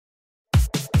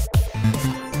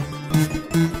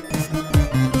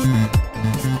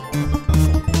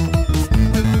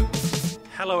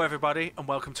Hello everybody and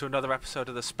welcome to another episode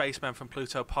of the Spacemen from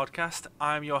Pluto podcast.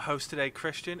 I'm your host today,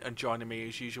 Christian, and joining me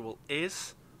as usual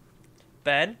is...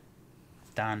 Ben,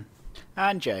 Dan,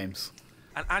 and James.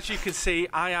 And as you can see,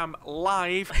 I am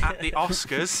live at the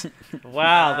Oscars.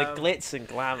 wow, the glitz and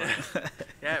glamour.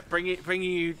 Yeah, bringing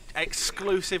you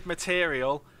exclusive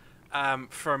material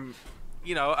from,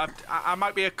 you know, I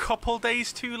might be a couple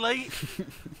days too late,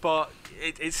 but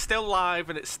it's still live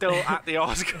and it's still at the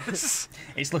Oscars.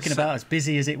 It's looking about as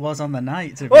busy as it was on the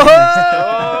night. To be honest.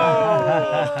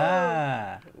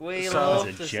 We So- love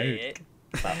That to was a see joke. it.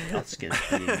 About the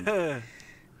Oscars being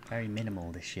very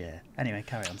minimal this year. Anyway,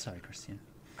 carry on. Sorry, Christian.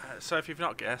 So if you've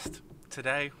not guessed,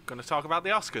 today we're going to talk about the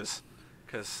Oscars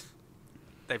because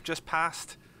they've just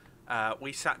passed.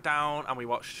 We sat down and we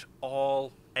watched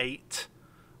all 8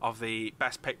 of the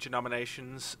Best Picture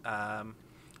nominations,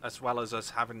 as well as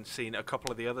us having seen a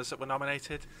couple of the others that were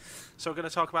nominated. So we're going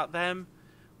to talk about them,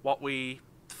 what we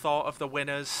thought of the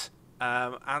winners,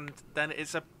 and then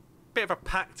it's a bit of a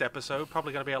packed episode,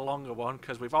 probably going to be a longer one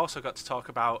because we've also got to talk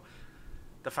about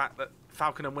the fact that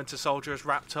Falcon and Winter Soldier has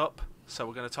wrapped up. So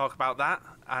we're going to talk about that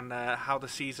and how the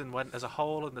season went as a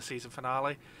whole and the season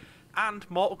finale. And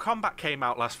Mortal Kombat came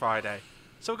out last Friday.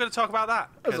 So we're going to talk about that.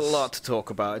 There's a lot to talk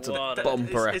about. It's a What?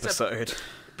 bumper It's a episode.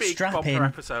 Big Strap bumper in.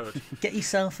 episode. Get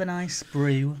yourself a nice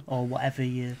brew or whatever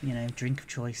your drink of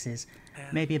choice is. Yeah.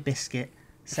 Maybe a biscuit.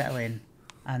 Settle in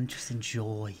and just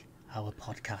enjoy our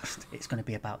podcast. It's going to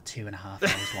be about 2.5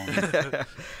 hours long.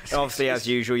 Obviously, as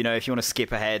usual, if you want to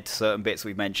skip ahead certain bits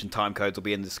we've mentioned, time codes will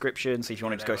be in the description. So if you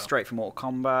want to they just go will. straight from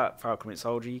Mortal Kombat, Falcon and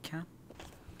Soldier, you can.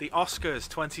 The Oscars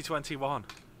 2021.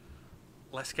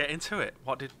 Let's get into it.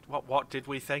 What did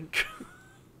we think?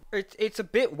 It's a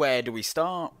bit where do we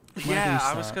start? Yeah, do we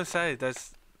I was start? going to say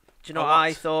there's... Do you know A what lot.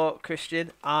 I thought,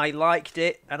 Christian? I liked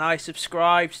it and I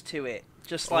subscribed to it,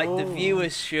 just like the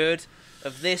viewers should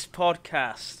of this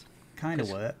podcast. Kind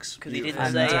of works. Because he didn't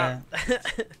And say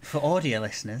it. for audio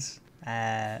listeners,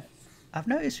 I've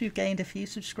noticed we've gained a few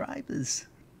subscribers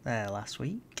last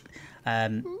week.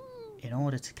 In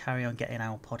order to carry on getting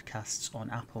our podcasts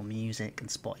on Apple Music and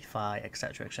Spotify,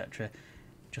 etc., etc.,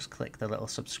 just click the little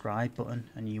subscribe button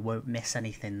and you won't miss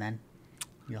anything then.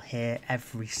 You'll hear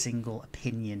every single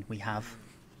opinion we have.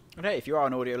 And hey, if you are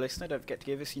an audio listener, don't forget to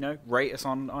give us, rate us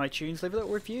on iTunes, leave a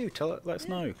little review, let us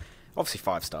know. Obviously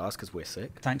 5 stars because we're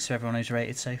sick. Thanks to everyone who's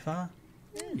rated so far.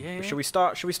 Yeah, But should we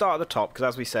start at the top? Because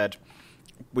as we said,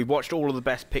 we watched all of the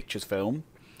Best Pictures film.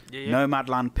 yeah.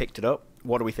 Nomadland picked it up.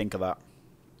 What do we think of that?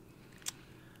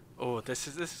 Oh, this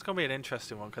is going to be an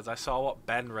interesting one because I saw what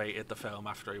Ben rated the film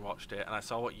after he watched it, and I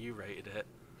saw what you rated it.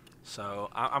 So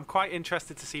I'm quite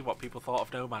interested to see what people thought of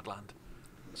Nomadland.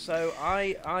 So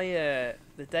I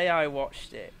the day I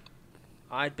watched it,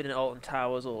 I'd been in Alton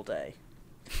Towers all day,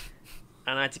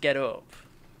 and I had to get up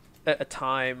at a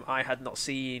time I had not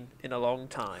seen in a long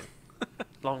time.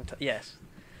 Yes.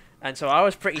 And so I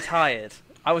was pretty tired.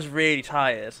 I was really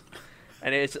tired.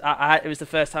 And it was the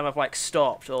first time I've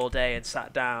stopped all day and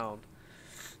sat down,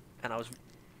 and I was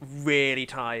really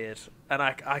tired. And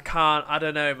I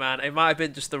don't know, man. It might have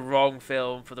been just the wrong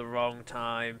film for the wrong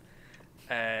time.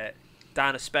 Dan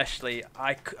especially,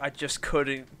 I just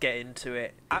couldn't get into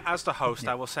it. As the host,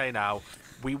 I will say now,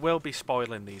 we will be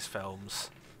spoiling these films.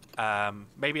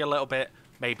 Maybe a little bit,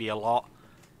 maybe a lot,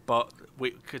 but we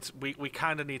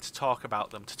kind of need to talk about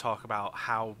them to talk about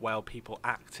how well people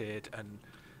acted and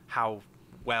how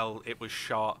well it was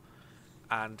shot,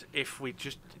 and if we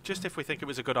just if we think it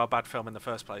was a good or bad film in the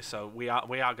first place. So we are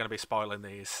going to be spoiling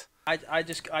these. I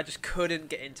just couldn't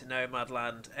get into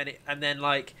Nomadland, and then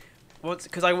once,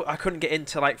 because I couldn't get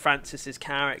into Francis's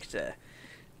character,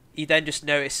 you then just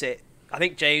notice it. I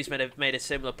think James made a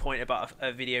similar point about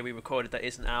a video we recorded that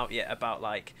isn't out yet about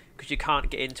because you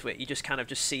can't get into it, you just kind of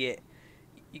just see it.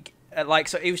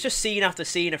 So it was just scene after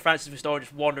scene of Francis Restorer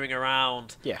just wandering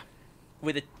around. Yeah.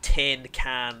 With a tin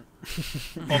can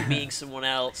of being someone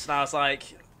else, and I was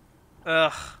like,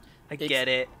 ugh, I get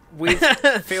it. With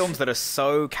films that are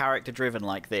so character-driven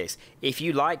like this, if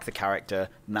you like the character,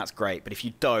 then that's great. But if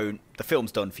you don't, the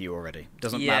film's done for you already.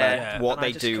 Doesn't matter what and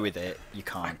they do with it, you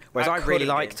can't. Whereas I I really couldn't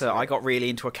get liked her. into I it. got really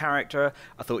into a character.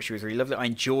 I thought she was really lovely. I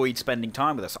enjoyed spending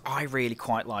time with her. So I really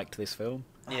quite liked this film.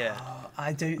 Yeah.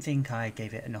 I don't think I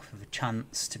gave it enough of a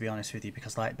chance, to be honest with you,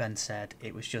 because like Ben said,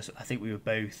 it was just, I think we were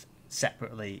both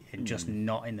separately and just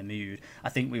not in the mood. I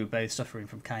think we were both suffering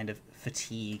from kind of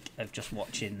fatigue of just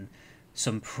watching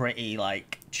some pretty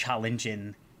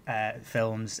challenging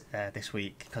films this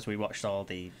week, because we watched all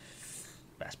the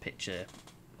Best Picture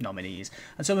nominees,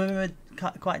 and some of them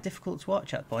were quite difficult to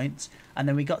watch at points. And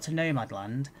then we got to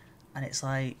Nomadland, and it's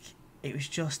like it was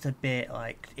just a bit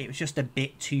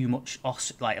too much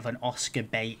of an Oscar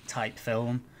bait type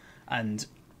film, and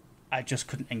I just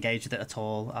couldn't engage with it at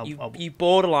all. You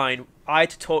borderline. I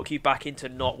had to talk you back into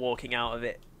not walking out of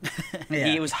it. Yeah.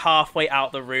 He was halfway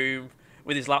out the room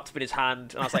with his laptop in his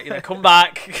hand, and I was like, "Come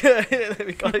back!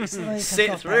 We got to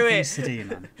sit through it." To do,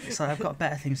 man. It's like I've got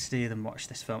better things to do than watch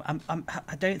this film.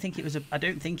 I don't think it was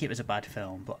a bad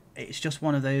film, but it's just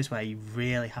one of those where you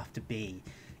really have to be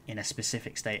in a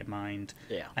specific state of mind,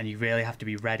 and you really have to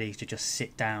be ready to just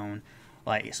sit down.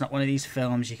 Like, it's not one of these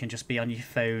films you can just be on your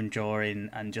phone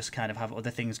during and just kind of have other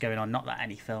things going on. Not that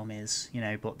any film is,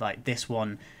 but like this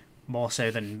one, more so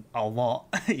than a lot.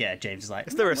 Yeah, James is like...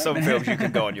 There are some films you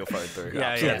can go on your phone through.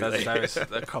 Yeah, there's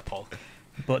a couple.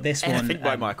 But this one... Anything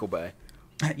by Michael Bay.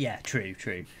 Yeah, true.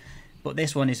 But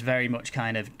this one is very much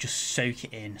kind of just soak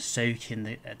in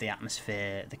the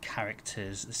atmosphere, the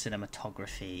characters, the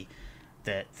cinematography,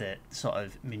 the sort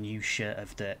of minutiae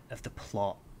of the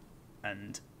plot,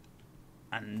 and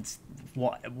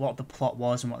what the plot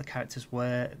was and what the characters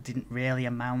were didn't really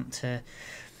amount to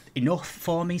enough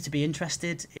for me to be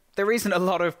interested. There isn't a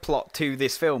lot of plot to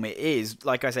this film. It is,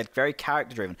 like I said, very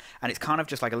character driven, and it's kind of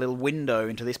just like a little window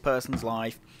into this person's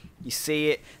life. You see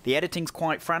it. The editing's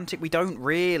quite frantic. We don't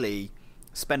really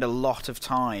spend a lot of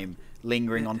time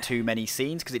lingering on too many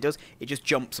scenes because it just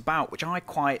jumps about, which I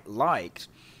quite liked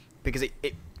because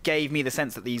it gave me the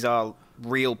sense that these are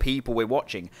real people we're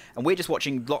watching, and we're just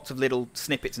watching lots of little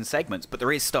snippets and segments, but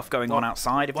there is stuff going on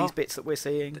outside of these bits that we're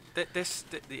seeing. This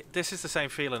is the same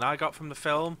feeling I got from the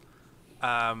film,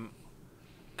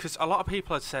 because a lot of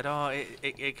people had said,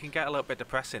 it can get a little bit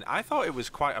depressing. I thought it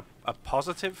was quite a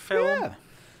positive film. Yeah.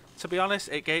 To be honest,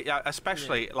 it gave,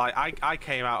 especially like I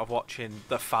came out of watching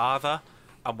The Father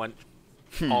and went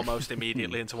almost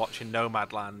immediately into watching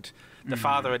Nomadland. The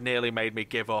Father had nearly made me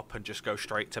give up and just go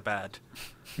straight to bed.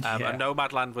 And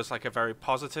Nomadland was like a very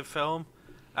positive film,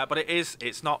 but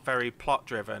it's not very plot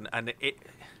driven, and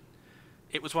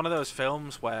it was one of those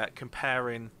films where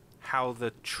comparing how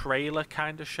the trailer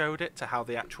kind of showed it to how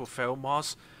the actual film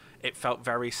was, it felt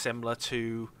very similar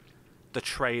to the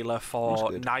trailer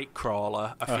for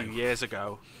Nightcrawler a few years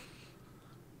ago.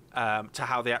 To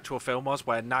how the actual film was,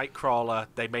 where Nightcrawler,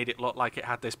 they made it look like it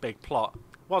had this big plot.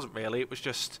 It wasn't really. It was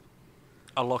just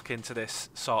a look into this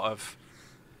sort of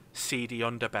seedy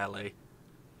underbelly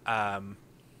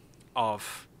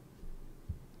of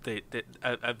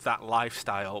of that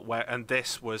lifestyle. And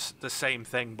this was the same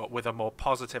thing, but with a more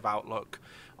positive outlook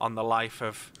on the life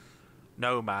of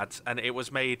nomads. And it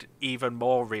was made even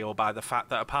more real by the fact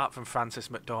that apart from Francis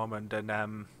McDormand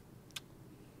and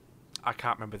I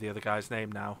can't remember the other guy's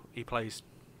name now. He plays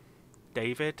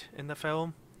David in the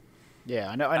film. Yeah,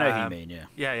 I know who you mean, yeah.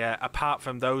 Yeah. Apart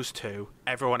from those two,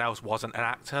 everyone else wasn't an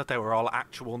actor. They were all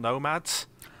actual nomads.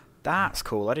 That's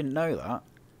cool. I didn't know that.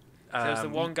 So there's the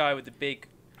one guy with the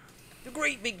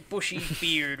great big bushy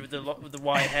beard with the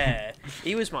white hair.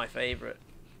 He was my favourite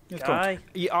guy.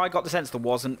 Cool. I got the sense there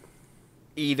wasn't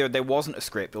a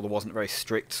script or there wasn't a very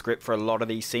strict script for a lot of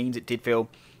these scenes. It did feel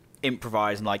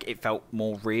improvised and like it felt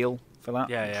more real for that.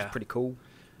 Which is pretty cool.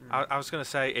 I was going to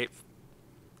say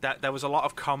that there was a lot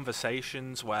of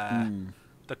conversations where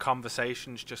the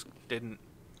conversations just didn't.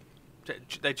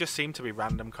 They just seemed to be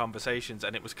random conversations,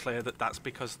 and it was clear that that's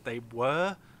because they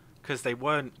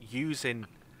weren't using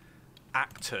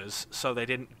actors, so they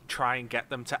didn't try and get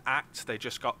them to act. They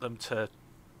just got them to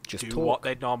do talk. what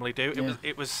they'd normally do. Yeah.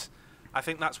 It was. I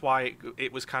think that's why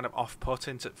it was kind of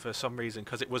off-putting for some reason,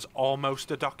 because it was almost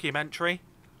a documentary.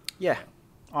 Yeah,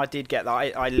 I did get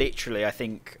that. I literally, I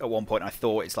think at one point I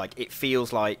thought it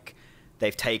feels like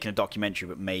they've taken a documentary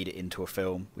but made it into a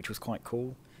film, which was quite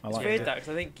cool. It's weird that, because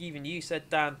I think even you said,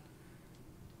 Dan,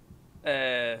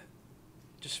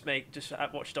 just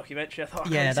watch a documentary. I thought,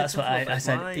 that's what I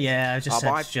said. Mind. Yeah, I just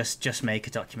said just make a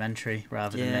documentary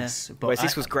rather than this. But whereas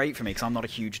this was great for me because I'm not a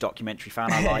huge documentary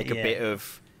fan. I like a bit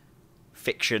of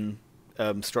fiction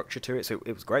structure to it, so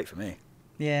it was great for me.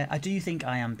 Yeah, I do think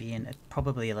I am being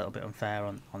probably a little bit unfair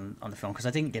on the film because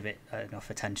I didn't give it enough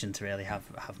attention to really have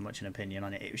much an opinion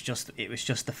on it. It was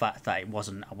just the fact that I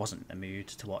wasn't in the mood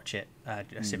to watch it. I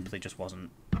simply just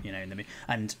wasn't, in the mood.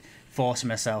 And forcing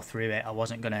myself through it, I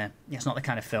wasn't gonna. It's not the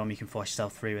kind of film you can force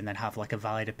yourself through and then have like a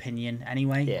valid opinion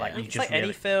anyway. Yeah. It's like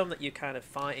any film that you're kind of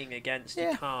fighting against.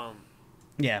 You can't.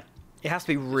 Yeah. It has to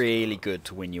be really good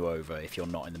to win you over if you're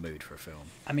not in the mood for a film.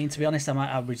 I mean, to be honest,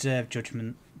 I'll reserve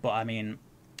judgment, but I mean,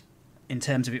 in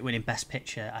terms of it winning Best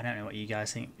Picture, I don't know what you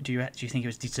guys think. Do you think it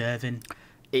was deserving?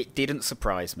 It didn't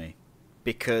surprise me.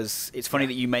 because it's funny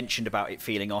that you mentioned about it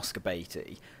feeling Oscar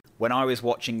baity. When I was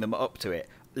watching them up to it,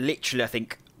 literally, I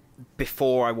think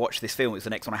before I watched this film, it was the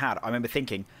next one I had. I remember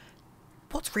thinking,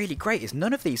 what's really great is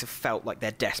none of these have felt like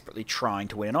they're desperately trying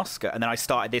to win an Oscar. And then I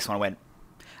started this one, I went,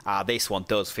 this one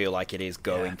does feel like it is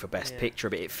going for Best Picture,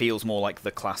 but it feels more like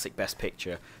the classic Best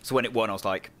Picture. So when it won, I was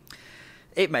like,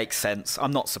 it makes sense.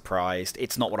 I'm not surprised.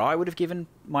 It's not what I would have given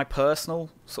my personal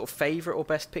sort of favourite or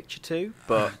Best Picture to,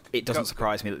 but it doesn't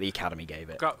surprise me that the Academy gave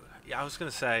it. I was going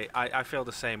to say, I feel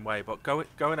the same way, but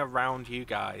going around you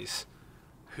guys,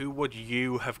 who would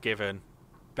you have given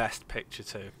Best Picture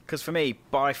to? Because for me,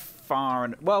 by far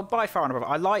and above,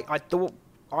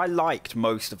 I liked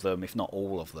most of them, if not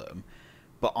all of them,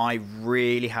 but I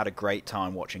really had a great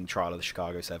time watching Trial of the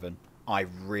Chicago 7. I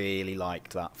really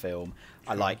liked that film.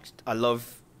 I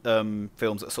love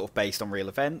films that are sort of based on real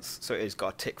events, so it's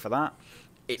got a tick for that.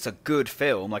 It's a good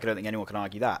film, like I don't think anyone can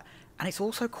argue that. And it's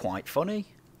also quite funny.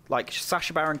 Like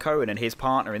Sacha Baron Cohen and his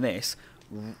partner in this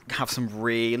have some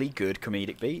really good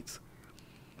comedic beats.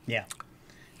 Yeah.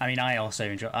 I mean, I also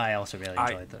really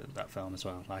enjoyed that film as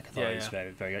well. Like, I thought it was very,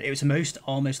 very good. It was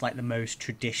almost like the most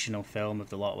traditional film of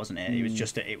the lot, wasn't it? It was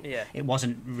just it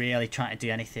wasn't really trying to do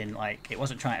anything like, it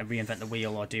wasn't trying to reinvent the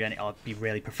wheel or be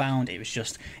really profound. It was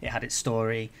just, it had its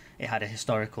story, it had a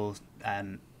historical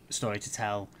story to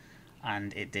tell,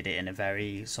 and it did it in a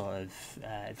very sort of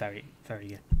very,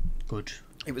 very good.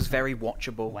 It was very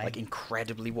watchable, like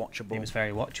incredibly watchable. It was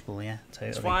very watchable, yeah.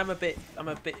 Totally. That's why I'm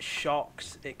a bit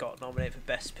shocked it got nominated for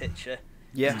Best Picture.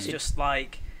 Yeah, it's just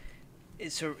like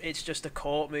it's just a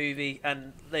court movie,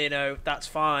 and that's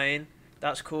fine,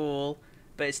 that's cool,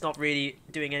 but it's not really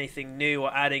doing anything new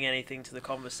or adding anything to the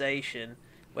conversation.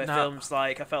 Where films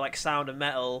like, I felt like Sound of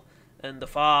Metal and The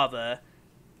Father,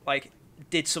 like,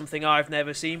 did something I've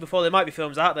never seen before. There might be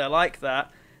films out there like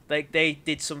that. They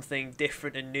did something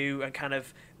different and new and kind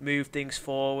of moved things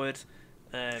forward.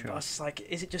 But I was just like,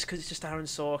 is it just because it's just Aaron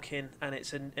Sorkin and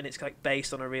it's like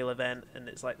based on a real event and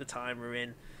it's like the time we're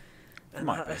in? And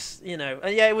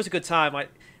and yeah, it was a good time. Like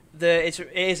it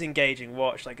is engaging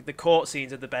watch. Like the court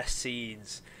scenes are the best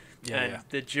scenes,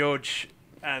 the judge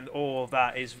and all of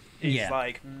that is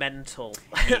like mental.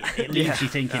 It leaves you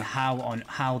thinking,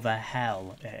 how the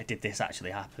hell did this actually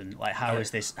happen? Like, how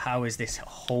is this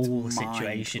whole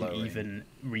situation even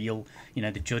real?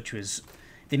 The judge was.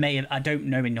 They may have. I don't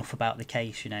know enough about the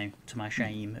case, to my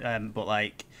shame. But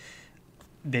like,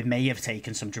 they may have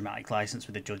taken some dramatic license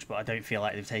with the judge, but I don't feel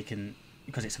like they've taken,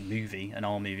 because it's a movie and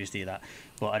all movies do that.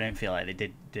 But I don't feel like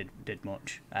they did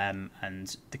much. And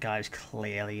the guy was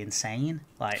clearly insane.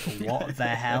 Like, what the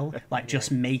hell? Like, just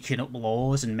making up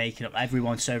laws and making up.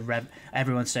 Everyone's so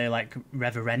like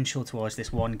reverential towards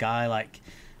this one guy. Like,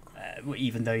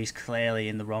 even though he's clearly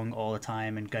in the wrong all the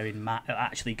time and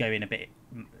actually going a bit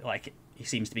like he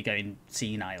seems to be going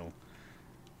senile.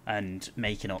 And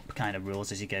making up kind of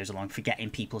rules as he goes along,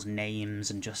 forgetting people's names,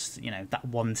 and just that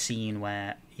one scene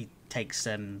where he takes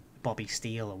Bobby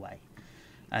Steele away,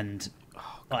 and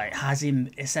like has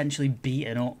him essentially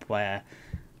beaten up where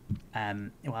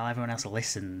while everyone else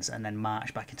listens, and then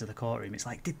march back into the courtroom. It's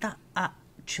like, did that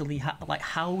actually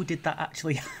how did that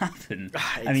actually happen?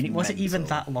 I mean, it wasn't even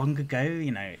that long ago.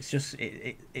 It's just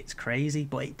it's crazy,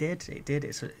 but it did.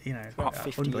 It's what,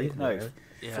 50 years? No.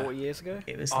 40 years ago?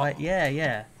 It was like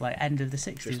end of the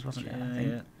 60s, wasn't it? I think.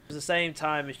 It was the same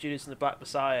time as Judas and the Black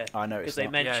Messiah. I know, because they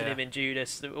mention him in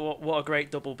Judas. What a great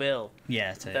double bill!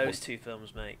 Yeah, those two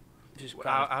films make. Which is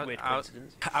quite a weird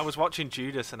coincidence. I was watching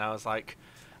Judas and I was like,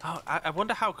 I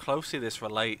wonder how closely this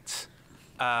relates.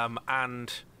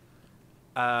 And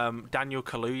Daniel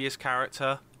Kaluuya's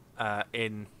character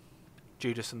in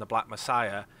Judas and the Black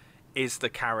Messiah is the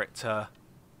character.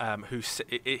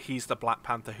 He's the Black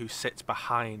Panther who sits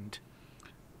behind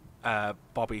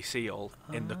Bobby Seale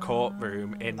in the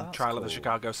courtroom in Trial of the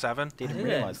Chicago 7. Didn't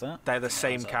realise that. They're the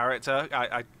same character.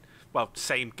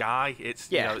 Same guy. It's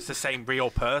it's the same real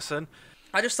person.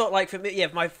 I just thought, like, for me,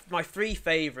 my three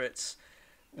favourites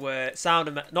were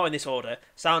not in this order,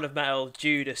 Sound of Metal,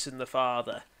 Judas, and The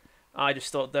Father. I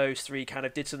just thought those three kind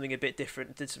of did something a bit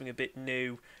different, did something a bit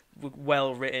new,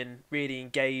 well written, really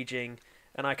engaging.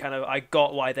 And I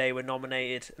got why they were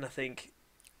nominated, and I think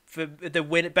for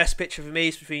the best picture for me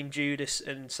is between Judas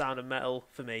and Sound of Metal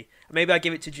for me. Maybe I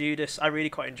give it to Judas. I really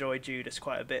quite enjoyed Judas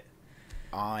quite a bit.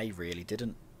 I really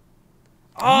didn't.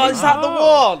 Oh, is that the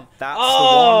one? That's the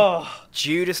one.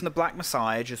 Judas and the Black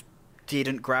Messiah just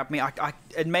didn't grab me.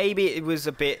 And maybe it was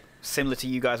a bit similar to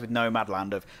you guys with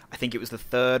Nomadland. I think it was the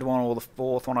third one or the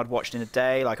fourth one I'd watched in a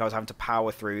day. Like, I was having to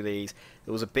power through these.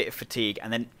 There was a bit of fatigue,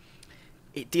 and then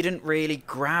it didn't really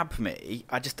grab me.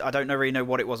 I don't really know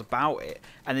what it was about it.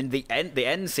 And then the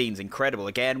end scene's incredible.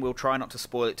 Again, we'll try not to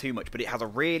spoil it too much, but it has a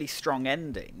really strong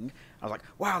ending. I was like,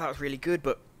 wow, that was really good,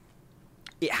 but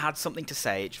it had something to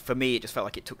say. For me, it just felt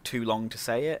like it took too long to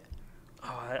say it.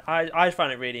 Oh, I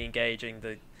find it really engaging.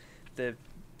 The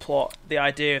plot, the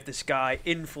idea of this guy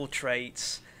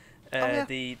infiltrates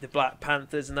the Black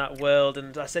Panthers in that world,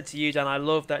 and I said to you, Dan, I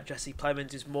love that Jesse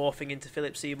Plemons is morphing into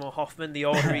Philip Seymour Hoffman. The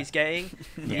older he's getting,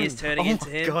 he is turning into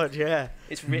him. Oh God, yeah.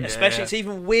 Especially, it's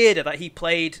even weirder that he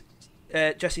played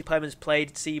Jesse Plemons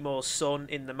played Seymour's son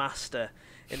in The Master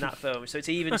in that film. So it's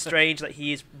even strange that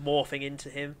he is morphing into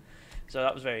him. So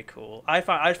that was very cool. I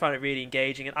found it really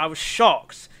engaging, and I was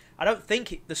shocked. I don't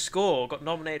think the score got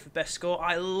nominated for Best Score.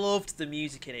 I loved the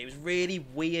music in it. It was really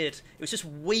weird. It was just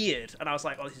weird. And I was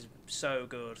like, oh, this is so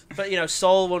good. But,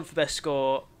 Soul won for Best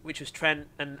Score, which was Trent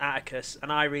and Atticus.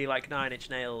 And I really like Nine Inch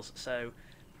Nails, so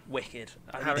wicked.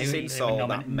 Having seen They Soul, were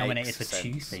that nominated makes for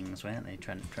two sense. things, weren't they?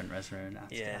 Trent Reznor and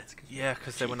Atticus. Yeah,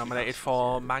 because they were nominated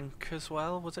for Mank as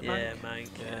well. Was it Mank? Yeah, Mank,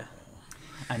 yeah.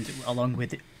 And along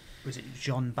with it, was it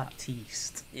Jean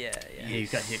Baptiste? Yeah.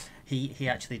 He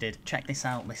actually did. Check this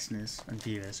out, listeners and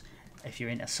viewers. If you're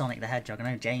into Sonic the Hedgehog,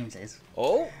 I know James is.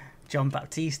 Oh, John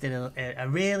Baptiste did a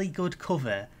really good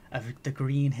cover of the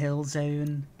Green Hill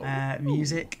Zone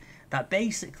music. That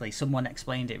basically someone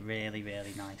explained it really,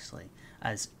 really nicely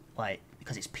as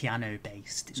because it's piano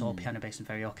based. It's all piano based and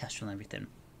very orchestral and everything.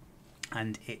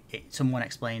 And someone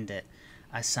explained it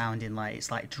as sounding like it's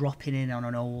like dropping in on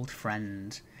an old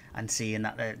friend and seeing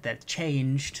that they've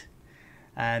changed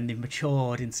and they've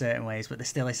matured in certain ways, but they're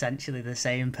still essentially the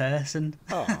same person.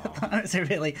 It's a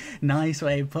really nice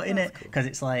way of putting it, because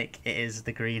it's like it is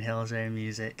the Green Hill Zone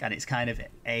music, and it's kind of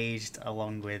aged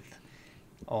along with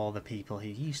all the people who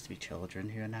used to be children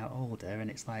who are now older, and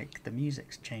it's like the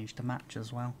music's changed to match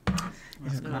as well.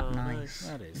 Isn't that nice?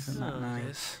 That is. Isn't that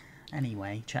nice?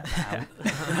 Anyway, check that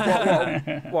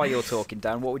out. While you're talking,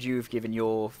 Dan, what would you have given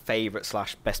your favourite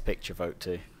 / best picture vote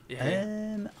to?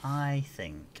 I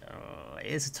think it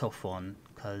is a tough one,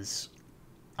 because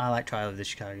I like Trial of the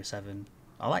Chicago 7.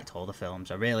 I liked all the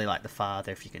films. I really liked The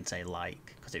Father, if you can say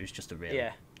because it was just a really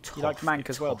tough, you liked Mank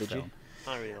as well, tough did you? film.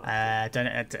 I really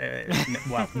liked it.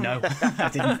 Well, no, I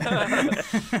didn't.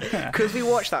 Because we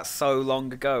watched that so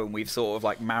long ago, and we've sort of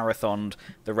like marathoned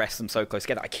the rest of them so close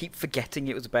together. I keep forgetting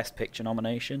it was a Best Picture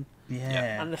nomination.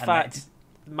 Yeah. And the fact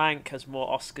Mank has more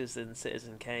Oscars than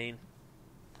Citizen Kane.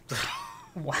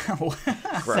 Wow.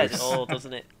 Says it all,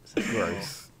 doesn't it?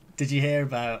 Gross. Did you hear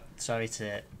about? Sorry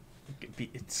to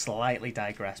slightly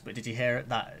digress, but did you hear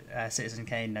that Citizen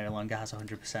Kane no longer has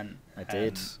 100%? I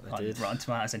did. Rotten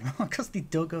Tomatoes anymore, because they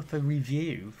dug up a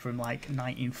review from like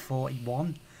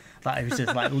 1941. That it was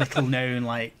just like little known,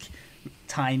 like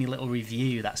tiny little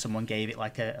review that someone gave it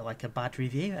like a bad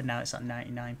review, and now it's at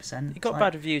 99%. It got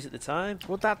bad reviews at the time.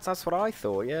 Well, that's what I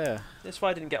thought. Yeah. That's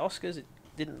why I didn't get Oscars. It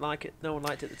didn't like it. No one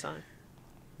liked it at the time.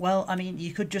 Well, I mean,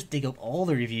 you could just dig up all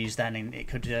the reviews then, and it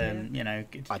could,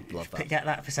 I'd love that. Get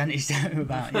that percentage down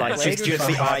about. Like Blade just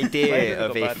Runner the got idea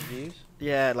of bad if, reviews.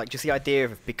 yeah, like just the idea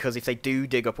of because if they do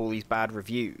dig up all these bad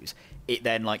reviews, it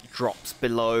then like drops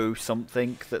below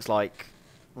something that's like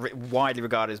widely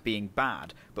regarded as being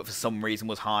bad, but for some reason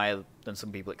was higher than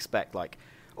some people expect. Like,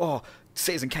 oh,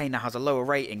 Citizen Kane now has a lower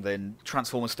rating than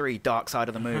Transformers 3: Dark Side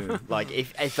of the Moon. Like,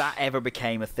 if that ever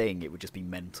became a thing, it would just be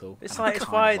mental. It's And I like it's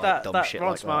kind why of like that dumb shit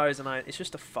Rotten like that. Tomatoes and it's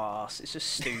just a farce. It's just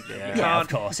stupid. Yeah, of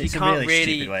course. It's you a can't really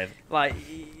stupid way of. like.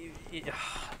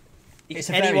 It's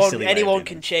a very silly way of Anyone doing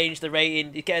can it. change the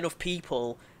rating. You get enough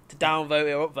people to downvote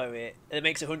it or upvote it, and it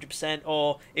makes it 100%.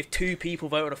 Or if 2 people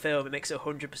vote on a film, it makes it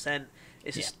 100%.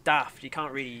 It's just daft. You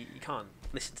can't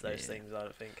listen to those things. I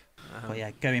don't think. But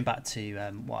yeah, going back to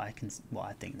what I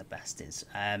think the best is,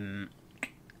 I'd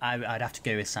have to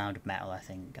go with Sound of Metal. I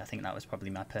think that was probably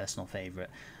my personal favourite.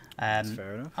 That's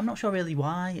fair enough. I'm not sure really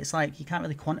why. It's like you can't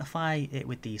really quantify it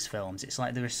with these films. It's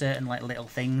like there are certain like little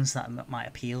things that might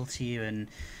appeal to you, and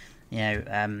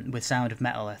with Sound of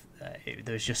Metal,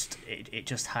 there was just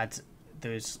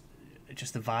there was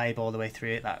just the vibe all the way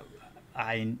through it that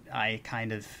I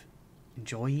kind of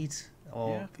enjoyed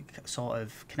or sort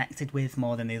of connected with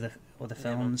more than the other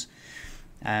films.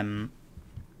 It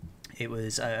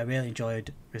was I really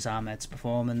enjoyed Riz Ahmed's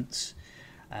performance.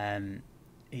 The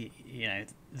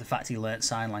fact he learnt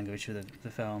sign language for the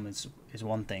film is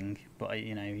one thing, but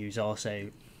he was also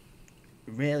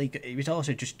really good. He was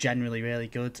also just generally really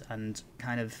good, and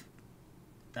kind of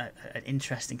an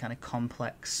interesting kind of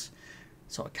complex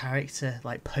sort of character,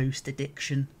 like post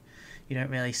addiction. You don't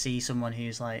really see someone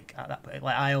who's like at that point.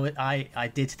 Like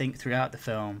I did think throughout the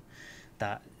film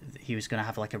that he was going to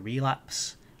have like a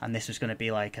relapse, and this was going to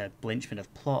be like a linchpin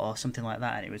of plot or something like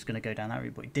that, and it was going to go down that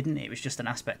route, but it didn't. It was just an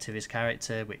aspect of his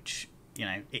character, which, you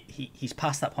know, he's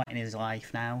past that point in his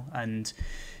life now, and,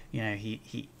 you know,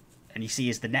 and you see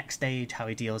as the next stage how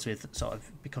he deals with sort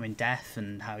of becoming deaf,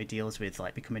 and how he deals with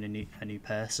like becoming a new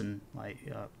person, like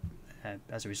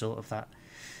as a result of that.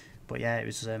 But yeah, it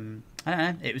was I don't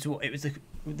know. It was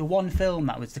the one film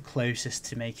that was the closest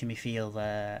to making me feel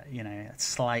you know,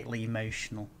 slightly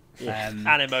emotional.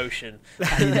 An emotion.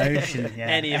 An emotion, yeah.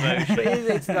 Any emotion. But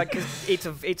it's like,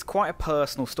 'cause it's quite a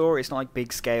personal story. It's not like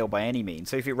big scale by any means.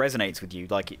 So if it resonates with you,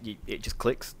 like it just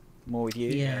clicks more with you.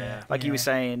 Yeah. Like you were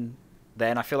saying,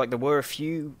 then I feel like there were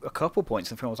a couple points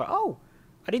in the film I was like, oh,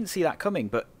 I didn't see that coming,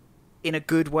 but in a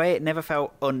good way. It never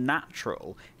felt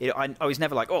unnatural. I was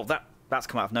never like, oh, that's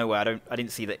come out of nowhere. I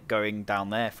didn't see that going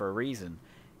down there for a reason.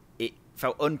 It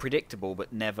felt unpredictable,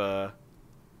 but never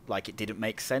like it didn't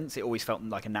make sense. It always felt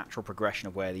like a natural progression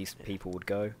of where these people would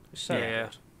go. So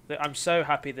good. I'm so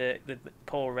happy that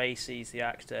Paul Raci's the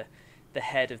actor, the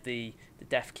head of the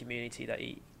deaf community, that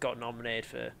he got nominated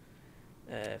for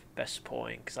Best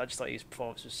Supporting, because I just thought his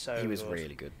performance was so good. He was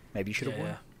really good. Maybe he should have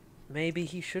won. Maybe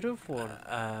he should have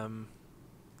won.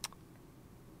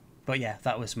 But yeah,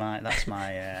 that's my that's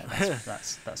my I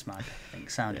think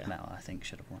Sound of Metal, I think,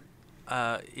 should have won.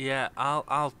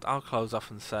 I'll close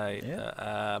off and say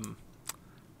that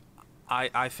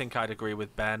I think I'd agree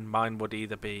with Ben. Mine would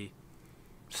either be,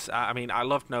 I mean, I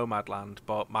loved Nomadland,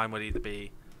 but mine would either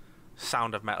be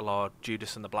Sound of Metal or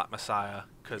Judas and the Black Messiah,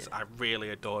 because I really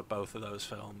adored both of those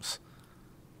films.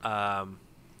 I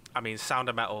mean, Sound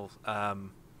of Metal,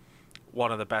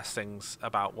 one of the best things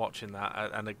about watching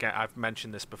that, and again, I've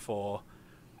mentioned this before,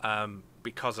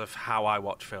 because of how I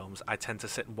watch films, I tend to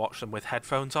sit and watch them with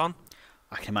headphones on.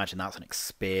 I can imagine that's an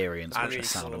experience watching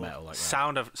Sound of Metal like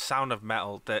that. Sound of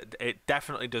Metal, that it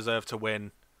definitely deserved to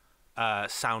win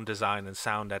sound design and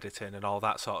sound editing and all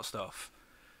that sort of stuff.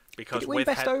 Because did it win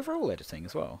Best Overall Editing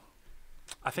as well?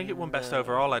 I think it won Best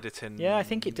Overall Editing. Yeah, I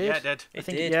think it did. Yeah, it did. I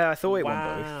think I thought it won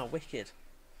both. Wow, wicked.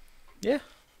 Yeah.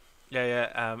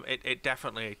 Yeah. It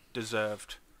definitely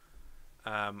deserved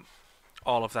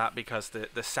all of that, because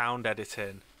the sound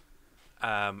editing,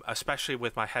 especially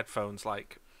with my headphones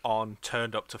like on,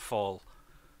 turned up to full,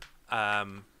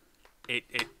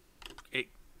 it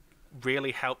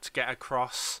really helped get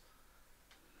across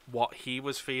what he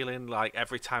was feeling. Like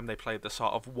every time they played the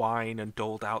sort of whine and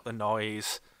dulled out the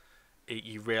noise,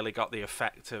 you really got the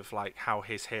effect of like how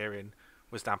his hearing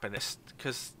was dampened.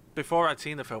 Because before I'd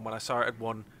seen the film, when I saw it had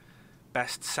won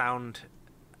Best Sound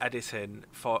Editing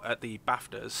at the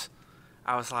BAFTAs,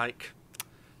 I was like,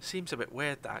 seems a bit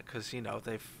weird that, because, you know,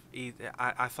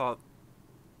 I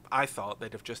thought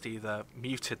they'd have just either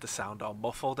muted the sound or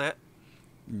muffled it,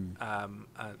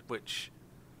 which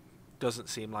doesn't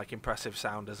seem like impressive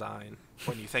sound design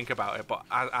when you think about it. But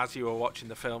as you were watching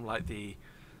the film, like the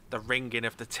ringing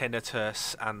of the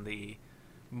tinnitus and the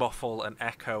muffle and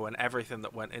echo and everything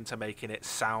that went into making it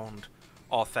sound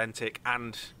authentic,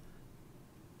 and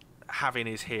having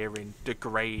his hearing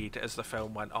degrade as the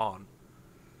film went on,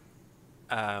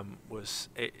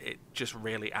 it just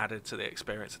really added to the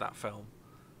experience of that film.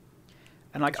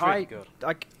 And like I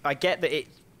get that it,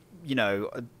 you know,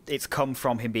 it's come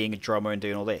from him being a drummer and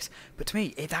doing all this, but to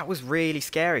me that was really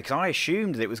scary, because I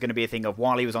assumed that it was going to be a thing of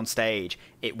while he was on stage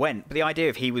it went, but the idea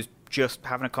of he was just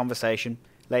having a conversation,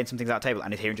 laying some things out the table,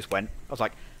 and his hearing just went, I was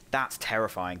like, that's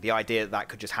terrifying. The idea that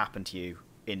could just happen to you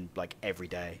in like every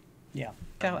day. Yeah.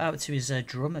 Shout out to his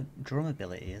drum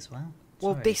ability as well.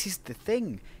 Well, this is the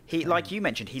thing. He, like you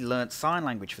mentioned, he learnt sign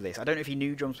language for this. I don't know if he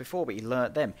knew drums before, but he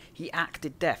learnt them. He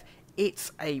acted deaf.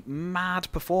 It's a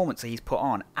mad performance that he's put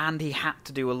on, and he had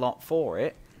to do a lot for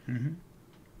it. Mm-hmm.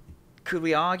 Could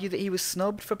we argue that he was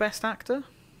snubbed for Best Actor?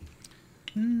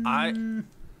 That's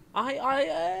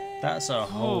a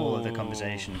whole other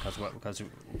conversation,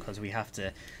 because we have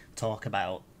to talk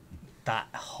about that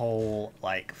whole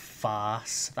like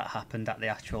farce that happened at the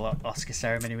actual Oscar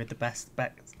ceremony with the best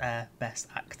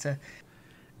actor.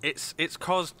 It's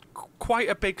caused quite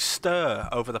a big stir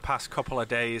over the past couple of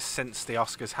days since the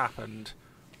Oscars happened,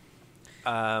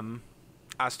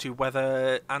 as to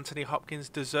whether Anthony Hopkins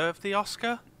deserved the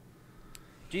Oscar.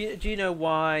 Do you know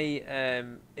why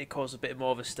it caused a bit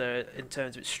more of a stir in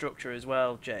terms of its structure as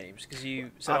well, James? Because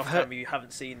you said off camera you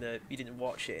haven't seen you didn't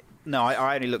watch it. No,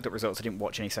 I only looked at results. I didn't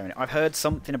watch any ceremony. I've heard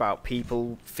something about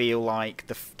people feel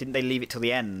like didn't they leave it till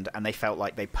the end, and they felt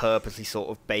like they purposely sort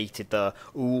of baited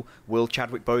will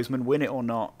Chadwick Boseman win it or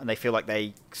not? And they feel like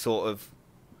they sort of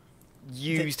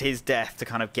used his death to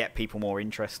kind of get people more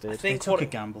interested. I think they took a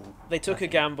gamble. They took a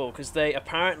gamble because they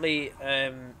apparently.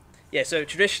 Yeah, so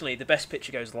traditionally the best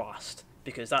picture goes last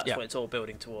because that's Yeah. what it's all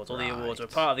building towards. All the awards are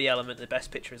Right. part of the element. The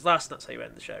best picture is last. And that's how you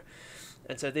end the show.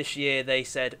 And so this year they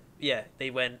said, they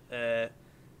went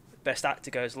best actor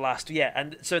goes last. Yeah,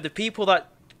 and so the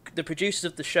producers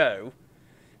of the show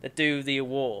that do the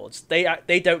awards, they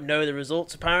don't know the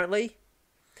results apparently.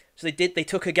 So they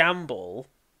took a gamble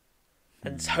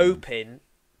and hoping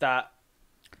that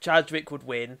Chadwick would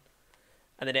win,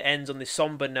 and then it ends on this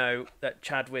somber note that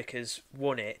Chadwick has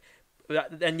won it.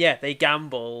 And they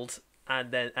gambled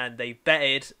and they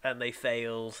betted and they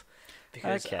failed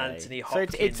because Anthony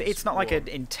Hopkins. So it's not like won. an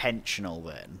intentional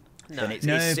then. No. Then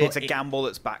No, it's but a gamble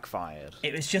that's backfired.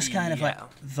 It was just kind of like Yeah.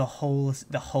 the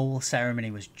whole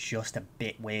ceremony was just a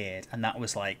bit weird, and that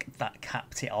was like that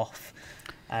capped it off.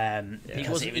 He Because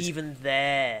wasn't it was, even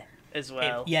there as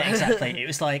well. yeah, exactly. It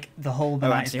was like the whole. Oh,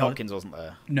 night Anthony was- Hopkins wasn't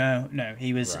there. No,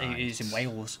 he was Right. he was in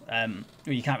Wales. Well,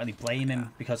 you can't really blame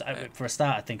him because for a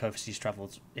start, I think overseas travel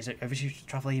is overseas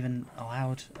travel even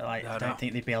allowed? Like, I No. don't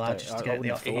think they'd be allowed just to go to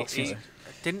the wouldn't have office. thought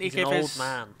so. Didn't he He's give an old his?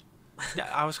 man.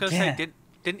 Yeah, I was going to Yeah. say,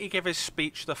 didn't he give his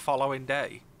speech the following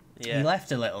day? Yeah. He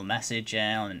left a little message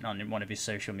on one of his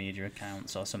social media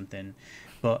accounts or something,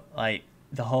 but like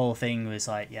the whole thing was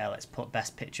like, yeah, let's put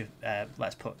best picture,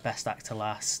 let's put best actor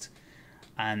last,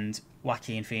 and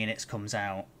Joaquin Phoenix comes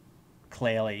out,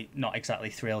 clearly not exactly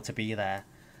thrilled to be there,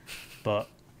 but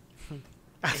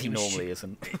As he was normally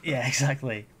isn't. yeah,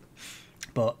 exactly.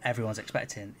 But everyone's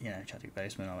expecting, Chadwick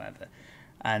Boseman or whatever,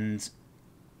 and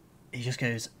he just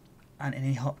goes,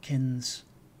 Anthony Hopkins,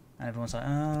 and everyone's like,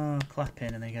 oh,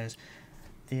 clapping, and then he goes,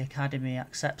 the Academy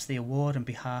accepts the award on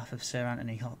behalf of Sir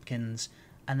Anthony Hopkins,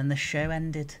 and then the show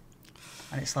ended,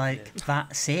 and it's like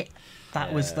that's it.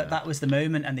 That was Yeah. that was the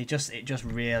moment, and it just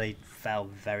really fell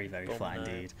very very Bum flat note.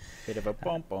 indeed. Bit of a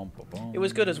bum bum bum bum. It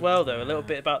was good as well, though. A little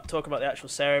bit about talking about the actual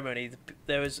ceremony.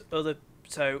 There was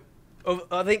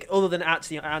I think other than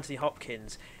Anthony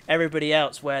Hopkins, everybody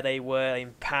else where they were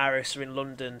in Paris or in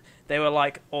London, they were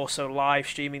like also live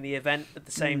streaming the event at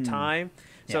the same time.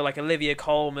 So Yeah. like Olivia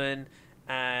Colman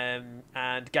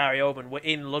and Gary Oldman were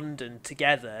in London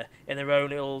together in their own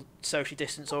little socially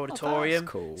distanced auditorium,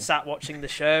 cool. sat watching the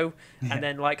show, and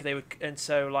then like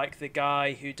the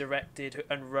guy who directed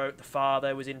and wrote The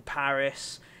Father was in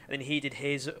Paris, and then he did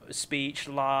his speech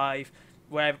live.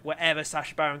 Wherever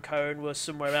Sacha Baron Cohen was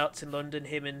somewhere else in London,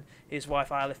 him and his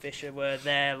wife Isla Fisher were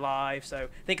there live. So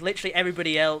I think literally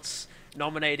everybody else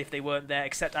nominated if they weren't there,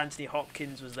 except Anthony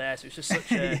Hopkins was there. So it's just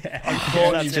such a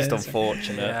unfortunate. It's just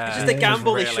unfortunate. Yeah. It's just a It was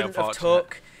gamble they really shouldn't have unfortunate.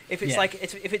 took. If it's Yeah. like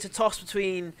if it's a toss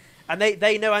between, and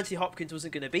they know Anthony Hopkins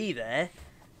wasn't going to be there,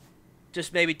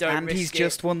 just maybe don't And risk he's it.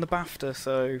 just won the BAFTA,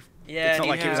 so Yeah, it's not and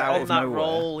like he was yeah, out on of that nowhere.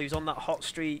 roll. He was on that hot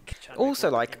streak. Chadwick Also,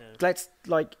 was, like, let's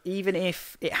even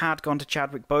if it had gone to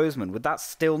Chadwick Boseman, would that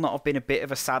still not have been a bit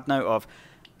of a sad note of,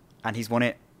 and he's won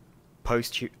it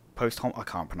I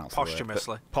can't pronounce the word, but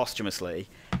Posthumously. posthumously.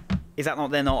 Is that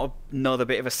not then not another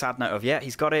bit of a sad note of, yeah,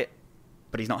 he's got it,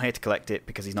 but he's not here to collect it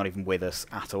because he's not even with us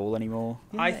at all anymore?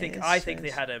 I Yeah, think it's- they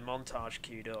it's- had a montage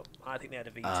queued up. I think they had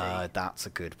a VT. That's a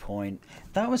good point.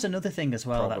 That was another thing as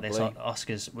well that this Probably.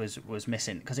 Oscars was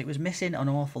missing, because it was missing an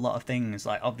awful lot of things.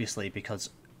 Like obviously because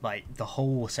like the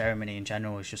whole ceremony in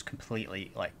general was just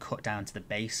completely like cut down to the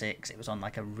basics. It was on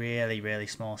like a really really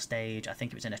small stage. I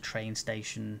think it was in a train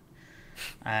station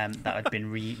that had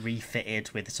been refitted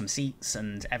with some seats,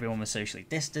 and everyone was socially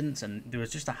distanced, and there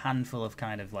was just a handful of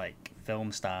kind of like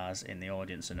film stars in the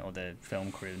audience and other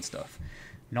film crew and stuff.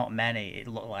 Not many. It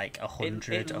looked like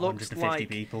 100, It looked 150 like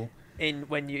people. In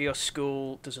when your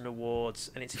school does an awards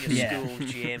and it's in your Yeah. school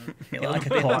gym, It it looked looked like a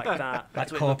a bit cor- like that. Like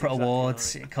That's what it looked corporate exactly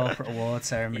awards, like. corporate award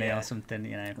ceremony Yeah. or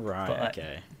something, Right, But,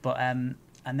 okay. But and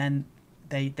then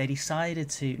they decided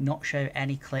to not show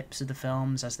any clips of the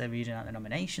films as they're reading out the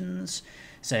nominations.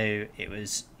 So it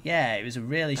was a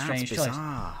really That's strange choice.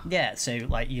 bizarre. Yeah, so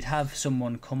like you'd have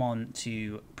someone come on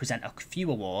to present a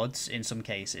few awards in some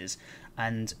cases,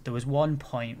 and there was one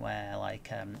point where like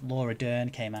Laura Dern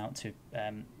came out to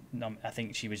I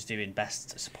think she was doing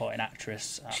Best Supporting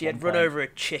Actress. At She one had run point. over a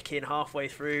chicken halfway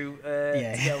through to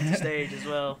Yeah. get onto stage as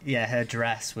well. Yeah, her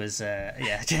dress was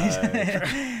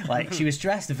like she was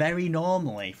dressed very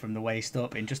normally from the waist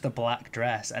up in just a black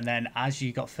dress, and then as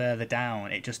you got further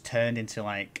down, it just turned into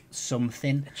like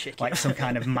something, chicken. like some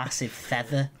kind of massive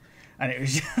feather, and it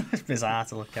was just bizarre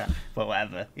to look at. But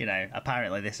whatever,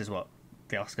 apparently this is what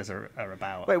the Oscars are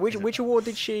about. Wait, Is it- which award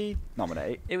did she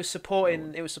nominate? It was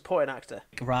supporting actor.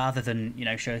 rather than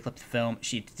show a clip of the film,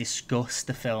 she discussed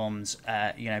the films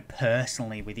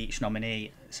personally with each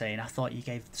nominee, saying, I thought you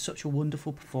gave such a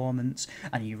wonderful performance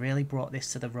and you really brought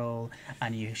this to the role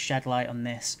and you shed light on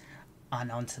this.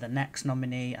 and on to the next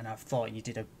nominee, and I thought you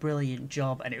did a brilliant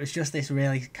job. And it was just this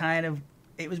really kind of,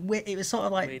 it was sort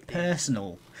of like Weird thing.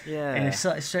 personal. Yeah. And it was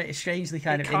sort of strangely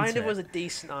kind It of kind into of was it. a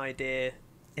decent idea.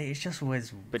 It just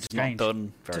was but just strange. not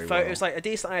done very well. It was like a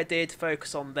decent idea to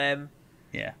focus on them.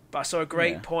 Yeah. But I saw a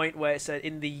great Yeah. point where it said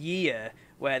in the year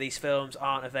where these films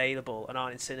aren't available and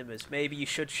aren't in cinemas, maybe you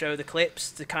should show the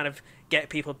clips to kind of get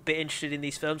people a bit interested in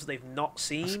these films that they've not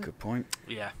seen. That's a good point.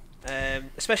 Yeah.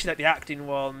 Especially like the acting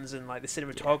ones and like the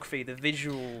cinematography, the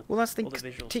visual. Well, that's the all thing. the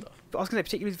visual I stuff. was going to say,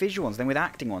 particularly with visual ones, then with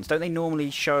acting ones, don't they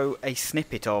normally show a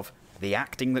snippet of the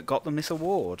acting that got them this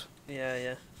award? Yeah,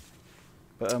 yeah.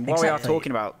 But while we are Exactly.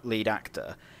 talking about lead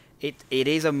actor, it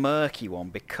is a murky one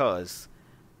because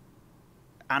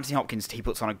Anthony Hopkins, he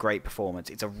puts on a great performance.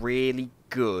 It's a really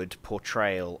good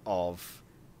portrayal of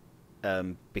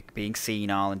being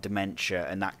senile and dementia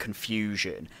and that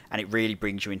confusion, and it really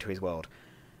brings you into his world.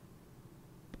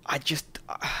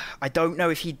 I don't know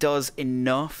if he does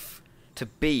enough to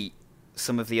beat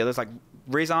some of the others. Like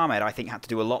Riz Ahmed, I think, had to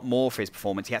do a lot more for his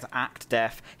performance. He had to act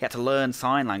deaf. He had to learn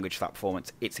sign language for that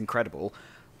performance. It's incredible.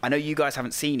 I know you guys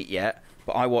haven't seen it yet,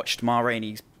 but I watched Ma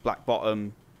Rainey's Black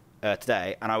Bottom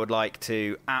today, and I would like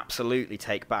to absolutely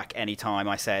take back any time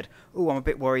I said, "Oh, I'm a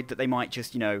bit worried that they might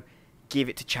just, give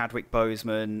it to Chadwick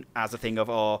Boseman as a thing of,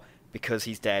 oh, because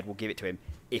he's dead, we'll give it to him."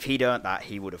 If he'd earned that,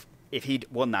 he would have. If he'd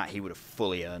won that, he would have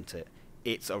fully earned it.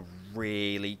 It's a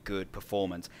really good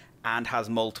performance and has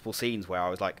multiple scenes where I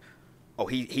was like, oh,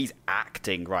 he's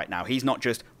acting right now. He's not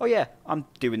just, oh yeah, I'm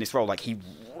doing this role. Like, he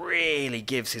really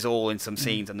gives his all in some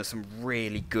scenes, and there's some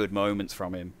really good moments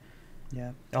from him.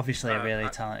 Yeah. Obviously a really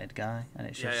talented guy, and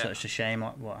it's just yeah. such a shame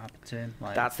what happened to him.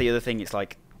 Like, That's the other thing. It's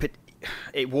like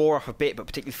it wore off a bit, but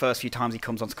particularly the first few times he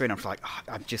comes on screen, I'm just like, oh,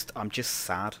 I'm just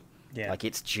sad. Yeah. Like,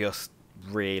 it's just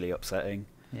really upsetting.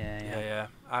 Yeah.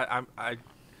 I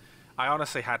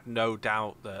honestly had no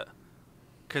doubt that,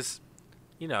 because,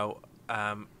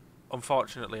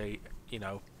 unfortunately,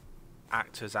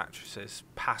 actors, actresses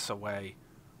pass away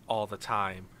all the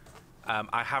time.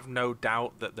 I have no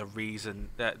doubt that the reason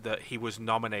that he was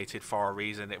nominated for a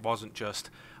reason. It wasn't just,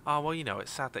 oh, well,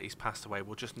 it's sad that he's passed away,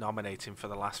 we'll just nominate him for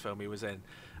the last film he was in.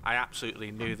 I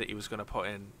absolutely knew that he was going to put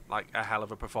in, like, a hell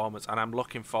of a performance, and I'm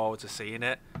looking forward to seeing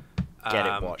it. Get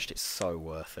it watched. It's so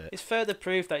worth it. It's further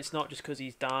proof that it's not just because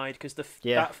he's died, because the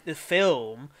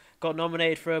film got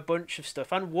nominated for a bunch of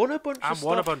stuff and won a bunch of stuff. And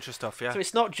won a bunch of stuff, yeah. So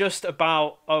it's not just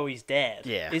about, oh, he's dead.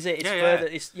 Yeah. Is it? It's Yeah, further.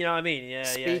 yeah. It's, you know what I mean? Yeah,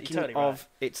 Speaking yeah. You're totally of right.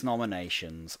 its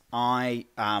nominations, I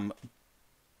am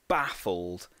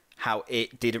baffled how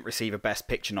it didn't receive a Best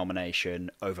Picture nomination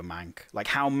over Mank. Like,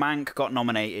 how Mank got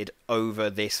nominated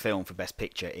over this film for Best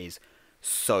Picture is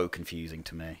so confusing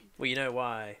to me. Well, you know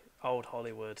why? Old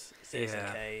Hollywood, Citizen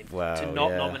Yeah. Kane. Well, to not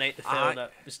yeah. nominate the film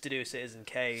that was to do with Citizen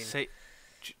Kane. See,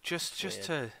 just Weird.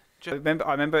 to...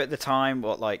 I remember at the time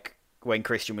when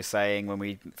Christian was saying, when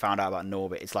we found out about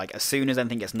Norbit, it's like as soon as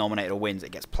anything gets nominated or wins,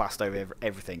 it gets plastered over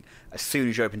everything. As soon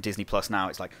as you open Disney Plus now,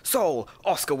 it's like Soul,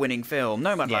 Oscar-winning film,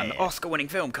 Nomadland, Oscar-winning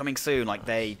film coming soon. Like,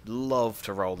 they love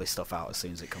to roll this stuff out as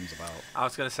soon as it comes about. I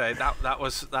was going to say that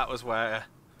was where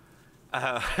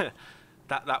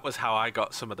that was how I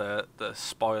got some of the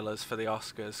spoilers for the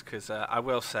Oscars, because I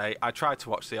will say I tried to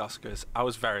watch the Oscars. I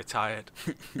was very tired.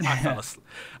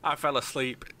 I fell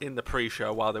asleep in the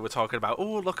pre-show while they were talking about,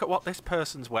 oh, look at what this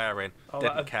person's wearing. Oh,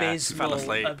 Didn't that care. Fell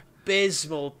asleep.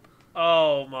 abysmal.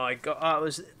 Oh my god, that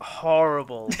was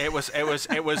horrible. It was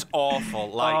awful.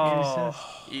 Like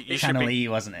you should Channel be, E,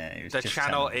 wasn't it? It was the just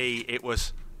Channel E. It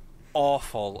was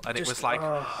awful, and it was like,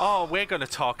 oh, we're going to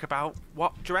talk about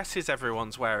what dresses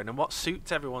everyone's wearing and what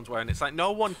suits everyone's wearing. It's like,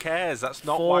 no one cares. That's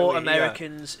not why Four we're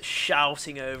Americans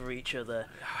shouting over each other.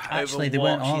 Actually, over they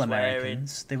weren't what all she's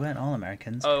Americans. They weren't all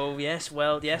Americans. Wearing. Oh yes,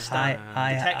 well yes, Dan.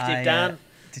 Detective Dan.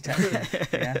 Detective,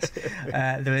 yes.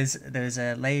 There was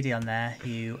a lady on there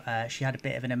who she had a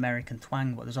bit of an American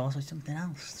twang, but there's also something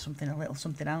else, a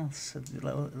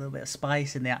little bit of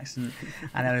spice in the accent.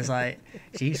 And I was like,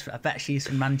 I bet she's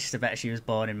from Manchester. I bet she was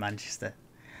born in Manchester.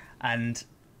 And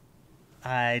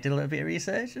I did a little bit of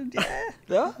research, and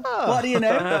what do you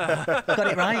know? Got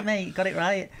it right, mate. Got it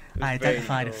right. I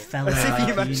identified a fellow As if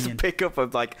you managed to Mancunian. pick up a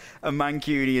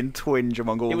Mancunian twinge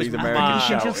among all It was these mad. Americans You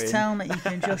can shouting. just tell, mate. You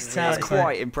can just tell. That's It's quite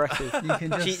like- impressive. You can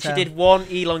just She tell. did one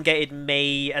elongated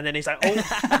me, and then he's like, oh.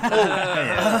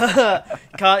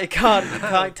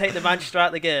 can't take the Manchester out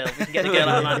of the girl. We can get the girl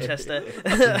out of Manchester.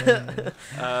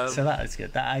 So that was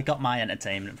good. I got my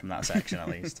entertainment from that section at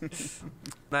least.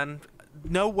 Then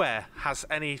nowhere has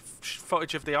any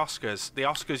footage of the Oscars. The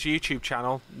Oscars YouTube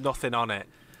channel, nothing on it.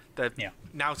 The Yeah.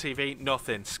 Now TV,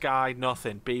 nothing. Sky,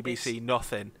 nothing. BBC,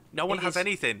 nothing. No one It has is-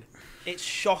 anything. It's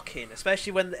shocking,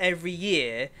 especially when every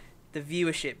year the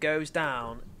viewership goes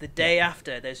down. The day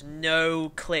after, there's no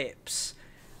clips,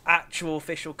 actual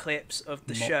official clips of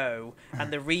the show,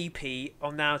 and the repeat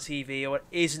on Now TV or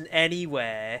isn't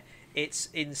anywhere. It's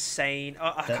insane.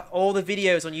 All the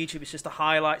videos on YouTube, it's just the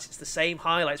highlights. It's the same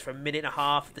highlights for a minute and a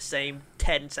half, the same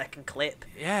 10-second clip.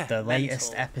 Yeah. The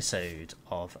latest Mental. episode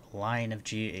of Line of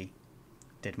Duty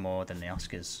did more than the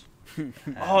Oscars.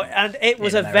 And it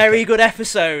was in a America. very good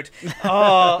episode.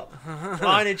 Oh,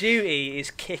 Line of Duty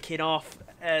is kicking off.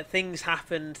 Things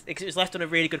happened. It was left on a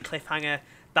really good cliffhanger.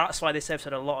 That's why this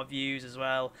episode had a lot of views as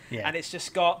well. Yeah. And it's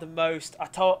just got the most...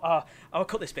 I'll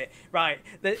cut this bit. Right.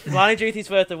 The Line of Duty's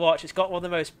worth the watch. It's got one of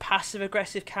the most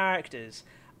passive-aggressive characters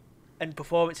and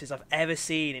performances I've ever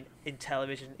seen in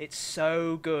television. It's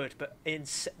so good, but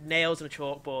nails on a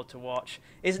chalkboard to watch.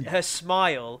 Isn't her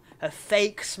smile, her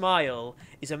fake smile,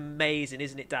 is amazing,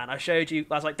 isn't it, Dan? I showed you.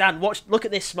 I was like, Dan, look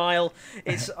at this smile.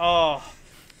 It's Yeah,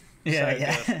 so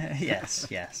yeah.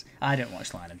 yes. I don't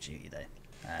watch Line of Duty though.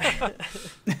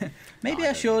 Maybe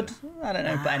I should. I don't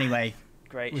know. But anyway,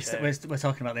 great we're, show. we're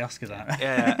talking about the Oscars, aren't we?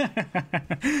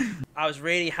 Yeah. I was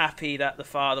really happy that The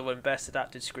Father won Best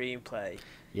Adapted Screenplay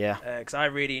Yeah. because I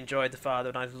really enjoyed The Father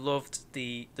and I loved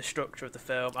the structure of the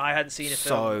film. I hadn't seen a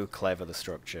film. So clever, the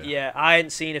structure. Yeah, I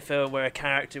hadn't seen a film where a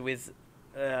character with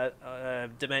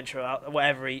dementia,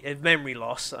 whatever, memory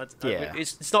loss. Yeah.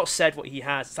 It's not said what he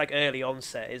has. It's like early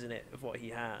onset, isn't it, of what he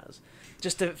has?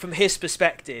 Just from his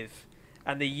perspective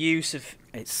and the use of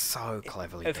It's so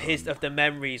cleverly done. of the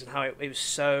memories and how it was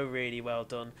so really well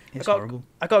done. It's I horrible.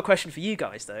 got a question for you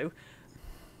guys though.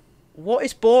 What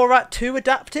is Borat 2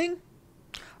 adapting?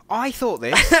 I thought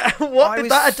this. What I did was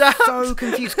that adapt? so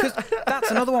confused because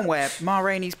that's another one where Ma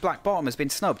Rainey's Black Bottom has been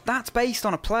snubbed. That's based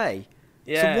on a play.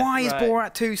 Yeah, so why is right.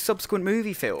 Borat 2's subsequent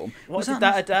movie film What Was did that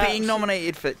that not adapt? being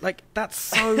nominated for? Like, that's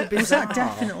so bizarre.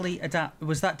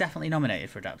 Was that definitely nominated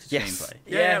for adapted Yes. screenplay?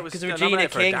 Yeah, Yeah, it was because still Regina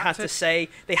nominated for King had to adapted. say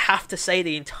they have to say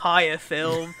the entire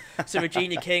film. So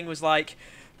Regina King was like,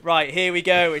 "Right, here we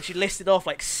go," and she listed off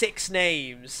like 6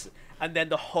 names, and then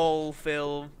the whole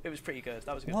film. It was pretty good.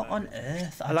 That was a good. What moment. on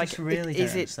earth? I Like, just really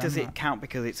is don't it? Does understand it count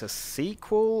because it's a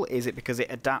sequel? Is it because it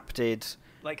adapted?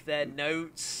 Like their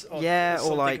notes, or Yeah, or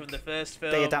something like from the first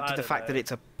film. They I adapted the don't fact know. that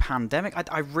it's a pandemic.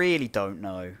 I really don't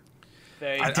know.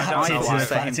 Very I don't Adapted know to why. the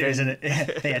fact it was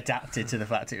Adapted. they adapted to the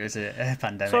fact it was a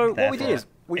pandemic. So what we did therefore is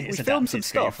we it's filmed some adapted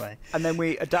stuff screenplay. and then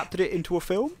we adapted it into a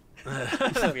film.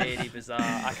 It's really bizarre.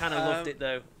 I kind of loved it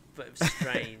though, but it was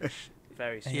strange.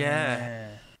 Very strange. Yeah.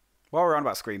 While we're on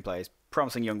about screenplays,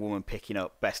 Promising Young Woman picking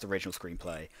up Best Original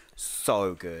Screenplay.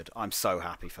 So good. I'm so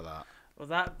happy for that. Well,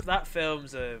 that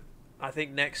film's I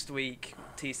think next week,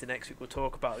 teaser next week, we'll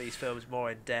talk about these films more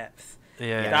in depth.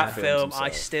 Yeah. That the film, films I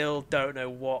themselves. still don't know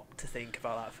what to think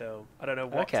about that film. I don't know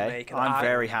what to Okay, make of I'm that.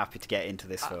 very happy to get into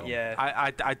this film. Yeah.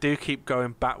 I do keep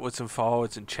going backwards and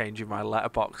forwards and changing my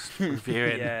letterbox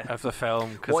reviewing Yeah. of the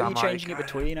film. Cause What are I'm you changing like, it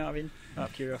between, out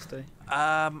of curiosity?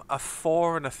 A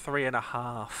 4 and a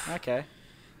 3.5. Okay.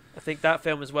 I think that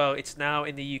film as well. It's now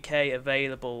in the UK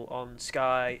available on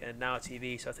Sky and Now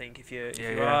TV. So I think if you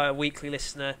Yeah. are a weekly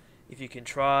listener, if you can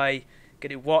try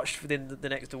get it watched within the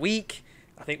next week,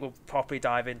 I think we'll properly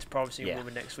dive into Promising Yeah.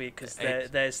 Woman next week because It's-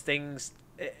 there's things.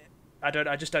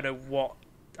 I just don't know what.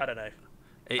 I don't know.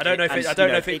 It- I don't know if and, it. I you don't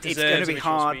know, know if it it's deserves gonna be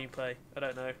original hard. screenplay. I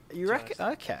don't know. You to be reckon?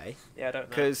 honest. Okay. Yeah, I don't know.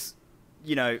 Because,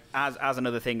 you know, as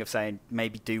another thing of saying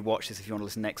maybe do watch this if you want to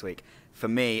listen next week. For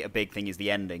me, a big thing is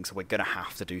the ending, so we're gonna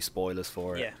have to do spoilers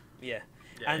for it. Yeah. Yeah.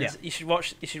 And Yeah. you should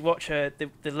watch. You should watch the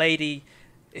lady,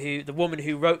 the woman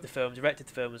who wrote the film, directed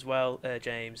the film as well.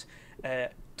 James.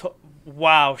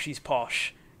 Wow, she's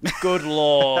posh. Good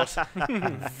lord,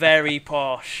 very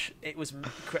posh. It was,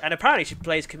 and apparently she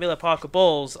plays Camilla Parker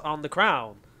Bowles on The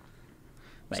Crown.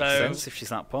 Makes So- sense if she's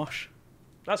that posh.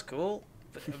 That's cool.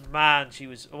 But man, she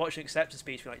was watching acceptance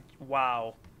speech. Like,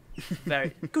 wow,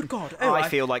 very good. God, oh, I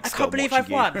feel like I scum can't believe I've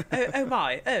watching won. Oh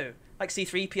my, oh, like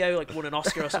C-3PO, like won an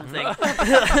Oscar or something.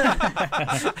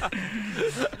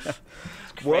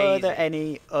 Were there Crazy.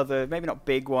 any other, maybe not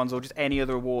big ones, or just any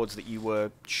other awards that you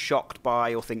were shocked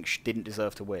by or think didn't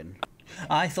deserve to win?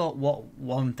 I thought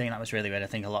one thing that was really weird. I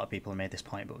think a lot of people have made this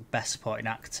point, but Best Supporting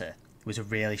Actor was a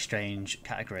really strange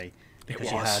category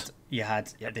because was. you had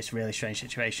this really strange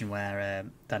situation where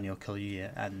Daniel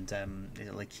Kaluuya and is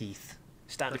it Lakeith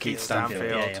Stanfield. Lakeith Stanfield.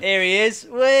 Yeah. Here he is.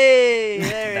 Way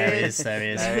There he is. There he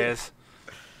is. There it is.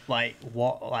 Like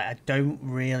what? Like I don't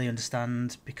really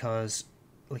understand because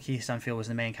Lakeith Stanfield was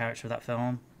the main character of that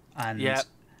film, and Yep.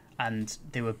 and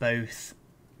they were both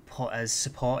put as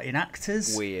supporting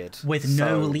actors. Weird. With So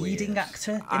no leading weird.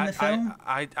 actor in the film.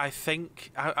 I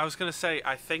think I was gonna say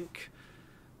I think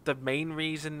the main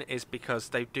reason is because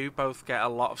they do both get a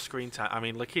lot of screen time. I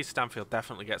mean, Lakeith Stanfield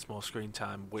definitely gets more screen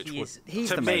time, which He's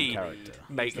to the me main character.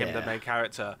 make him the Yeah. main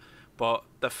character. But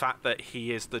the fact that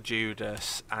he is the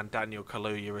Judas and Daniel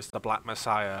Kaluuya is the Black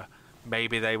Messiah,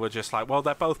 maybe they were just like, well,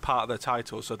 they're both part of the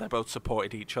title, so they both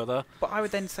supported each other. But I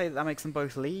would then say that makes them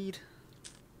both lead.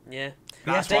 Yeah.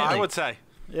 That's Yeah, what I totally. would say.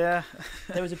 Yeah.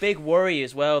 There was a big worry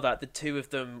as well that the two of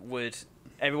them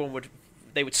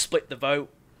they would split the vote,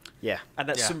 Yeah. and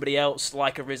that Yeah. somebody else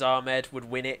like a Riz Ahmed would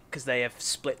win it because they have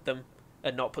split them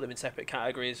and not put them in separate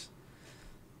categories.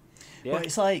 Yeah. Well,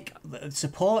 it's like the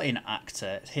supporting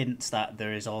actor hints that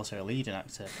there is also a leading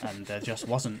actor, and there just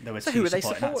wasn't. There were So two who are they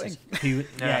supporting actors. supporting?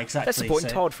 Yeah, exactly. They're supporting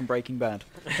so, Todd from Breaking Bad.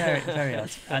 Very, very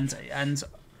odd. And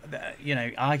you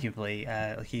know, arguably,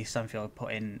 Lakeith Stanfield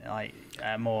put in like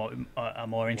a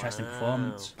more interesting Wow.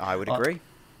 performance. I would Well, agree.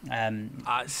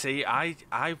 See, I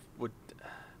would.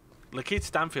 Lakeith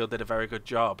Stanfield did a very good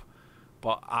job,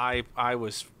 but I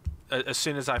was as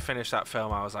soon as I finished that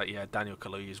film, I was like, yeah, Daniel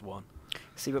Kaluuya's won.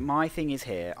 See, but my thing is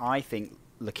here, I think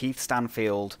Lakeith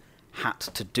Stanfield had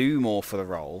to do more for the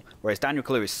role, whereas Daniel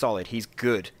Kaluuya is solid, he's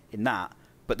good in that,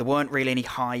 but there weren't really any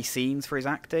high scenes for his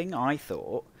acting, I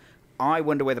thought. I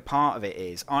wonder where the part of it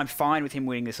is. I'm fine with him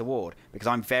winning this award, because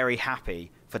I'm very happy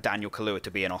for Daniel Kaluuya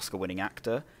to be an Oscar-winning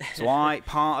actor. So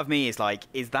part of me is like,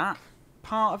 is that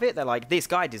part of it? They're like, this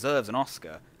guy deserves an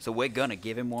Oscar, so we're gonna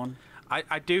give him one.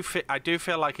 I do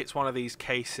feel like it's one of these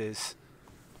cases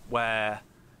where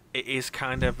it is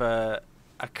kind of a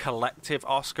collective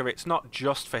Oscar. It's not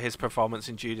just for his performance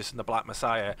in Judas and the Black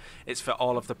Messiah. It's for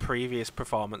all of the previous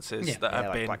performances Yeah. that Yeah, have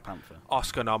like been Black Panther.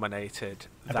 Oscar nominated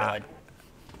A bit that like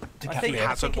I think- he DiCaprio. I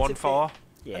hasn't think won it's a for.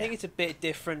 Yeah. I think it's a bit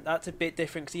different. That's a bit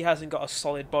different because he hasn't got a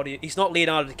solid body. He's not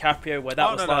Leonardo DiCaprio where that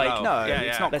Oh, was no, like, No, Yeah, it's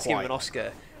yeah. not let's give him quite. an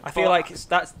Oscar. I But- feel like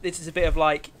this is a bit of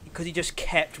like because he just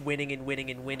kept winning and winning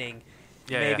and winning.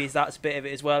 Yeah, Maybe yeah. that's a bit of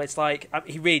it as well. It's like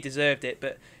he really deserved it,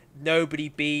 but nobody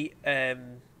beat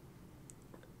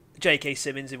J.K.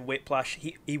 Simmons in Whiplash.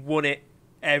 He won it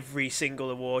every single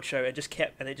award show and just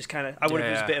kept, and it just kind of. I wonder if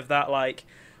it was a Yeah. bit of that, like,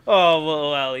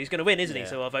 oh well, he's going to win, isn't he? Yeah.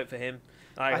 So I'll vote for him.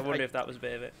 I I- wonder I- if that was a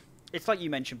bit of it. It's like you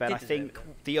mentioned, Ben. He I deserved think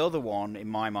it. the other one, in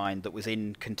my mind, that was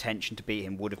in contention to beat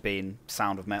him would have been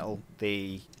Sound of Metal.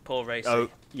 The Paul Raci.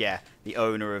 the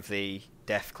owner of the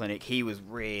death clinic. He was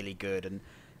really good. And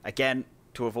again,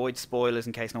 to avoid spoilers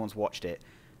in case no one's watched it,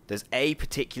 there's a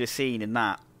particular scene in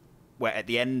that where at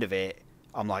the end of it,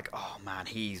 I'm like, oh man,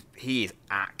 he is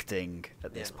acting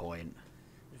at this Yeah. point.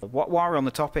 While we're on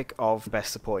the topic of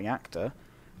Best Supporting Actor,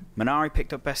 Minari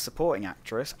picked up Best Supporting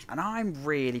Actress, and I'm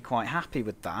really quite happy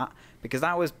with that because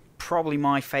that was probably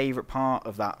my favourite part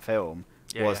of that film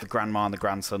Yeah, was yeah. the grandma and the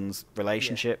grandson's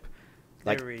relationship.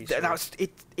 They're Like really that was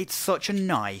it. It's such a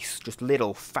nice, just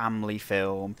little family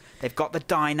film. They've got the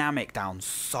dynamic down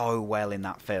so well in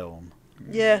that film.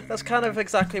 Yeah, that's kind of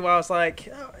exactly why I was like,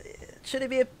 oh, should it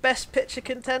be a Best Picture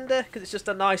contender? Because it's just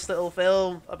a nice little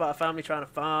film about a family trying to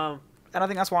farm. And I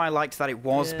think that's why I liked that it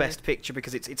was Yeah. Best Picture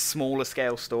because it's smaller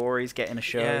scale stories getting a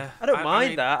show. Yeah. I don't mind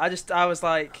mean, that. I was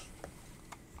like,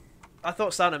 I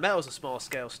thought Sound of Metal was a small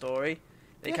scale story.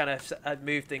 It kind of had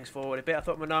moved things forward a bit. I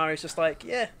thought Minari's just like,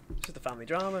 yeah, it's just a family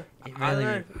drama. It I don't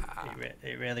really, know.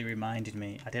 it really reminded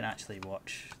me. I didn't actually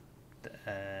watch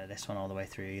this one all the way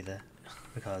through either,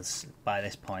 because by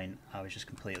this point I was just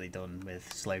completely done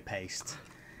with slow-paced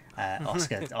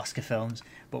Oscar films.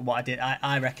 But what I did,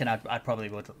 I reckon I probably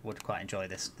would quite enjoy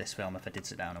this film if I did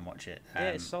sit down and watch it. Yeah,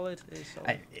 it's solid. It's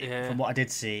solid. Yeah. From what I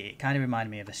did see, it kind of reminded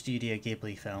me of a Studio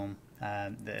Ghibli film.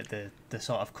 The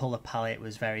sort of colour palette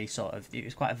was very it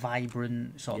was quite a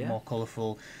vibrant, sort of Yeah. more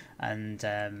colourful, and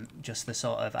just the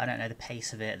sort of, I don't know, the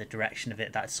pace of it, the direction of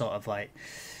it, that sort of like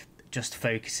just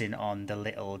focusing on the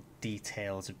little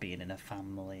details of being in a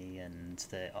family and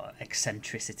the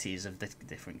eccentricities of the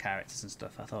different characters and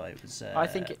stuff. I thought it was I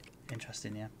think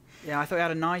interesting, yeah. Yeah, I thought it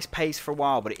had a nice pace for a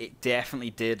while, but it definitely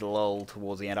did lull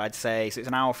towards the end. I'd say so. It's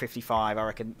an hour 55. I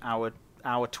reckon hour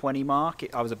 20 mark.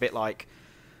 I was a bit like,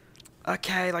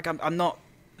 okay, like I'm not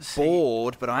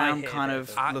bored, but I I am hate kind it,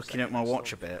 of but looking at my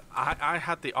watch a bit. I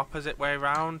had the opposite way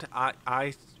around.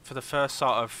 I for the first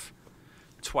sort of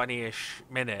 20-ish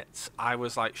minutes, I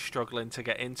was like struggling to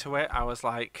get into it. I was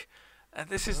like,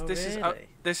 this is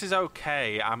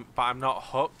okay. But I'm not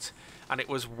hooked. And it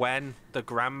was when the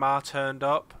grandma turned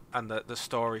up and the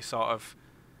story sort of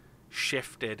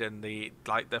shifted and the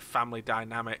family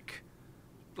dynamic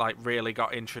like really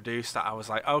got introduced that I was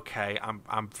like, okay,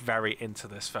 I'm very into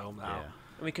this film now.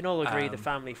 And we can all agree the Um,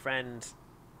 family friend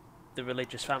the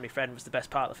religious family friend was the best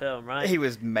part of the film, right? He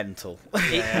was mental.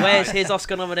 Where's his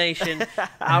Oscar nomination?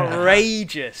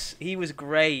 Outrageous. He was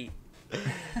great.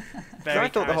 I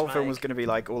thought the whole film was going to be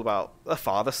like all about a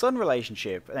father-son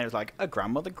relationship, and then it was like a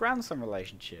grandmother-grandson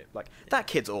relationship. Like, that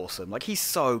kid's awesome. Like, he's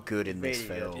so good in this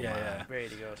Really good. film. Yeah.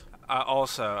 Really good.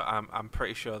 Also, I'm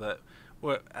pretty sure that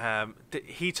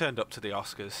he turned up to the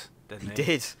Oscars, didn't he? He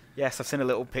did. Yes, I've seen a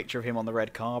little picture of him on the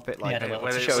red carpet, like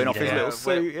with showing off his yeah, little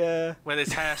suit. Yeah. With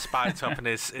his hair spiked up and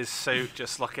his suit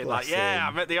just looking Bless like, yeah,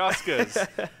 him. I'm at the Oscars.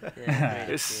 Yeah,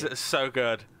 really It's good. so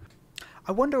good.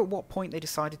 I wonder at what point they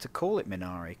decided to call it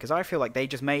Minari, because I feel like they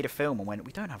just made a film and went,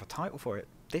 we don't have a title for it.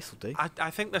 This will do. I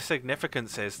think the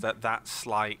significance is that's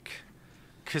like,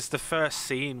 because the first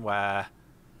scene where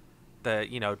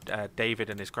David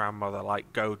and his grandmother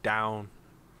like go down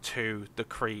to the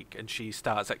creek and she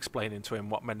starts explaining to him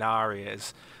what Minari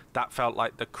is, that felt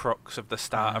like the crux of the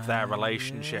start of their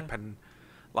relationship, yeah. and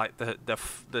like the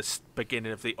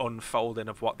beginning of the unfolding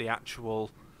of what the actual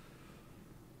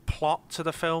plot to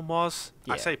the film was.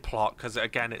 Yeah. I say plot because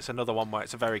again it's another one where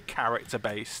it's a very character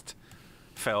based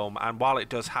film, and while it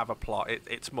does have a plot,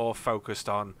 it's more focused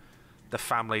on the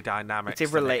family dynamics.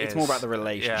 It's more about the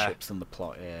relationships than the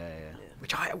plot. Yeah.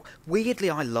 Which I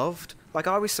loved. Like,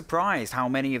 I was surprised how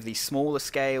many of these smaller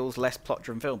scales, less plot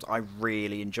driven films I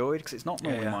really enjoyed, because it's not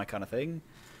normally my kind of thing.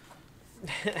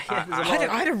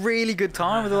 I had a really good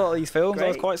time with a lot of these films. I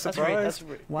was quite surprised.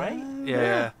 Wow.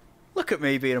 Yeah. Look at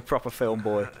me being a proper film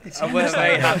boy. I was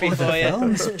very happy for you.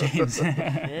 Films, James.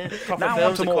 Yeah, proper Now on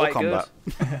films to are Mortal quite Kombat.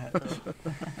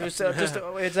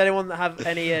 good. Does anyone have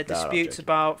any disputes joking.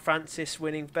 about Frances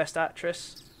winning Best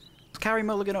Actress? Was Carey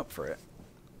Mulligan up for it?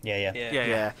 Yeah.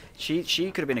 Yeah.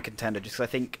 She could have been a contender just because I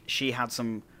think she had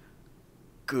some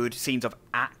good scenes of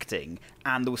acting,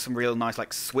 and there was some real nice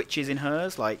like switches in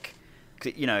hers. Like,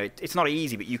 'cause, you know, it's not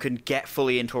easy, but you can get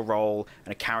fully into a role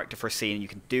and a character for a scene, and you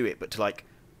can do it. But to like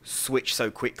switch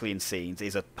so quickly in scenes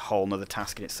is a whole nother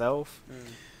task in itself.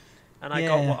 And I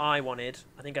got what I wanted.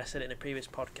 I think I said it in a previous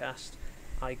podcast.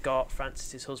 I got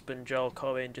Francis's husband, Joel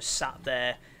Cohen, just sat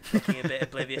there looking a bit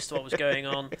oblivious to what was going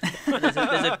on. And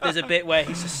there's a bit where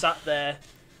he's just sat there,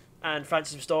 and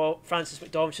Francis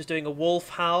McDormand's just doing a wolf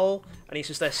howl, and he's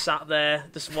just there sat there,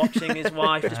 just watching his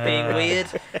wife just being weird.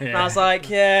 And I was like,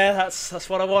 yeah, that's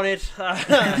what I wanted.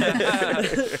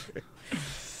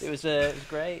 It was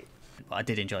great. I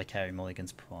did enjoy Carey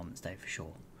Mulligan's performance, though, for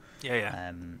sure.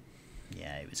 Yeah.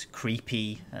 Yeah, it was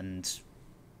creepy and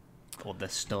other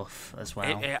stuff as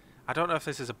well. I don't know if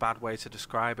this is a bad way to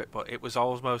describe it, but it was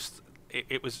almost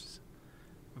it was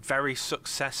very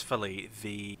successfully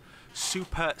the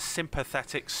super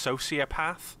sympathetic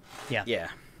sociopath. Yeah.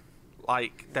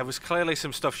 Like, there was clearly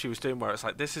some stuff she was doing where it's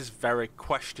like, this is very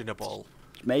questionable.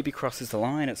 Maybe crosses the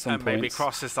line at some point. Maybe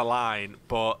crosses the line,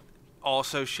 but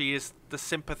also she is the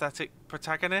sympathetic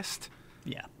protagonist.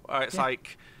 Yeah. Where it's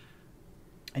like...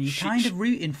 And you're kind of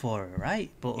rooting for her, right?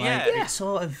 But like, it's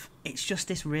sort of, it's just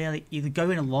this really, you're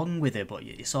going along with her, but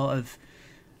you sort of,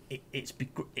 it's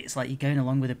like you're going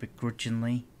along with her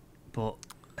begrudgingly, but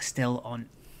still on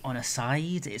a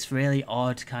side. It's really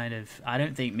odd, kind of. I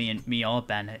don't think me or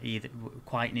Ben either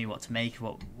quite knew what to make of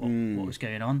what was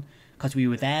going on, because we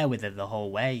were there with her the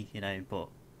whole way, you know. But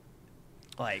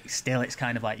like, still, it's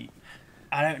kind of like.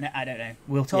 I don't know.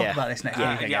 We'll talk about this next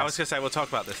week. I was going to say we'll talk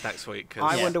about this next week.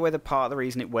 I wonder whether part of the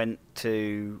reason it went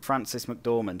to Frances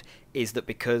McDormand is that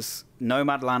because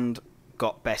Nomadland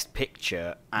got Best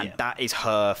Picture, and that is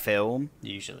her film.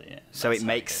 Usually, yeah. So it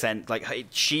makes sense. Like,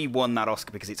 she won that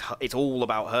Oscar because it's all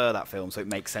about her, that film. So it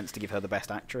makes sense to give her the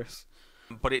Best Actress.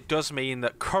 But it does mean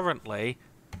that currently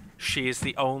she is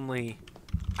the only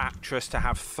actress to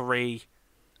have three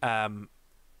Oscars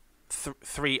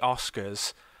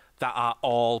that are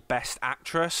all Best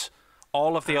Actress.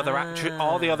 All of the other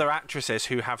actresses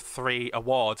who have 3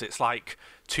 awards, it's like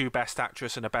 2 Best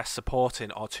Actress and a Best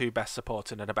Supporting, or 2 Best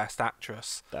Supporting and a Best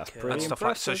Actress. That's pretty and stuff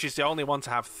impressive. so she's the only one to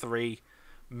have 3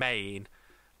 main,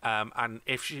 and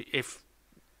if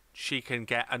she can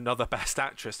get another Best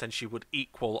Actress, then she would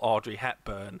equal Audrey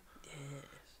Hepburn.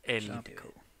 She can do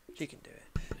it.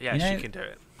 Yeah, she can do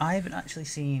it. I haven't actually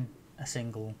seen a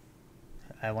single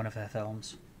one of her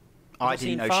films. I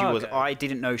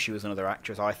didn't know she was another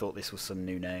actress. I thought this was some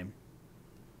new name.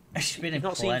 She's been You've in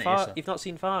not seen plenty. You've not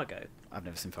seen Fargo? I've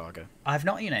never seen Fargo. I've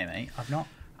not, mate. I've not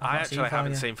I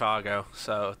haven't seen Fargo,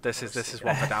 so this is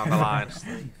one for down the line.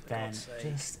 Ben,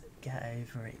 just get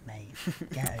over it, mate.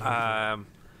 Get over it.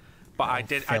 But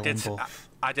Film buff.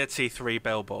 I did see 3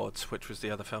 Billboards, which was the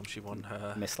other film she won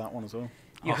her. Missed that one as well.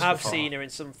 You Oscar have for. seen her in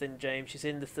something, James. She's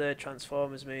in the 3rd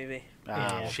Transformers movie.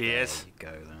 Yeah. She is.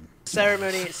 There you go then.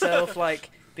 Ceremony itself, like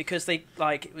because they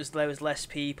there was less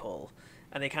people,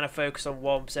 and they kind of focused on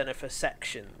one presenter for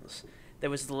sections. There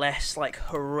was less like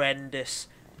horrendous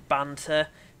banter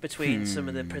between some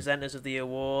of the presenters of the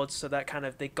awards, so that kind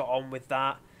of they got on with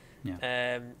that.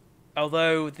 Yeah.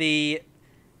 Although the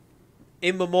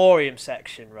in memoriam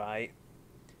section, right?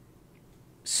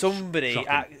 Somebody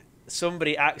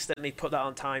accidentally put that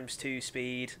on ×2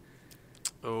 speed.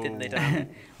 Oh. Didn't they,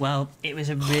 Dan? Well, it was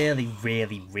a really,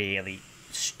 really, really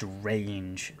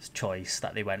strange choice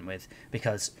that they went with,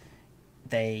 because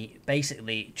they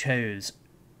basically chose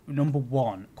number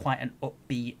one, quite an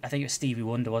upbeat. I think it was Stevie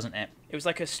Wonder, wasn't it? It was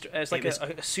like a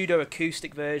pseudo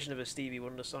acoustic version of a Stevie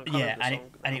Wonder song. Yeah,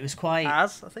 and it was quite. I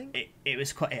think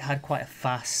It had quite a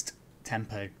fast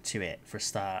tempo to it for a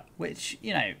start, which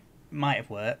might have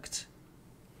worked.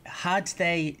 Had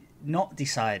they not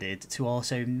decided to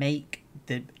also make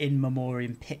the in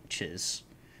memoriam pictures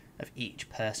of each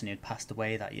person who had passed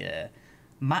away that year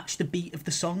match the beat of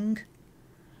the song.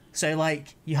 So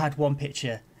like you had one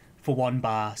picture for one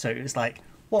bar, so it was like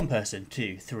one person,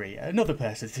 2, 3, another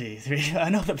person, 2, 3,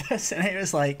 another person. It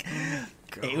was like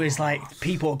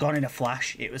people had gone in a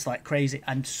flash. It was like crazy,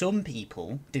 and some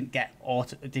people didn't get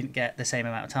the same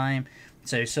amount of time.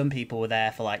 So some people were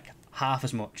there for like half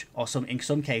as much, or in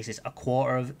some cases a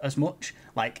quarter of as much.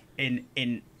 Like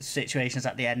in situations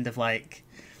at the end of like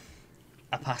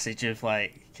a passage of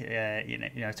like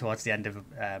towards the end of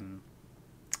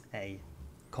a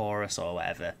chorus or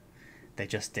whatever, they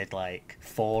just did like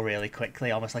 4 really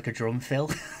quickly, almost like a drum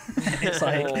fill. It's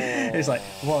like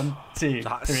 1, 2,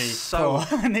 That's 3, so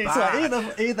 4, and it's bad.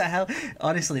 like who the hell?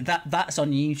 Honestly, that's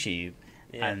on YouTube,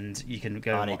 Yeah. and you can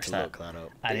go I and need watch to that. look that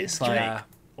up. And it's like,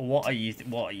 what are you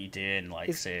doing?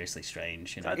 Like seriously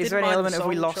strange. I Is didn't there any mind element the of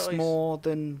we song lost choice. more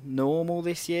than normal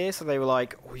this year? So they were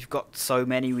like, we've got so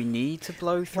many we need to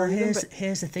blow through Well, them. But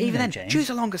here's the thing. even then, James. choose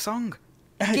a longer song.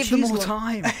 Give them more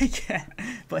time. Yeah,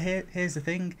 but here's the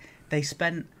thing. They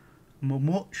spent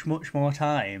much more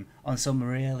time on some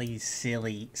really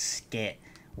silly skit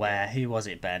where, who was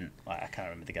it, Ben? Like, I can't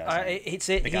remember the guy's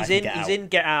name. He's in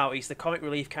Get Out. He's the comic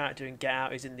relief character in Get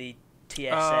Out. He's in the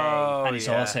TSA. Oh, And he's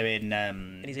yeah. also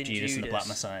in, he's in Judas and the Black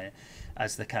Judas. Messiah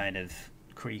as the kind of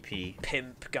creepy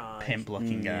Pimp guy.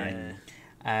 pimp-looking guy.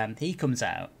 He comes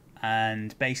out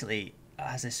and basically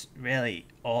has this really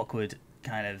awkward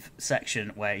kind of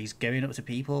section where he's going up to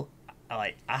people,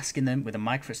 like asking them with a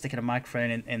microphone, sticking a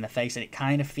microphone in the face, and it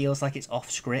kind of feels like it's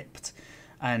off script,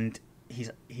 and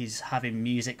he's having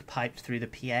music piped through the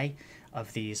PA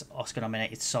of these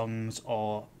Oscar-nominated songs,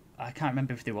 or I can't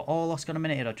remember if they were all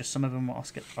Oscar-nominated or just some of them were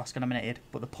Oscar-nominated,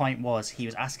 but the point was he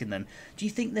was asking them, do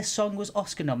you think this song was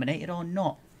Oscar-nominated or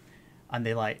not? And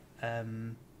they're like,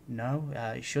 no,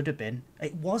 it should have been.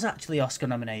 It was actually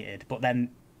Oscar-nominated, but then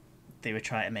they were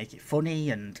trying to make it funny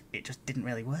and it just didn't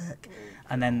really work.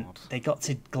 And then they got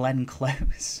to Glenn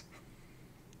Close.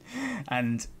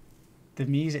 And the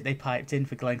music they piped in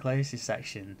for Glenn Close's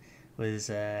section was...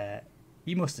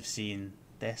 you must have seen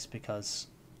this, because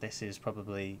this is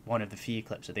probably one of the few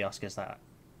clips of the Oscars that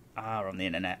are on the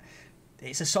internet.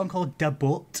 It's a song called Da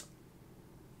Butt.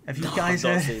 Have you guys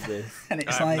I've not heard? seen this. And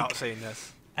it's I've like... not seen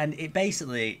this. And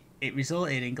it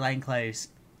resulted in Glenn Close...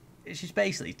 She's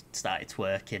basically started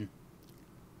twerking.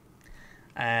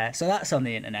 So that's on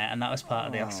the internet, and that was part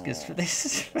of the Oscars for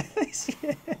this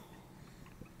year.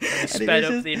 They sped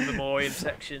up the in memoriam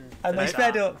section. And they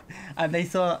sped up, and they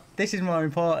thought this is more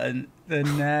important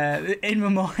than the in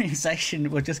memoriam section.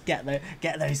 We'll just get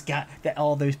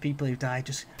all those people who died.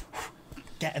 Just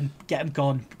get them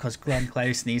gone, because Glenn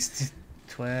Close needs to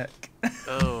twerk.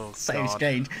 Oh, so God.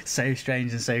 strange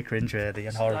and so cringeworthy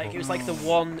and horrible. Like, it was like the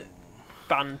one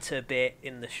banter bit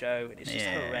in the show, and it's just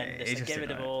Yeah, horrendous. it's They just get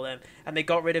rid of annoying. all them, and they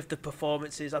got rid of the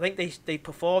performances. I think they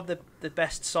performed the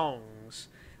best songs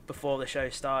before the show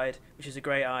started, which is a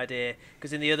great idea,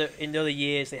 because in the other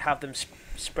years they have them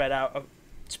spread out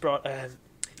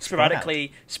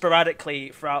sporadically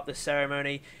throughout the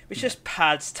ceremony, which just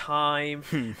pads time,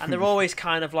 and they're always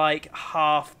kind of like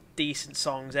half decent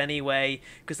songs anyway,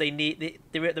 because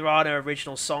there are no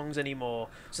original songs anymore.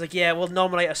 It's like, yeah, we'll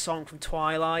nominate a song from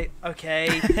Twilight,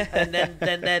 okay, and then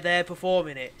they're there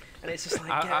performing it, and it's just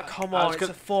like, come on, it's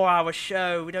a 4-hour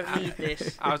show, we don't need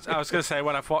this. I was going to say,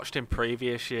 when I've watched in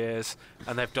previous years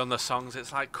and they've done the songs,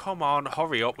 it's like, come on,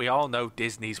 hurry up. We all know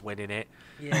Disney's winning it.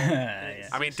 Yeah.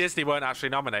 I mean, Disney weren't actually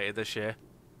nominated this year.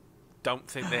 Don't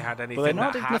think they had anything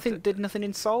Well, that had... did nothing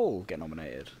in Soul get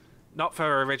nominated? Not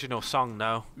for original song,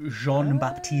 no. Jean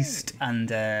Baptiste and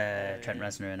Trent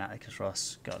Reznor and Atticus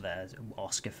Ross got their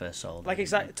Oscar for Soul. Like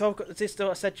exactly, this is what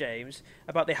I said, James,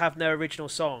 about they have no original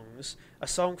songs. A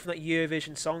song from that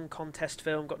Eurovision Song Contest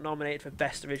film got nominated for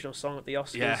Best Original Song at the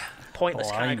Oscars. Yeah. Pointless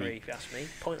Blimey. category, if you ask me.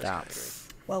 Pointless category.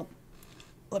 Well,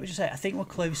 let me just say, I think we're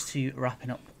close to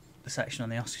wrapping up the section on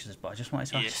the Oscars, but I just wanted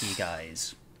to ask you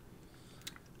guys,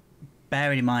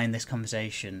 bearing in mind this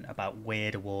conversation about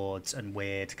weird awards and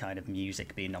weird kind of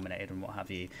music being nominated and what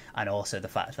have you, and also the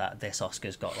fact that this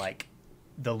Oscars got like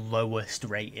the lowest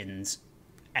ratings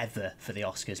ever for the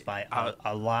Oscars by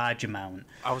a large amount.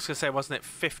 I was going to say, wasn't it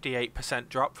 58%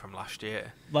 drop from last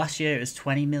year? Last year it was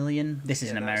 20 million. This is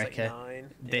in that was America.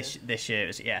 like 9, This year it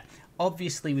was, yeah.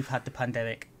 Obviously we've had the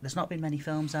pandemic. There's not been many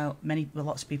films out.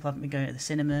 Lots of people haven't been going to the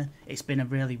cinema. It's been a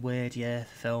really weird year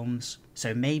for films.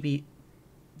 So maybe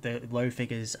the low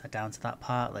figures are down to that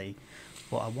partly.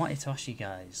 But I wanted to ask you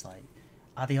guys, like,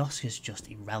 are the Oscars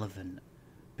just irrelevant?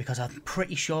 Because I'm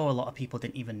pretty sure a lot of people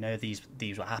didn't even know these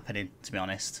were happening, to be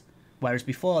honest. Whereas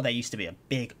before they used to be a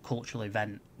big cultural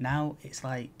event. Now it's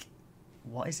like,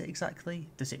 what is it exactly?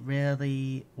 Does it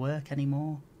really work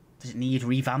anymore? Does it need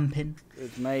revamping?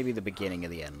 It's maybe the beginning of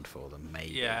the end for them,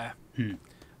 maybe. Yeah.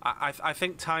 I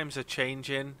think times are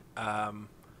changing,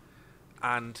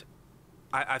 and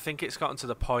I think it's gotten to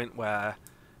the point where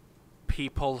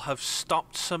people have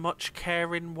stopped so much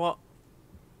caring what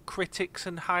critics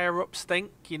and higher-ups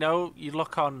think. You know, you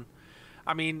look on...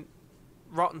 I mean,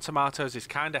 Rotten Tomatoes is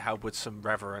kind of held with some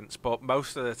reverence, but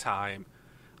most of the time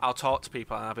I'll talk to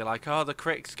people and I'll be like, oh, the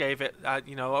critics gave it,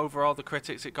 overall the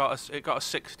critics, it got a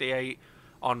 68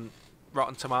 on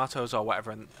Rotten Tomatoes or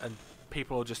whatever, and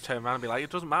people will just turn around and be like, it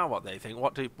doesn't matter what they think.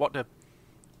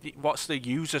 What's the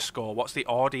user score? What's the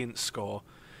audience score?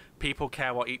 People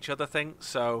care what each other thinks.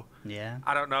 So Yeah.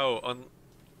 I don't know,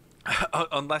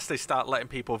 unless they start letting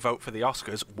people vote for the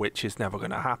Oscars, which is never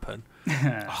going to happen.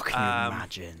 Oh, can you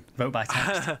imagine? Vote by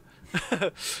text.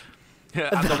 Yeah,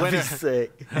 and the winner,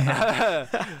 sick.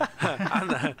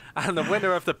 and the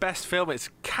winner of the best film is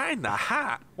kinda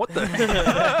hat. What the?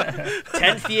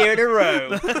 10th year in a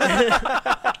row.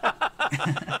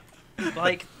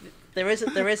 Like, there is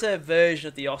a version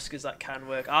of the Oscars that can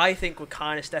work. I think we're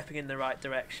kind of stepping in the right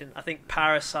direction. I think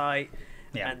Parasite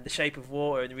and The Shape of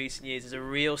Water in recent years is a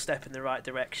real step in the right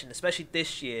direction, especially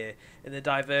this year in the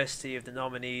diversity of the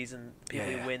nominees and people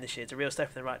who win this year. It's a real step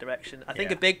in the right direction. I think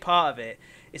a big part of it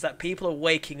is that people are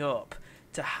waking up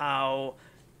to how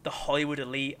the Hollywood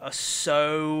elite are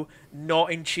so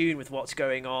not in tune with what's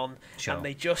going on, and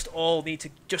they just all need to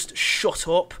just shut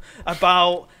up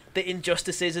about the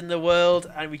injustices in the world,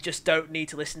 and we just don't need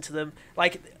to listen to them.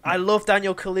 Like, I love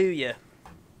Daniel Kaluuya,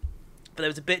 but there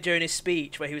was a bit during his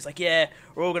speech where he was like, yeah,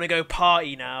 we're all going to go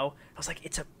party now. I was like,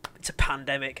 it's a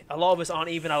pandemic. A lot of us aren't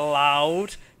even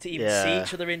allowed to even see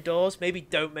each other indoors. Maybe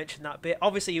don't mention that bit.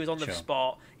 Obviously, he was on the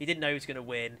spot. He didn't know he was going to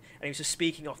win, and he was just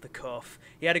speaking off the cuff.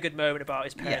 He had a good moment about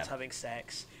his parents having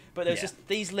sex. But there was just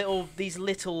these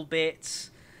little bits.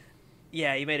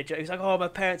 Yeah, he made a joke. He was like, oh, my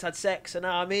parents had sex, and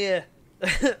now I'm here.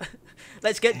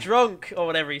 Let's get drunk, or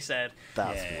whatever he said.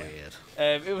 That's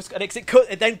weird. It was, and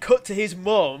it then cut to his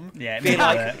mum. Yeah, being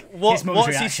like, his mum's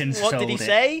reactions what did he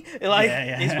say? Like,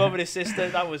 his mum and his sister.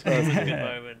 That was a good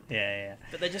moment. Yeah.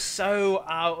 But they're just so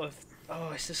out of.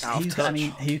 Oh, it's just out of touch. I mean,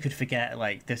 who could forget,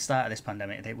 like, the start of this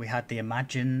pandemic? We had the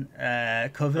Imagine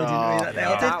cover, didn't we?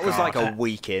 That was like a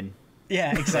week in.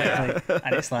 Yeah, exactly.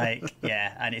 And it's like,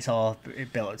 and it's all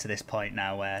built up to this point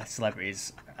now where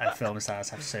celebrities and film stars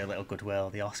have so little goodwill.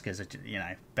 The Oscars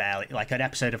are, barely, like, an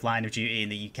episode of Line of Duty in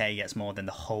the UK gets more than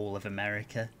the whole of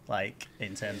America, like,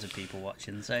 in terms of people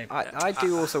watching. So I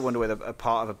do also wonder whether a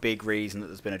part of a big reason that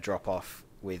there's been a drop off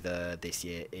with this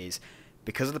year is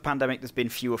because of the pandemic, there's been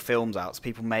fewer films out, so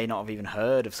people may not have even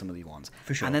heard of some of these ones.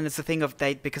 For sure. And then there's the thing of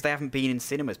because they haven't been in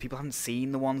cinemas, people haven't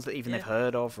seen the ones that even they've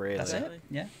heard of, really. That's it.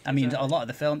 Yeah. I mean, a lot of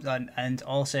the films, and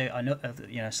also, I know,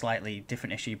 slightly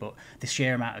different issue, but the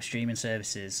sheer amount of streaming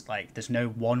services, like, there's no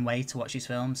one way to watch these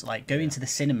films. Like, going to the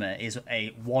cinema is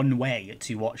a one way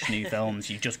to watch new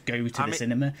films. You just go to the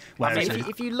cinema. Whereas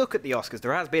if you look at the Oscars,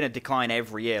 there has been a decline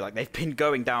every year. Like, they've been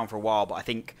going down for a while, but I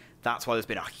think that's why there's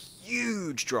been a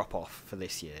huge drop off for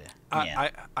this year.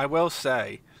 I will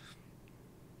say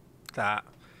that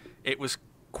it was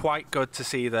quite good to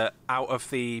see that out of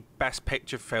the best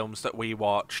picture films that we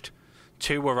watched,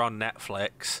 2 were on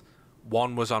Netflix,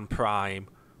 1 was on Prime,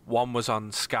 1 was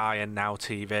on Sky and Now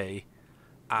TV,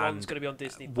 and one's going to be on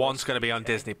Disney Plus. One's going to be on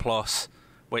Disney Plus,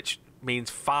 which means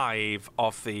 5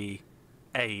 of the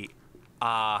 8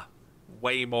 are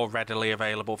way more readily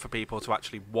available for people to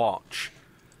actually watch.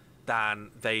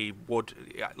 than they would,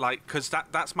 like, because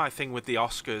that's my thing with the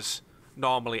Oscars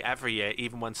normally every year,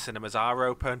 even when cinemas are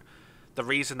open. The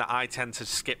reason that I tend to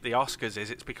skip the Oscars is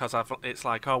it's because it's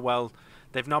like, oh well,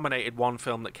 they've nominated one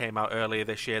film that came out earlier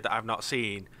this year that I've not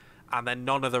seen, and then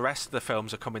none of the rest of the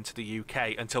films are coming to the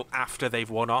UK until after they've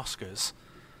won Oscars.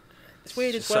 It's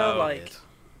weird as So well. weird.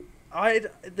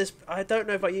 Like, I don't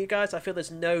know about you guys. I feel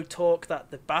there's no talk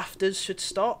that the BAFTAs should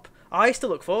stop. I still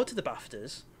look forward to the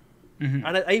BAFTAs. Mhm.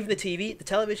 And even the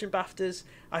television BAFTAs,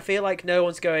 I feel like no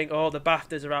one's going, oh, the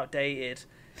BAFTAs are outdated.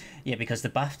 Yeah, because the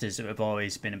BAFTAs have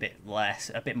always been a bit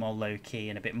more low key,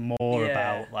 and a bit more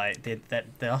about like the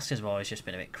Oscars have always just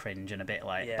been a bit cringe and a bit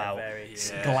like about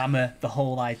glamour. The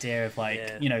whole idea of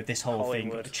like this whole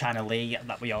Hollywood thing, Channel E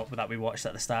that we watched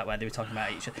at the start, where they were talking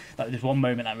about each. Like, there's one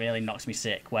moment that really knocks me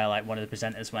sick, where like one of the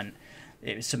presenters went.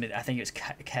 It was something. I think it was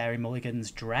Carey Mulligan's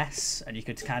dress, and you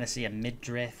could kind of see a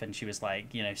midriff, and she was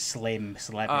like, slim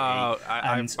celebrity. Oh,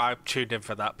 I tuned in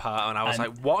for that part, and I was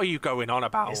like, "What are you going on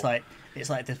about?" It's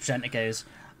like the presenter goes,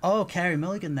 "Oh, Carey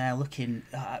Mulligan there looking,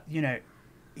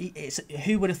 it's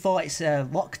who would have thought it's a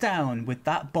lockdown with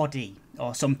that body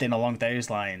or something along those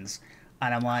lines."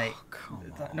 And I'm like,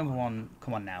 number one,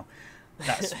 come on now,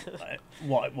 that's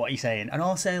what are you saying? And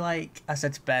also, like I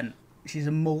said to Ben, she's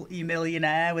a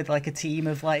multi-millionaire with like a team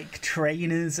of like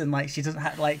trainers, and like she doesn't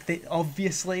have like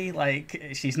obviously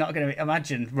like she's not going to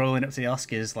imagine rolling up to the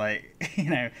Oscars like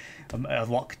a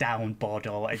lockdown bod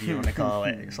or whatever you want to call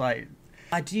it. It's like,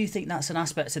 I do think that's an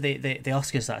aspect of the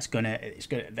Oscars that's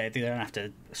they're gonna have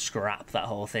to scrap that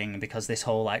whole thing, because this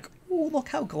whole like, oh, look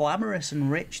how glamorous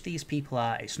and rich these people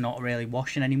are, it's not really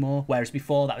washing anymore. Whereas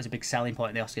before, that was a big selling point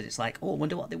in the Oscars. It's like, oh, I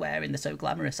wonder what they're wearing, they're so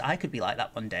glamorous, I could be like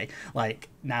that one day. Like,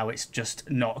 now it's just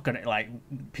not gonna, like,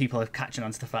 people are catching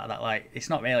on to the fact that like it's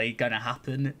not really gonna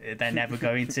happen. They're never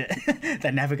going to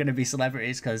they're never gonna be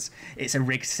celebrities because it's a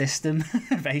rigged system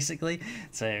basically.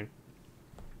 So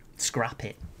scrap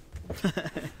it.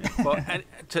 But and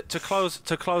to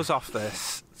close off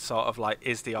this sort of like,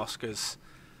 is the Oscars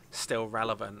still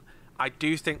relevant? I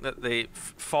do think that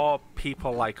for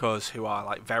people like us who are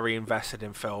like very invested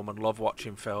in film and love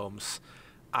watching films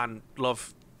and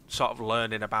love sort of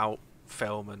learning about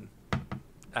film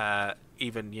and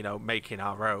even making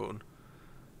our own,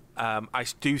 I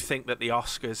do think that the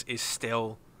Oscars is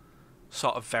still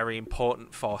sort of very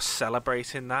important for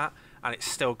celebrating that. And it's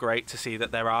still great to see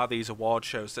that there are these award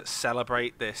shows that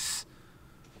celebrate these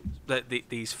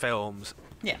films.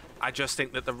 Yeah. I just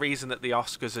think that the reason that the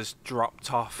Oscars has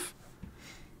dropped off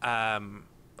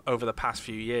over the past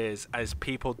few years, as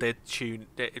people did turn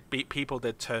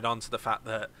on to the fact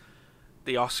that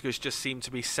the Oscars just seem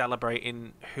to be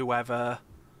celebrating whoever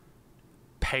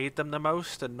paid them the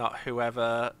most and not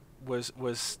whoever was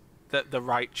the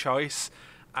right choice.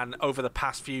 And over the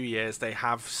past few years, they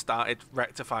have started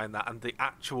rectifying that, and the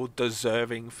actual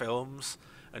deserving films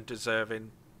and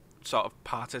deserving sort of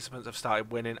participants have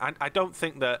started winning. I don't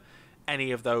think that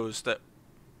any of those that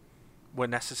were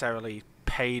necessarily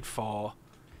paid for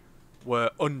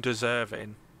were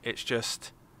undeserving. It's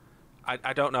just,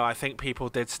 I don't know. I think people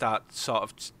did start sort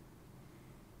of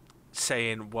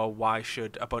saying, well, why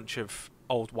should a bunch of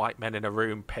old white men in a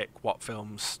room pick what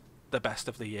film's the best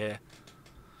of the year?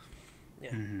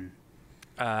 Yeah.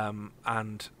 Mm-hmm.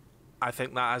 And I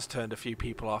think that has turned a few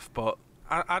people off, but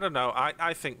I don't know.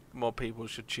 I think more people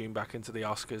should tune back into the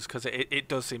Oscars, because it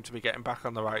does seem to be getting back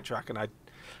on the right track, and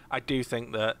I do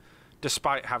think that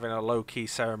despite having a low-key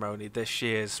ceremony, this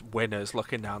year's winners,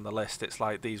 looking down the list, it's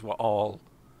like these were all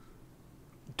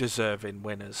deserving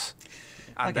winners.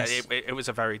 And it was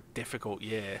a very difficult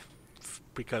year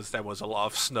because there was a lot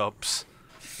of snubs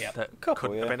that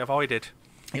couldn't have been avoided.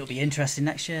 It'll be interesting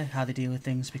next year how they deal with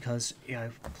things, because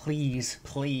please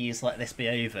let this be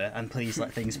over, and please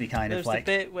let things be kind of like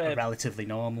relatively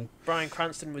normal. Bryan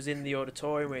Cranston was in the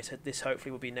auditorium where he said this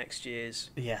hopefully will be next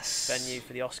year's venue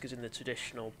for the Oscars in the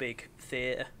traditional big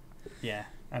theatre. Yeah,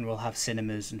 and we'll have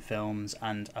cinemas and films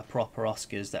and a proper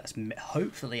Oscars that's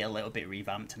hopefully a little bit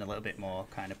revamped and a little bit more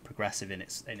kind of progressive in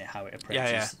how it approaches.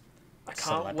 Yeah. I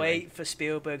can't wait for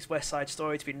Spielberg's West Side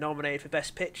Story to be nominated for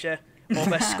Best Picture or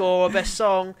Best Score or Best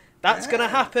Song. That's gonna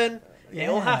happen.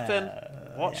 It'll happen.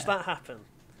 Watch that happen.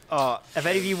 Have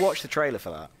any of you watched the trailer for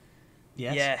that?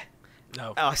 Yes. Yeah.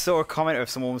 No. I saw a comment of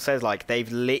someone who says like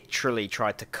they've literally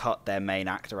tried to cut their main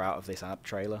actor out of this ad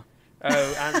trailer.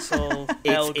 Oh, Ansel It's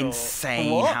Elgort.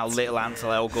 insane how little Ansel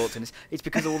Elgort's in this. It's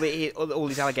because all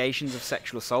these allegations of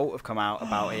sexual assault have come out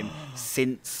about him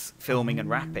since filming and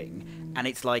rapping, and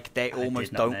it's like they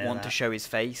almost don't want to show his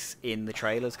face in the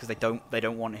trailers because they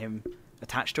don't want him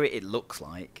attached to it. It looks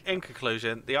like. In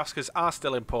conclusion, the Oscars are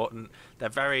still important. They're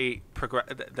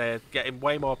they're getting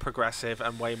way more progressive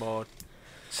and way more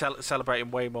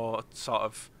celebrating way more sort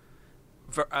of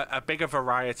a bigger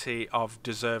variety of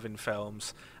deserving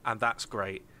films, and that's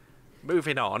great.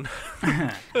 Moving on.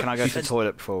 Can I go to the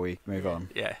toilet before we move on?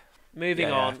 Yeah. Moving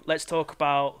Yeah. on, let's talk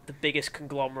about the biggest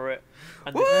conglomerate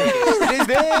and Woo! the Disney!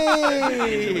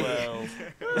 biggest in the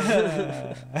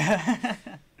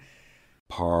world.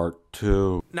 Part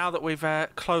 2. Now that we've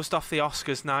closed off the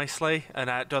Oscars nicely and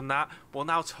done that, we'll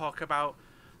now talk about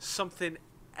something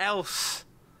else.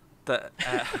 That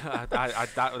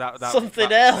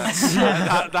Something else.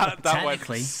 That went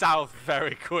Technically. south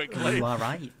very quickly. You are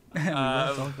right. We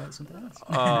were talking about something else.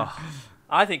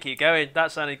 I think keep going.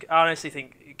 I honestly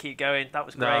think keep going. That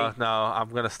was great. No, I'm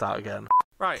going to start again.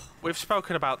 Right, we've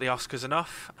spoken about the Oscars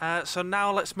enough, so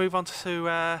now let's move on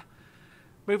to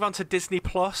Disney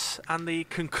Plus and the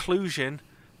conclusion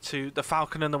to The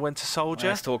Falcon and the Winter Soldier.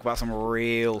 Let's talk about some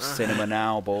real cinema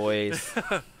now, boys.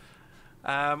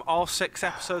 All 6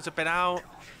 episodes have been out.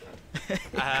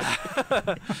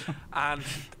 And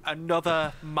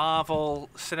another Marvel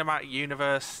Cinematic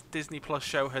Universe Disney Plus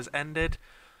show has ended.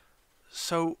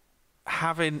 So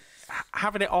having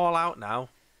it all out now,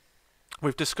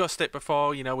 we've discussed it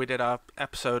before. You know, we did our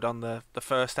episode on the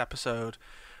first episode.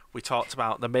 We talked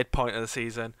about the midpoint of the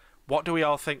season. What do we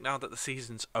all think now that the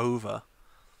season's over?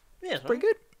 Yeah, Pretty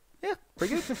good. Yeah,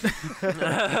 pretty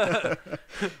good.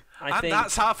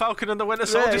 That's our Falcon and the Winter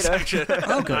Soldier section.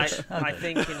 Oh, good. I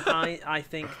think I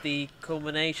think the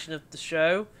culmination of the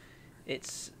show,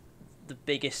 it's the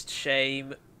biggest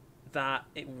shame that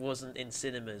it wasn't in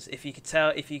cinemas. If you could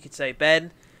say,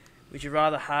 Ben, would you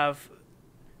rather have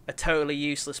a totally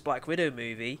useless Black Widow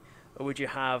movie, or would you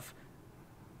have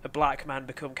a black man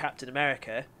become Captain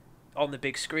America on the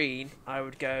big screen? I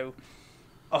would go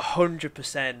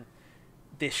 100%.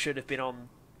 This should have been on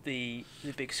the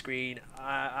big screen.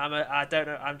 I don't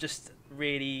know. I'm just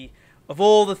really, of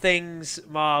all the things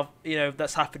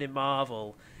that's happened in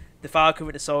Marvel, the Falcon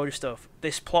Winter Soldier stuff,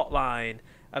 this plot line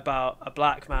about a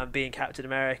black man being Captain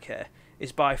America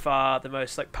is by far the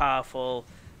most powerful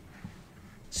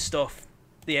stuff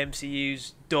the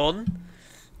MCU's done,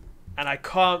 and I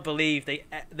can't believe they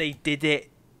did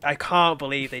it. I can't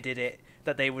believe they did it.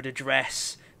 That they would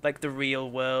address the real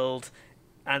world.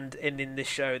 And in this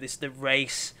show, the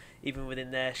race, even within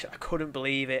their show, I couldn't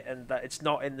believe it, and that it's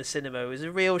not in the cinema is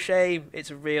a real shame. It's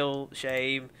a real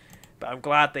shame, but I'm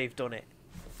glad they've done it.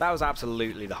 That was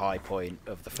absolutely the high point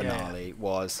of the finale,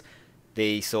 was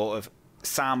the sort of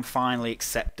Sam finally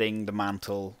accepting the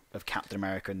mantle of Captain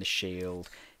America and the Shield.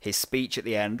 His speech at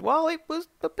the end, while it was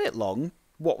a bit long,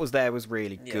 what was there was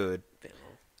really good. Bit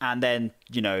long. And then,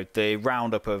 the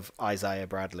roundup of Isaiah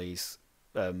Bradley's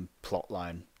plot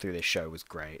line through this show was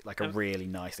great. A really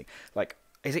nice thing.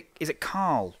 Is it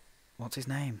Carl? What's his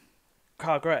name?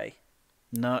 Carl Gray.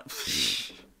 No.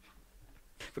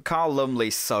 But Carl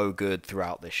Lumley's so good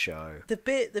throughout this show. The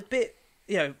bit,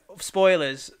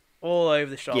 spoilers all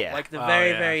over the shop. Yeah.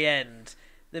 Very end.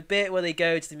 The bit where they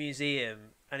go to the museum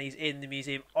and he's in the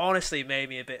museum honestly made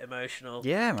me a bit emotional.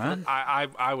 Yeah, man.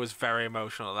 I was very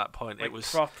emotional at that point. It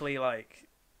was properly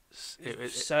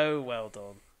so well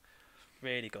done.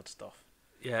 Really good stuff.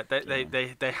 Yeah,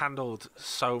 they handled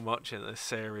so much in this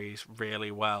series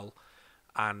really well,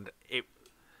 and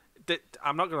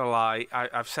I'm not gonna lie.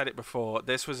 I've said it before.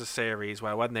 This was a series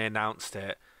where when they announced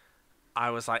it,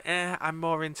 I was like, I'm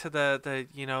more into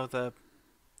the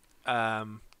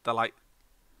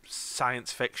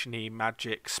science fiction-y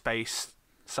magic space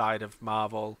side of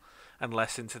Marvel, and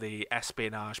less into the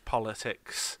espionage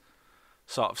politics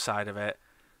sort of side of it.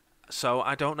 So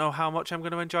I don't know how much I'm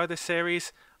going to enjoy this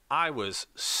series. I was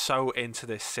so into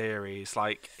this series.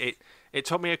 It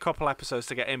took me a couple episodes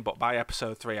to get in, but by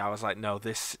episode 3 I was like, no,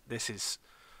 this is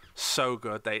so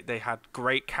good. They had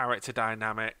great character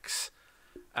dynamics.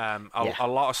 A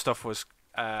lot of stuff was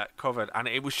covered, and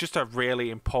it was just a really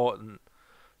important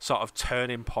sort of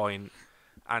turning point.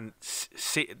 And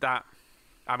see that,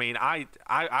 I mean,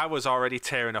 I was already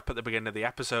tearing up at the beginning of the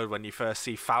episode when you first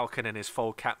see Falcon in his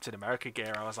full Captain America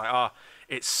gear. I was like, oh,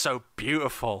 it's so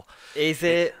beautiful. Is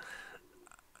it?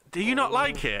 Do you not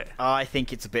like it? I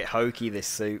think it's a bit hokey, this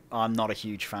suit. I'm not a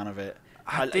huge fan of it.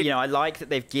 I like that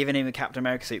they've given him a Captain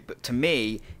America suit, but to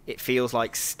me, it feels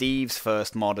like Steve's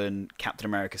first modern Captain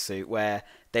America suit, where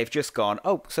they've just gone,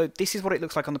 oh, so this is what it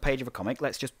looks like on the page of a comic.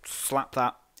 Let's just slap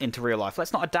that into real life.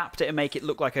 Let's not adapt it and make it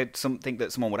look like something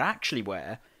that someone would actually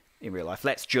wear in real life.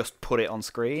 Let's just put it on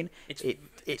screen.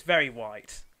 It's very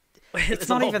white. It's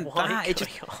not even that.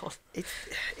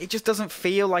 It just doesn't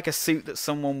feel like a suit that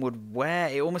someone would wear.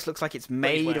 It almost looks like it's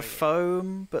made of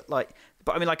foam, but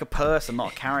I mean like a person,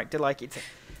 not a character. Like it's.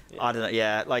 Yeah. I don't know.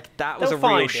 Yeah, like that was a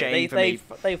real shame for me.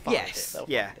 They find yes,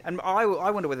 yeah, and I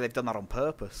wonder whether they've done that on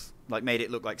purpose, like made it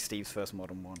look like Steve's first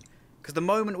modern one. Because the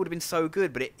moment would have been so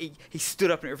good, but he stood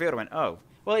up and it revealed. I went, oh.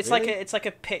 Well, it's really? like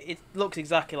a pit. It looks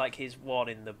exactly like his one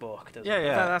in the book, doesn't it?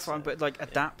 Yeah. That's fine, but like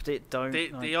adapt it. Don't.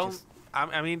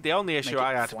 I mean, the only issue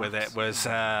I had with it was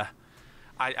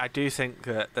I do think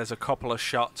that there's a couple of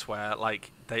shots where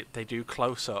like they do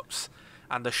close-ups.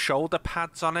 And the shoulder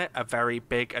pads on it are very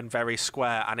big and very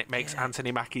square, and it makes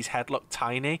Anthony Mackie's head look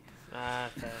tiny. Fair.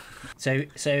 So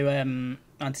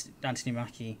Anthony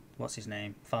Mackie, what's his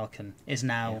name? Falcon is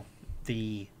now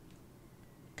the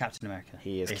Captain America.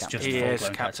 He is. He is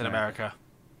Captain America.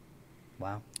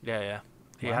 Wow. Yeah.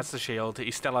 He has the shield.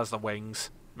 He still has the wings,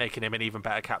 making him an even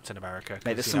better Captain America.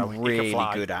 Mate, there's some really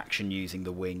good action using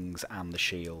the wings and the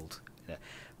shield. Yeah.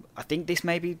 I think this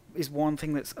maybe is one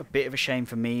thing that's a bit of a shame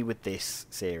for me with this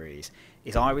series,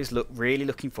 is I was really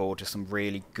looking forward to some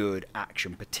really good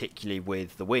action, particularly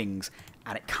with the wings,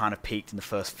 and it kind of peaked in the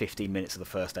first 15 minutes of the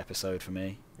first episode for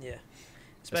me. Yeah.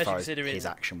 Especially as far considering as his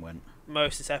action went.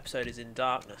 Most of this episode is in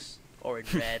darkness, or in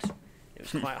red.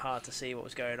 It was quite hard to see what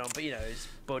was going on, but it's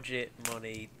budget,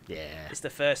 money. Yeah. It's the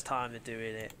first time they're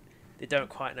doing it. They don't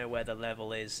quite know where the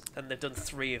level is, and they've done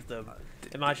 3 of them.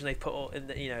 Imagine they put all in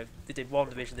the, they did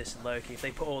WandaVision, this, and Loki. If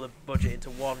they put all the budget into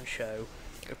one show,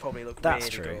 it would probably look really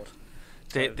good.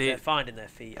 So they're finding their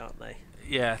feet, aren't they?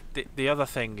 Yeah. The other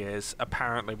thing is,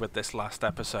 apparently with this last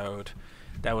episode,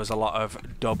 there was a lot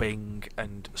of dubbing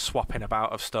and swapping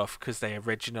about of stuff because they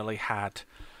originally had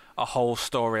a whole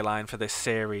storyline for this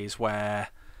series where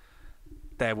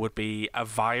there would be a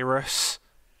virus.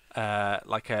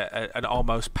 Like an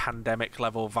almost pandemic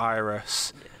level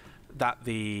virus that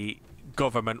the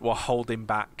government were holding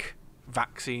back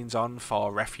vaccines on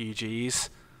for refugees,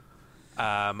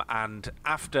 and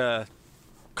after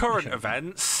current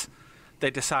events they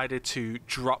decided to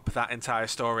drop that entire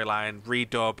storyline,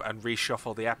 redub and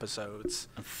reshuffle the episodes.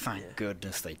 And thank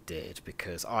goodness they did,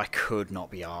 because I could not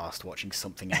be arsed watching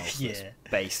something else that's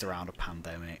based around a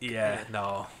pandemic.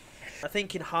 No, I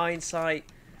think in hindsight,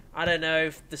 I don't know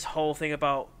if this whole thing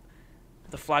about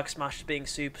the Flag Smashers being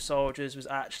super soldiers was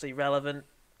actually relevant,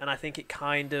 and I think it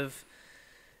kind of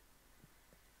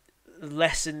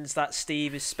lessens that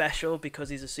Steve is special because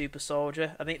he's a super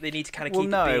soldier. I think they need to kind of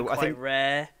keep it being quite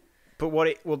rare. But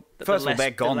first of all,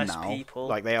 they're gone now. People.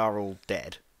 Like, they are all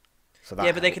dead. So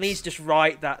that but they can easily just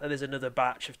write that there's another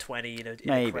batch of 20 in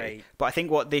a crate. But I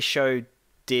think what this show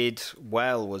did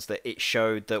well was that it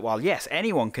showed that while, yes,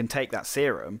 anyone can take that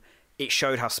serum, it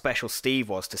showed how special Steve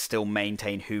was to still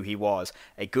maintain who he was.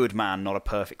 A good man, not a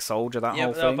perfect soldier,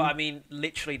 whole thing. But I mean,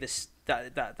 literally,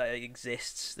 that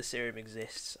exists. The serum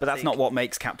exists. But that's not what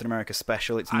makes Captain America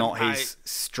special. It's not his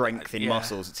strength in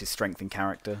muscles. It's his strength in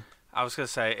character. I was going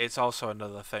to say, it's also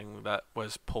another thing that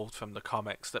was pulled from the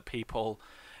comics that people...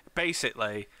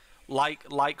 Basically,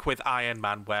 like with Iron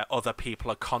Man, where other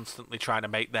people are constantly trying to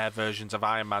make their versions of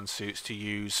Iron Man suits to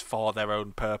use for their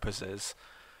own purposes...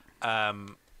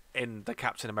 in the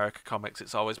Captain America comics,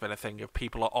 it's always been a thing of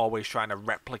people are always trying to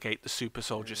replicate the super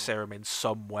soldier serum in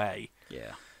some way.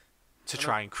 Yeah. To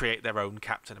try and create their own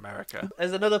Captain America.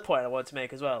 There's another point I want to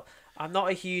make as well. I'm not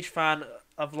a huge fan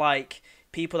of like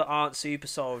people that aren't super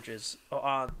soldiers or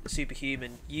aren't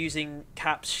superhuman using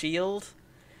Cap's shield,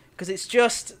 because it's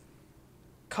just,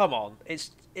 come on,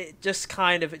 it's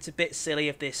a bit silly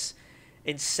of this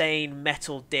insane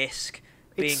metal disc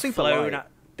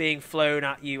being flown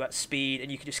at you at speed,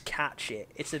 and you can just catch it.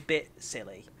 It's a bit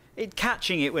silly.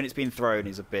 Catching it when it's been thrown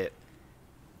is a bit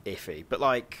iffy, but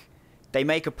like they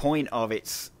make a point of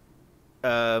its.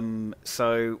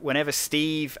 So whenever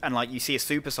Steve and like you see a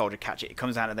super soldier catch it, it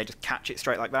comes out and they just catch it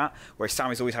straight like that. Whereas Sam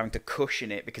is always having to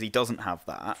cushion it because he doesn't have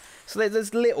that. So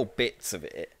there's little bits of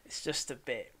it. It's just a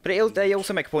bit. But they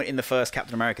also make a point in the first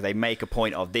Captain America. They make a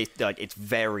point of this, like it's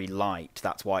very light.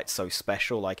 That's why it's so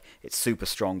special. Like it's super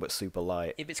strong but super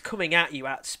light. If it's coming at you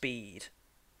at speed,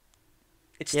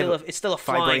 it's still a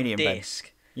flying disc.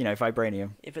 Ben. You know,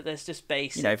 vibranium. Yeah, but there's just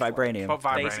basic. Vibranium.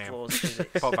 Basic laws of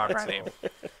physics. Vibranium.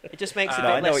 It just makes it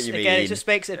a bit less. Again, it just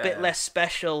makes it a bit less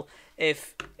special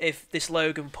if this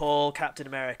Logan Paul Captain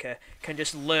America can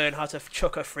just learn how to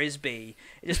chuck a frisbee.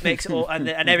 It just makes it all, and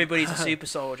everybody's a super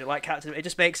soldier like Captain. It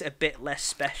just makes it a bit less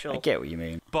special. I get what you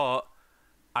mean. But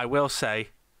I will say,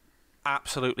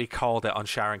 absolutely called it on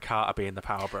Sharon Carter being the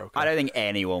power broker. I don't think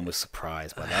anyone was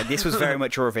surprised by that. This was very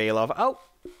much a reveal of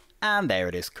and there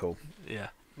it is. Cool. Yeah.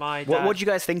 My dad, what did you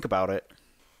guys think about it?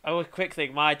 Oh, a quick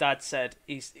thing. My dad said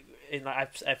he's in like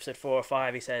episode 4 or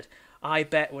 5. He said, "I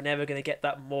bet we're never going to get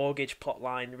that mortgage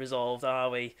plotline resolved, are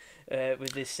we?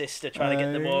 With his sister trying to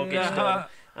get the mortgage done,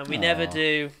 and we never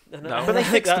do." And No. But they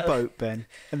fixed the boat, Ben,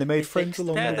 and they made friends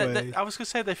along Yeah, the way. I was going to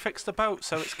say they fixed the boat,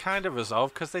 so it's kind of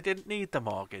resolved because they didn't need the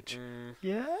mortgage.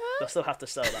 Yeah. They'll still have to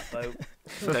sell that boat.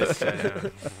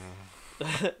 They-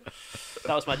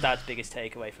 That was my dad's biggest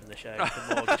takeaway from the show.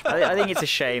 The mortgage I think it's a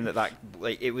shame that like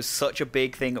it was such a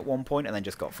big thing at one point and then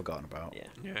just got forgotten about. Yeah.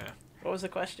 yeah. What was the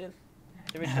question?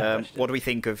 The original question. What do we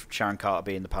think of Sharon Carter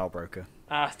being the power broker?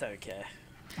 I don't care.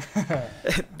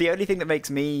 The only thing that makes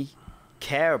me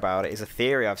care about it is a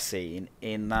theory I've seen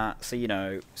in that, so, you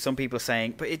know, some people are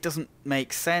saying, but it doesn't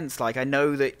make sense. Like, I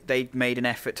know that they made an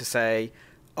effort to say,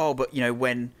 oh, but, you know,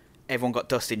 when everyone got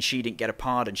dusted, she didn't get a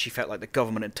pardon. She felt like the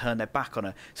government had turned their back on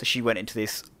her. So she went into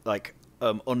this, like,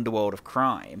 underworld of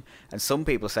crime. And some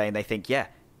people are saying they think, yeah,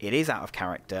 it is out of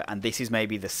character. And this is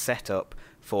maybe the setup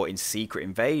for in Secret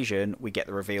Invasion, we get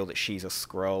the reveal that she's a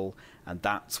Skrull. And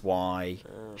that's why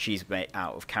she's made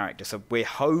out of character. So we're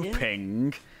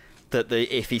hoping that the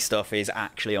iffy stuff is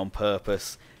actually on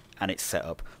purpose and it's set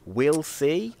up. We'll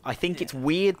see. I think it's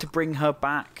weird to bring her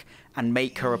back and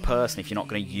make her a person if you're not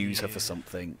going to use her for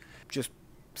something. Just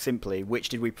simply, which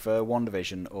did we prefer,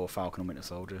 WandaVision or Falcon and Winter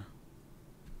Soldier?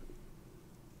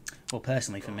 Well,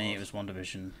 personally, for me, it was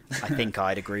WandaVision. I think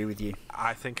I'd agree with you.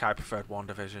 I think I preferred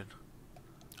WandaVision.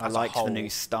 I As a liked the new whole.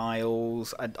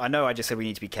 styles. I know I just said we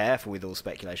need to be careful with all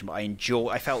speculation, but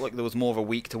I felt like there was more of a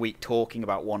week-to-week talking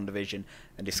about WandaVision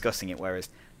and discussing it, whereas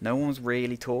no one was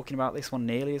really talking about this one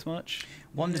nearly as much.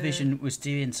 WandaVision was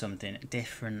doing something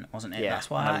different, wasn't it? Yeah,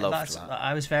 That's why I loved that.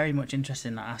 I was very much interested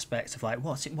in that aspect of like,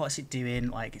 what's it doing?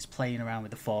 Like, it's playing around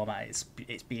with the format.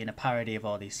 It's being a parody of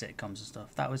all these sitcoms and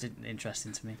stuff. That was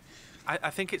interesting to me.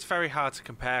 I think it's very hard to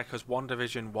compare because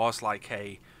WandaVision was like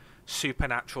a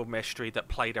supernatural mystery that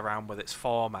played around with its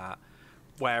format,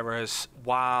 whereas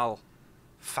while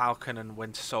Falcon and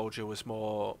Winter Soldier was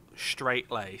more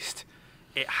straight-laced,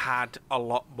 it had a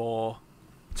lot more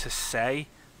to say.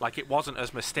 Like, it wasn't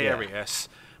as mysterious,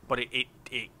 but it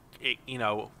you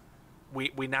know,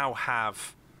 we now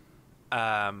have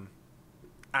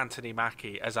Anthony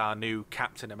Mackie as our new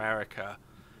Captain America,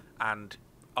 and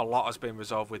a lot has been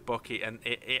resolved with Bucky, and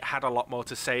it had a lot more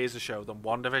to say as a show than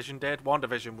WandaVision did.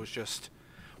 WandaVision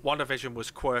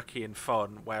was quirky and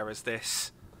fun, whereas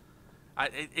this,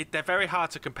 they're very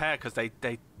hard to compare because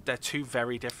they're two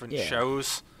very different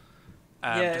shows,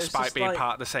 it's despite just being like-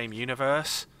 part of the same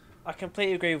universe. I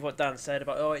completely agree with what Dan said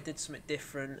about it did something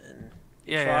different and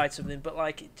Yeah, tried yeah. something, but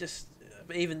like it just.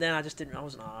 But even then, I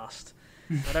wasn't asked.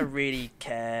 I don't really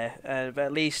care. But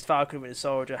at least Falcon and Winter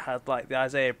Soldier had like the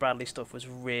Isaiah Bradley stuff was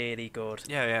really good.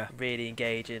 Yeah. Really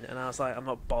engaging, and I was like, I'm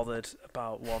not bothered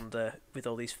about Wanda with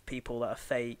all these people that are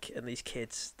fake and these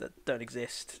kids that don't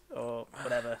exist or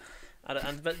whatever.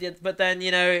 But then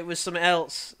you know it was something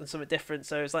else and something different,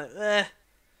 so it's like,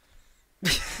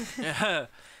 Yeah.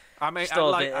 I mean, Still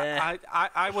a like, bit,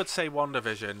 I would say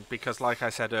WandaVision because, like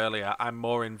I said earlier, I'm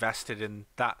more invested in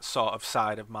that sort of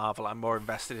side of Marvel. I'm more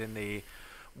invested in the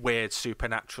weird,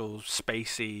 supernatural,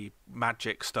 spacey,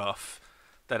 magic stuff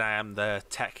than I am the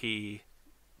techie,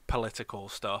 political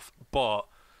stuff. But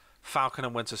Falcon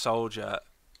and Winter Soldier,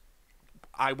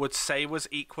 I would say was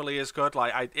equally as good.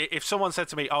 Like, if someone said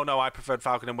to me, "Oh no, I preferred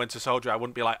Falcon and Winter Soldier," I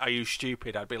wouldn't be like, "Are you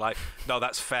stupid?" I'd be like, "No,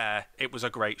 that's fair. It was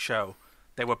a great show.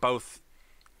 They were both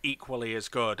equally as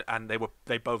good, and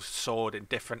they both soared in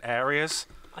different areas."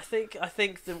 I think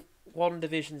the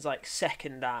WandaVision's like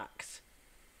second act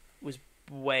was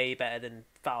way better than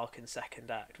Falcon's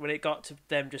second act. When it got to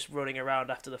them just running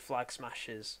around after the flag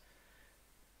smashes,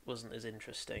 wasn't as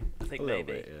interesting. I think A little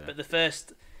maybe, bit, yeah. but the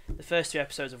first 2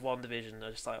 episodes of WandaVision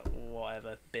are just like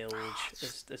whatever bilge,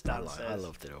 as Dan says. I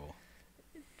loved it all.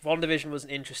 WandaVision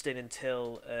wasn't interesting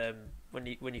until when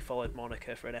you followed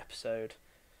Monica for an episode.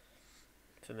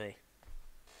 For me,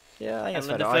 Yeah, I think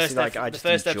and that's then fair. I the just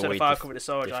first episode enjoyed of Falcon with the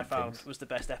Soldier I different found things. was the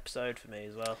best episode for me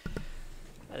as well.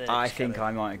 And then it I just think kinda-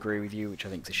 I might agree with you, which I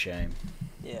think is a shame.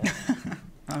 yeah.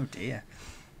 Oh dear.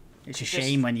 It's a Just-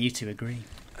 shame when you two agree.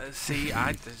 I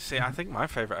think my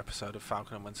favorite episode of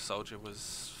Falcon and Winter Soldier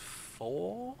was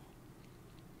 4.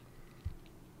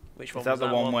 Which one Is that was the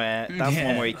that one where that's the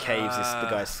one where he Yeah. caves the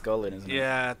guy's skull in, isn't it?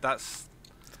 Yeah, that's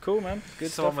It's cool, man. Good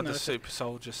the stuff. one with and the everything. super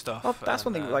soldier stuff. Well, that's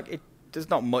one and, thing. Like, there's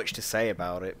not much to say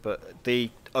about it, but the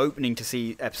opening to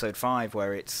see episode 5,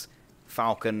 where it's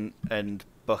Falcon and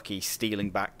Bucky stealing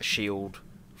back the shield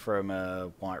from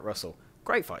White Russell.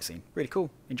 Great fight scene. Really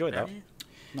cool. Enjoyed that. Yeah.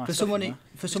 Nice For stuff someone, in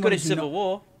for It's someone good in who's Civil not,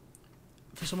 War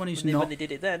for someone who's when not, they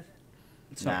did it then.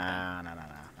 sorry. Nah.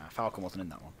 Falcon wasn't in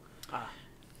that one.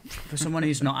 For someone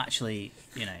who's not actually,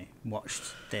 watched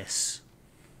this,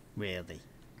 really,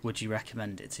 would you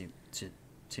recommend it to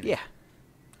me? Yeah,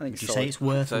 I think Would you it's say it's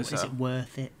worth I'd it? say Is so. it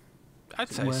worth it? I'd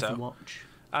Is it say worth a so. watch?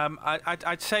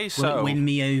 I'd say Will so. it win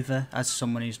me over as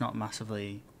someone who's not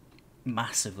massively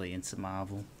into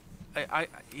Marvel? I'd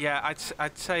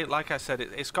say, like I said,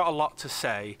 it's got a lot to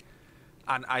say,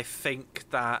 and I think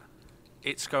that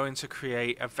it's going to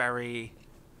create a very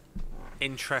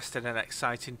interesting and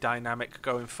exciting dynamic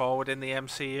going forward in the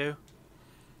MCU.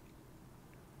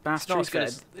 It's not as good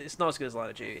said, as Line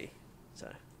of Duty, so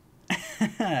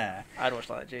I'd watch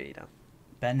Line of Duty now.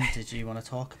 Ben, did you want to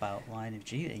talk about Line of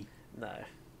Duty? No,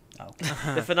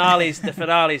 Okay. the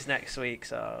finale's next week,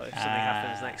 so if something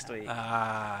happens next week,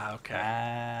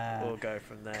 Okay. we'll go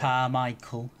from there.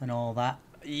 Carmichael and all that.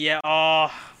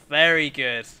 Yeah, very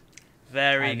good,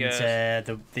 very And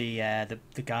good.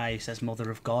 the guy who says "Mother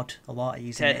of God" a lot.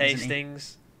 He's Ted in it, isn't he?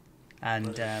 Hastings. And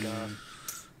Mother of God.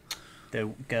 the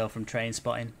girl from Train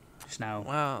Spotting, just now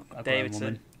Well, a grown Davidson.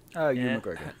 woman. Oh, Ewan Yeah.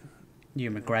 McGregor.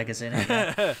 Ewan McGregor's in it.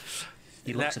 Yeah.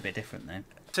 He looks a bit different though.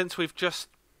 since we've just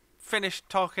finished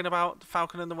talking about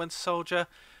Falcon and the Winter Soldier,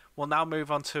 we'll now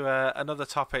move on to another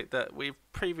topic that we've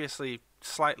previously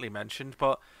slightly mentioned,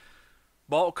 but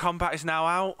Mortal Kombat is now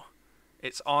out.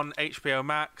 It's on HBO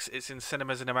Max. It's in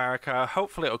cinemas in America.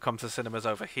 Hopefully it'll come to cinemas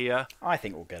over here. I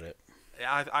think we'll get it.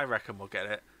 I reckon we'll get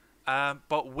it.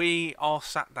 But we all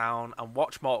sat down and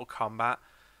watched Mortal Kombat.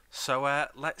 So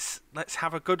let's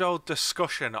have a good old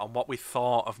discussion on what we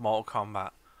thought of Mortal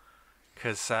Kombat.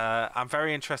 Because I'm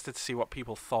very interested to see what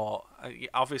people thought.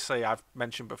 Obviously, I've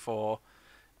mentioned before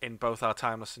in both our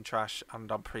Timeless and Trash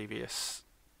and on previous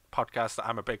podcasts that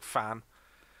I'm a big fan.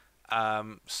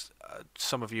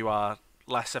 Some of you are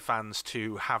lesser fans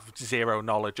to have zero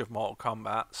knowledge of Mortal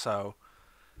Kombat. So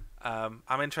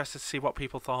I'm interested to see what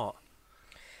people thought.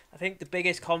 I think the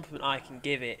biggest compliment I can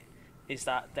give it is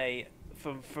that they,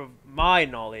 from my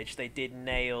knowledge, they did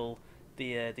nail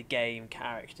the game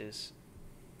characters,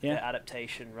 Yeah. the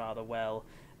adaptation rather well,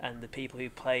 and the people who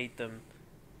played them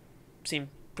seemed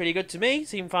pretty good to me.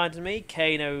 Seemed fine to me.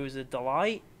 Kano was a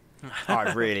delight.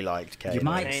 I really liked Kano. You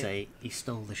might Kane. say he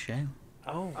stole the show.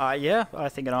 Oh, Yeah, I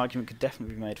think an argument could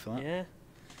definitely be made for that.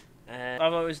 yeah. I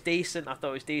thought it was decent. I thought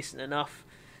it was decent enough.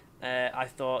 I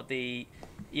thought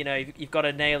you've got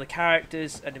to nail the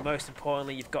characters, and most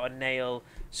importantly, you've got to nail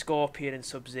Scorpion and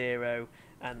Sub-Zero,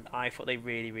 and I thought they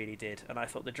really, really did. And I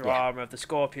thought the drama of the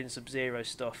Scorpion Sub-Zero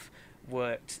stuff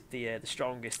worked the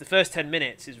strongest. The first 10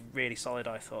 minutes is really solid,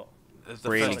 I thought. The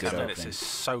Really first good 10 minutes opening. is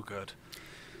so good.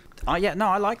 I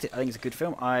liked it. I think it's a good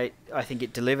film. I think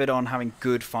it delivered on having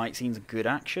good fight scenes and good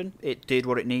action. It did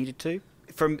what it needed to.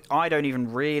 I don't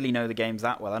even really know the games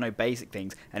that well. I know basic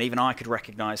things, and even I could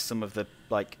recognise some of the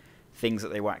things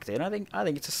that they whacked in. I think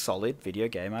it's a solid video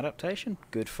game adaptation.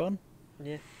 Good fun.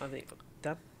 Yeah, I think.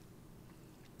 Dan?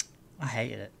 I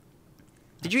hated it.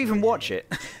 Did you even watch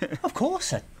it? Of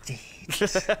course I did.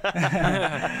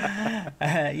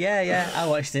 Yeah, I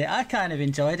watched it. I kind of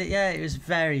enjoyed it. Yeah, it was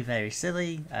very, very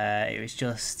silly. It was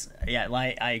just,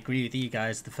 I agree with you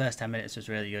guys. The first 10 minutes was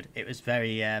really good. It was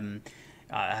very,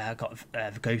 I got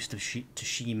Ghost of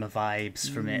Tsushima vibes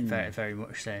from it, very, very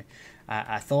much so.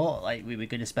 I thought we were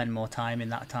going to spend more time in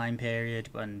that time period,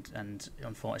 and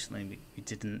unfortunately we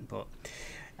didn't. But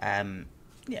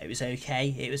it was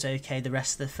okay. It was okay. The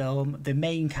rest of the film, the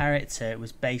main character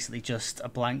was basically just a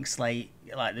blank slate.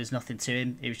 There's nothing to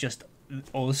him. It was just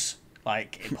us,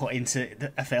 put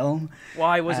into a film.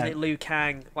 Why wasn't it Liu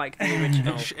Kang like the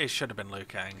original? It should have been Liu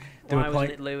Kang. Why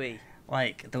wasn't it Louis?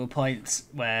 There were points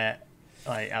where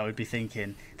I would be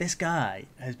thinking, this guy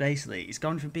he's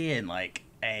gone from being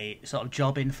a sort of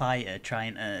jobbing fighter,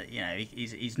 trying to,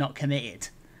 he's not committed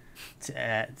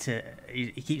to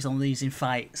he keeps on losing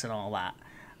fights and all that,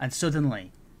 and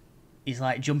suddenly he's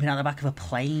jumping out the back of a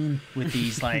plane with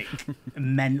these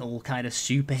mental kind of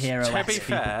superhero.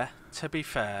 To be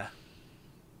fair,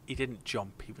 he didn't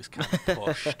jump. He was kind of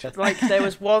pushed. There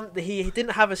was one. He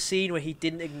didn't have a scene where he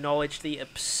didn't acknowledge the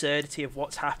absurdity of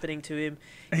what's happening to him.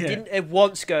 He didn't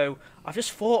once go, "I've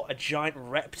just fought a giant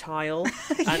reptile,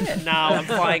 and now I'm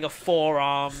fighting a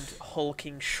four-armed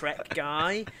hulking Shrek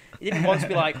guy." He didn't once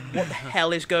be like, "What the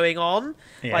hell is going on?"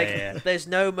 There's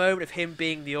no moment of him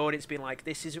being the audience being like,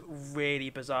 "This is really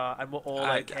bizarre," and we're all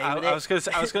okay with it.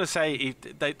 I was gonna say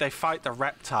they fight the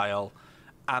reptile,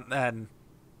 and then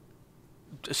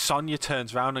Sonya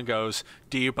turns around and goes,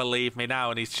 "Do you believe me now?"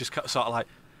 And he's just sort of like,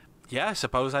 Yeah, I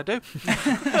suppose I do.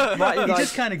 Right, He like,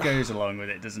 just kind of goes along with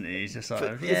it, doesn't he? He's just sort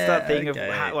of, it's that thing okay.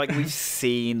 of how, like, we've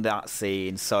seen that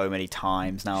scene so many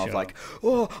times now. Of Sure. like,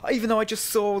 oh, even though I just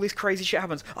saw all this crazy shit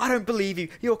happens, I don't believe you.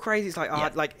 You're crazy. It's like,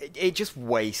 Yeah. it just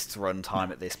wastes runtime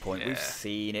at this point. Yeah. We've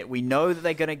seen it. We know that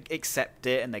they're gonna accept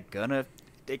it and they're gonna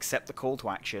accept the call to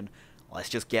action. Let's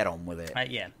just get on with it.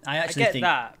 Yeah, I I actually get think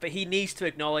that, but he needs to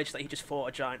acknowledge that he just fought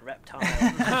a giant reptile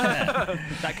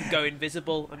that could go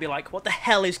invisible and be like, "What the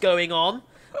hell is going on?"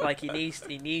 Like he needs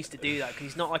to do that because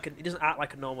he's not like he doesn't act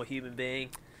like a normal human being.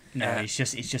 no, Yeah. it's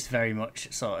just very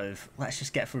much sort of let's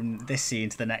just get from this scene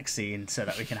to the next scene so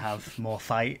that we can have more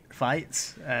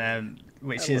fights,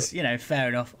 which is fair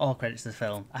enough. All credits to the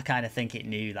film. I kind of think it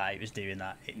knew that it was doing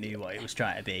that. It knew what it was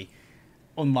trying to be,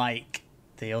 unlike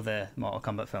the other Mortal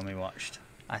Kombat film we watched.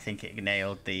 I think it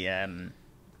nailed the.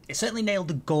 It certainly nailed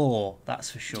the gore.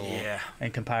 That's for sure. Yeah.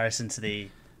 In comparison to the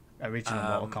original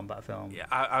Mortal Kombat film. Yeah,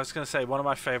 I was going to say one of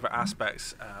my favourite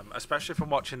aspects, especially from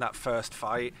watching that first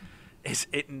fight, is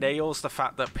it nails the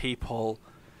fact that people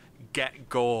get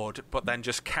gored but then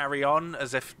just carry on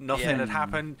as if nothing had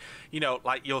happened.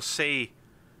 Like you'll see,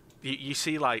 you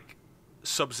see like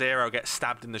Sub-Zero get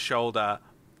stabbed in the shoulder,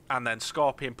 and then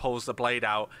Scorpion pulls the blade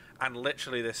out, and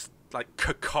literally this like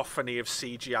cacophony of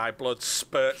CGI blood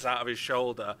spurts out of his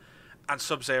shoulder, and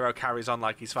Sub-Zero carries on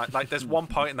like he's fine. Like there's one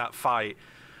point in that fight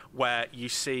where you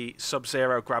see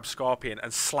Sub-Zero grab Scorpion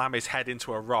and slam his head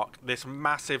into a rock. This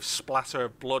massive splatter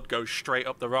of blood goes straight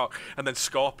up the rock, and then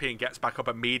Scorpion gets back up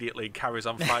immediately and carries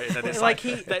on fighting. And it's Like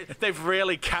they've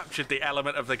really captured the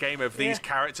element of the game of these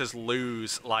characters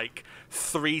lose like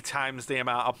 3 times the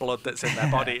amount of blood that's in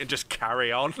their body and just carry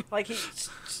on. Like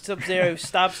Sub-Zero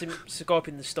stabs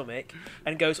Scorpion in the stomach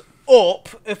and goes up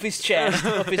his chest,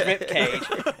 up his rib cage,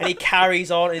 and he carries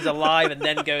on, he's alive, and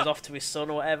then goes off to his son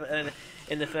or whatever. And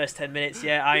in the first 10 minutes,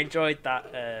 I enjoyed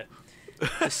that.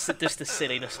 Just the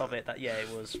silliness of it. That it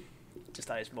was just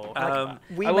that it's more.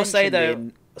 We I will say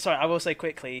mentioned though. I will say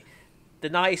quickly, the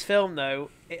 90s film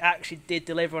though, it actually did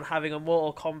deliver on having a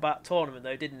Mortal Kombat tournament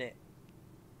though, didn't it?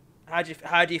 How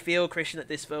do you feel, Christian, that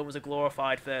this film was a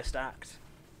glorified first act?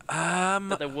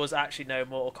 That there was actually no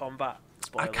Mortal Kombat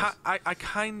spoilers. I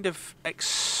kind of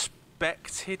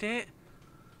expected it.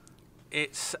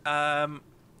 It's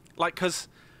because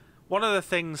one of the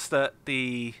things that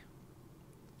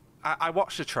I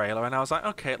watched the trailer and I was like,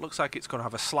 okay, it looks like it's going to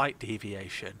have a slight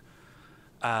deviation,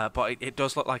 but it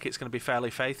does look like it's going to be fairly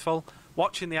faithful.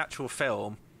 Watching the actual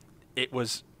film, it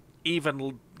was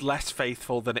even less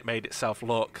faithful than it made itself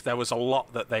look. There was a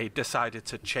lot that they decided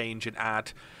to change and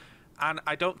add. And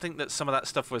I don't think that some of that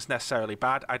stuff was necessarily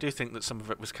bad. I do think that some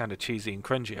of it was kind of cheesy and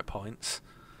cringy at points.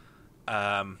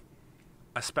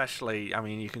 Especially, I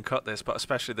mean, you can cut this, but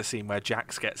especially the scene where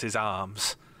Jax gets his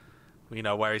arms.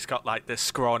 Where he's got like this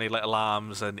scrawny little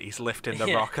arms and he's lifting the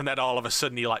rock, and then all of a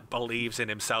sudden he like believes in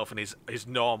himself and his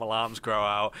normal arms grow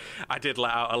out. I did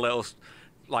let out a little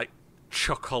like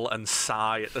chuckle and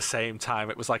sigh at the same time.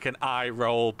 It was like an eye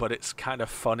roll, but it's kind of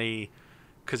funny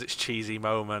because it's cheesy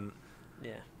moment.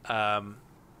 Yeah.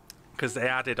 Because they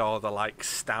added all the like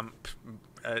stamp,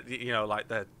 like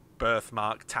the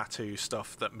birthmark tattoo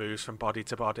stuff that moves from body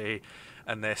to body,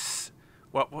 and this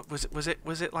what was it?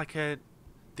 Was it like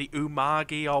the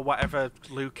Umagi or whatever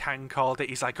Liu Kang called it?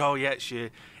 He's like, oh yeah, it's your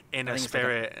inner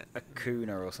spirit, like a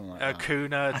Akuna or something like that.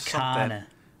 Akuna, something.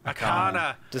 Akana.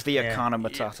 Akana. Just the Akana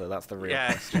Matata. That's the real.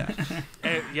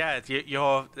 Yeah,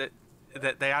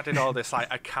 they added all this like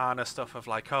Akana stuff of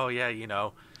like, oh yeah,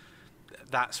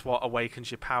 that's what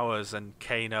awakens your powers, and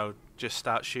Kano just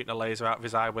starts shooting a laser out of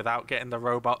his eye without getting the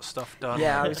robot stuff done.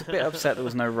 Yeah, I was a bit upset there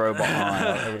was no robot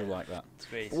eye. I would have liked that.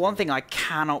 But one thing I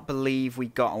cannot believe we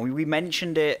got, and we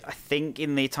mentioned it, I think,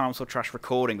 in the Time Saw Trash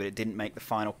recording, but it didn't make the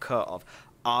final cut of,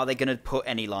 are they going to put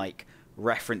any, like,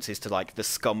 references to, like, the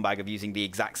scumbag of using the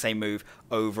exact same move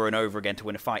over and over again to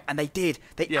win a fight? And they did.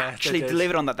 They actually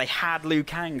delivered on that. They had Liu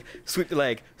Kang sweep the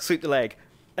leg,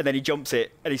 and then he jumps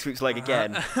it, and he sweeps the leg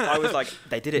again. I was like,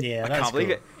 they did it. Yeah, I can't believe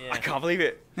it. Yeah. I can't believe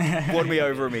it. Won me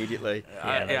over immediately.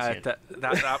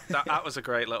 That was a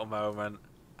great little moment.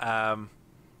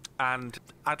 And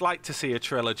I'd like to see a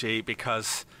trilogy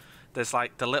because there's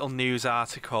like the little news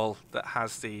article that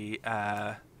has the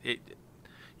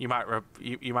you might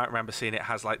remember seeing it,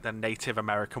 has like the Native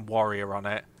American warrior on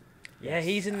it. Yeah,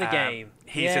 he's in the game.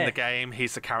 He's in the game.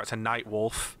 He's the character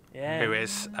Nightwolf, who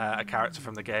is a character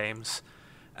from the games.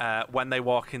 When they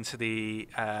walk into the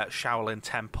Shaolin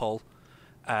Temple,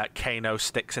 Kano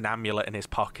sticks an amulet in his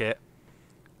pocket.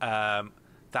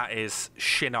 That is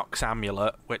Shinnok's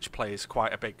amulet, which plays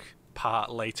quite a big part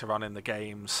later on in the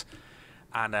games.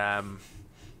 And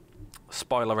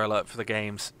spoiler alert for the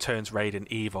games, turns Raiden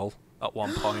evil at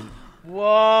one point.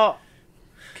 What?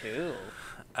 Cool.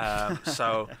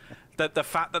 So the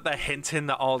fact that they're hinting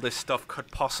that all this stuff could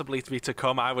possibly be to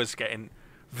come, I was getting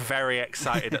very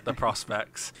excited at the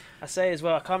prospects. I say as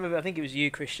well, I can't remember, I think it was you,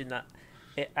 Christian, that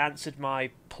it answered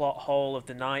my plot hole of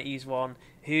the 90s one.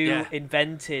 Who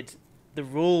invented the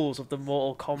rules of the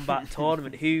Mortal Kombat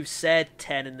tournament? Who said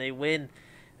 10 and they win?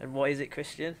 And what is it,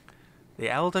 Christian? The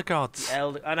Elder Gods.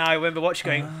 And I remember watching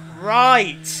going,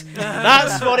 right,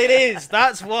 that's what it is.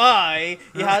 That's why.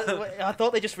 I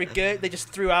thought they just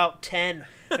threw out 10.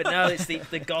 But no, it's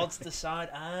the gods decide.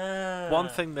 One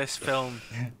thing this film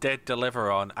did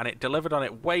deliver on, and it delivered on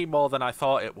it way more than I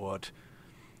thought it would,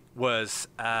 was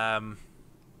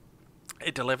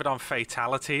it delivered on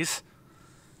fatalities.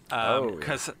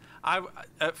 Because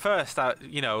at first,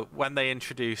 when they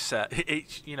introduce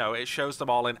it shows them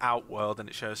all in Outworld, and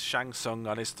it shows Shang Tsung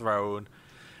on his throne,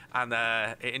 and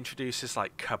it introduces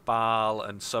like Cabal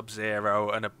and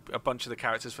Sub-Zero and a bunch of the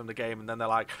characters from the game, and then they're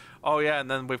like, oh yeah,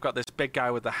 and then we've got this big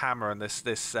guy with the hammer, and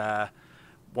this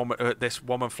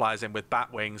woman flies in with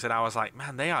bat wings, and I was like,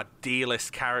 man, they are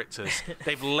D-list characters.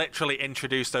 They've literally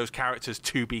introduced those characters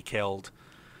to be killed.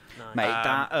 Nice. Mate,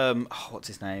 that what's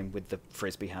his name with the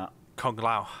frisbee hat? Kung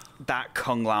Lao. That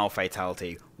Kung Lao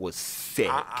fatality was sick.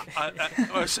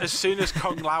 As soon as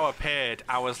Kung Lao appeared,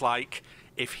 I was like,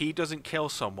 if he doesn't kill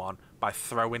someone by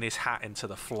throwing his hat into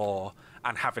the floor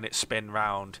and having it spin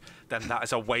round, then that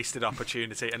is a wasted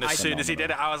opportunity. And as soon as he did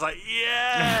it, I was like,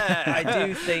 yeah! I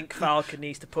do think Falcon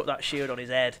needs to put that shield on his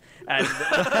head and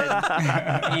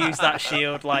use that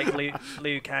shield like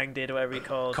Liu Kang did, or whatever he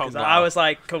called. Kung Lao. I was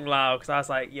like, Kung Lao, because I was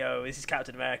like, yo, this is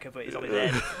Captain America, but he's on his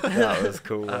head. That was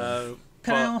cool.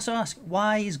 Can I also ask,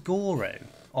 why is Goro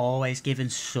always given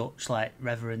such like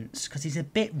reverence? Because he's a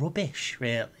bit rubbish,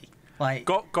 really. Like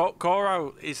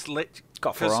Goro is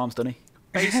got 4 arms, doesn't he?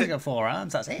 He's got 4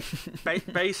 arms. That's it.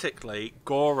 Basically,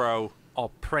 Goro or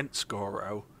Prince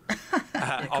Goro.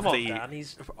 Come on, Dan.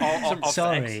 He's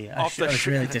Sorry, I was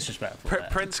really disrespectful.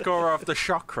 Prince Goro of the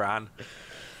Shokran.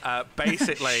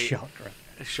 Basically,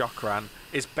 Shokran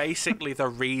is basically the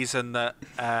reason that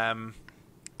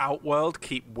Outworld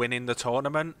keep winning the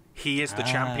tournament. He is the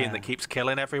champion that keeps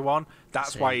killing everyone.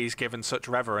 That's why he's given such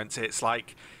reverence. It's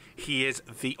like he is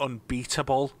the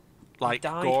unbeatable, like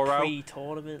Goro.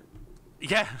 Pre-tournament.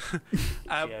 Yeah,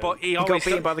 but he got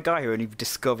beaten by the guy who only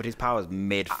discovered his powers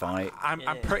mid-fight.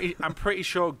 I'm pretty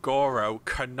sure Goro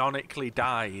canonically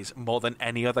dies more than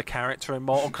any other character in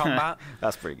Mortal Kombat.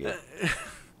 That's pretty good.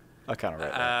 I kind of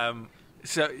read that.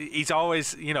 So he's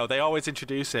always, they always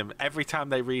introduce him. Every time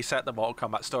they reset the Mortal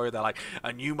Kombat story, they're like,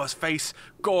 and you must face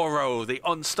Goro, the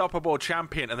unstoppable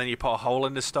champion. And then you put a hole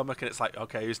in his stomach, and it's like,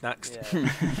 okay, who's next?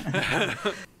 Yeah.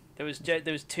 There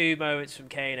was 2 moments from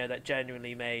Kano that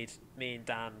genuinely made me and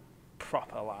Dan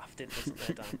proper laugh, wasn't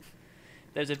there, Dan?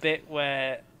 There's a bit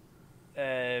where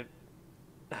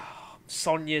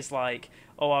Sonya's like,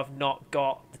 oh, I've not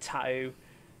got the tattoo.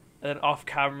 And then off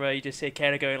camera, you just hear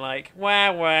Kano going like,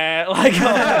 wah, wah. Like,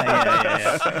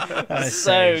 That was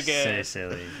so good. So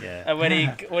silly, yeah. And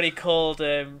when he called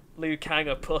Liu Kang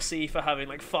a pussy for having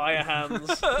like fire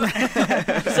hands. So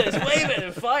it's way better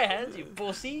than fire hands, you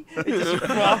pussy. It's just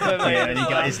proper, mate. When he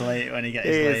got his laser,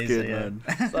 good, yeah. man.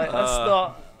 It's like,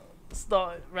 it's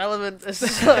not relevant. It's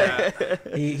just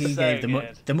like, He so gave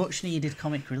good. the much needed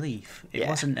comic relief. It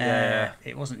wasn't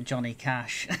it wasn't Johnny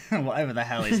Cash, whatever the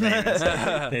hell his name is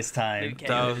this time.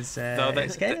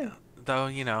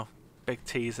 Though, big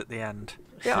tease at the end.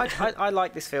 Yeah, I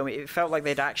like this film. It felt like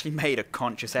they'd actually made a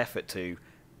conscious effort to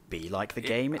be like the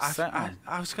game it's set on.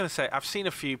 I was going to say, I've seen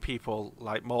a few people,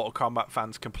 like Mortal Kombat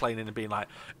fans, complaining and being like,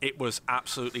 it was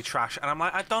absolutely trash. And I'm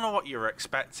like, I don't know what you're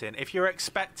expecting. If you're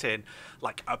expecting,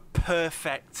 like, a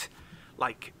perfect,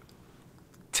 like,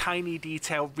 tiny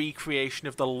detail recreation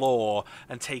of the lore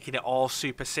and taking it all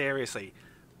super seriously,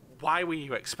 why were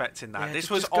you expecting that? Yeah, this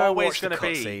was just go always watch the going to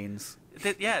be...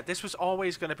 cutscenes. This was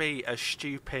always going to be a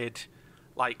stupid,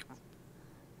 like,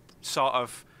 sort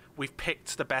of... We've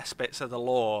picked the best bits of the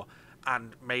lore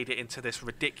and made it into this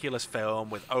ridiculous film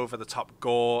with over-the-top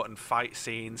gore and fight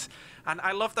scenes. And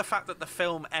I love the fact that the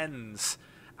film ends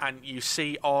and you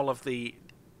see all of the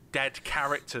dead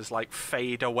characters, like,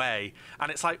 fade away. And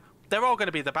it's like, they're all going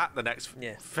to be back the next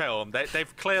film.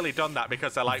 They've clearly done that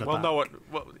because they're like, they're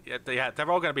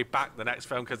all going to be back the next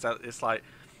film because it's like...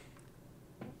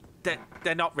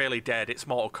 They're not really dead. It's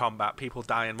Mortal Kombat. People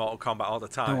die in Mortal Kombat all the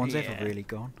time. No one's ever really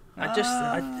gone.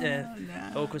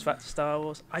 All comes back to Star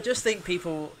Wars. I just think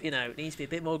people, need to be a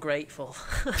bit more grateful.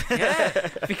 Yeah.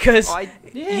 Because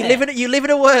you live in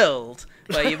a world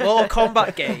where your Mortal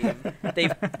Kombat game,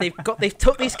 they've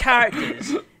took these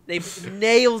characters, they've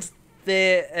nailed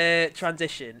the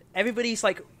transition. Everybody's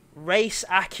like race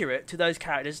accurate to those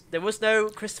characters. There was no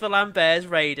Christopher Lambert's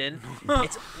Raiden.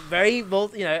 It's very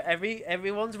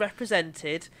everyone's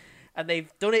represented, and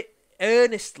they've done it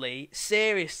earnestly,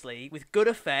 seriously, with good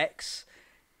effects.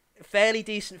 Fairly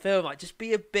decent film. Like, just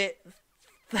be a bit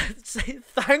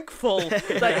thankful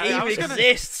that it even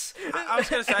exists. I was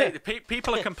going to say,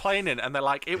 people are complaining, and they're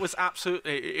like, it was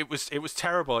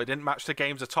terrible. It didn't match the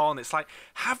games at all. And it's like,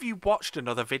 have you watched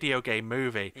another video game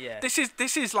movie? Yeah. This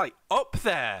is like up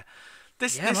there.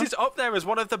 This is up there as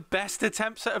one of the best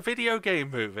attempts at a video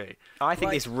game movie. I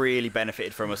think this really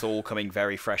benefited from us all coming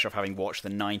very fresh off having watched the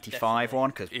 95 one,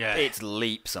 because it's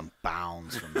leaps and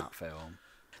bounds from that film.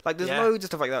 Like, there's loads of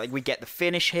stuff like that. Like, we get the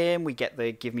finish him, we get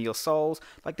the give me your souls.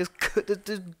 Like, there's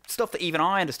stuff that even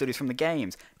I understood is from the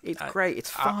games. It's great, it's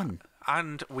fun.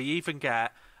 And we even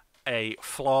get a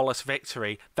flawless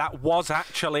victory that was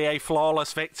actually a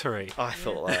flawless victory. I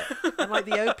thought that. And like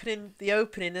the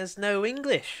opening has no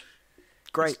English.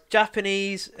 Great. It's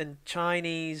Japanese and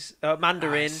Chinese,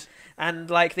 Mandarin, and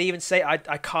like they even say, I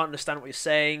can't understand what you're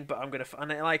saying, but I'm gonna.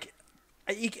 And I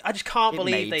just can't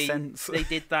believe they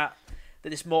did that. That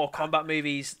this Mortal Kombat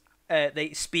movies,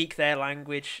 they speak their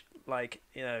language, like,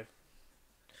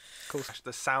 Cool. The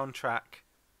soundtrack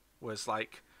was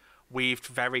like weaved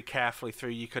very carefully through.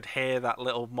 You could hear that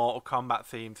little Mortal Kombat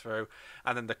theme through,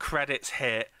 and then the credits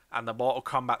hit, and the Mortal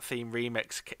Kombat theme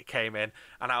remix came in,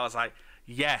 and I was like,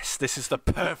 yes, this is the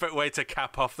perfect way to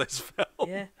cap off this film.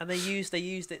 Yeah, and they used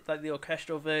it like the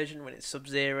orchestral version when it's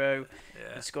Sub-Zero,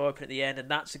 the score open at the end, and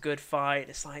that's a good fight.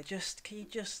 It's like, can you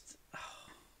just...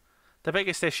 The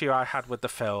biggest issue I had with the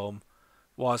film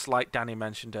was, like Danny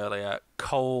mentioned earlier,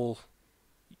 Cole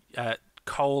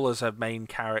as a main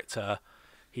character,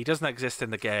 he doesn't exist in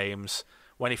the games.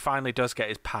 When he finally does get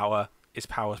his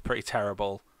power's pretty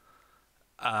terrible,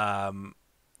 and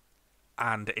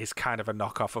is kind of a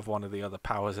knockoff of one of the other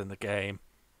powers in the game.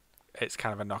 It's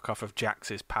kind of a knockoff of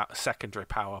Jax's secondary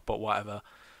power, but whatever.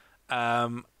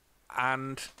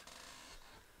 And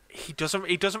he doesn't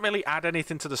really add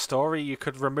anything to the story. You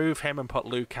could remove him and put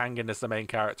Liu Kang in as the main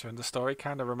character, and the story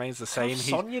kind of remains the same. Have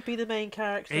Sonya be the main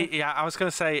character? I was going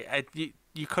to say,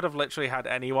 you could have literally had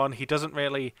anyone. He doesn't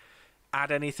really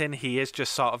add anything. He is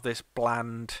just sort of this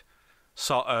bland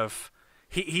sort of...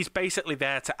 He's basically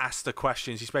there to ask the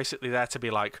questions. He's basically there to be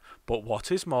like, but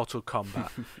what is Mortal Kombat?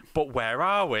 But where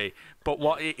are we? But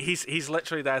what? He's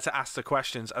literally there to ask the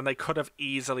questions, and they could have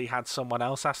easily had someone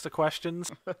else ask the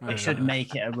questions. They should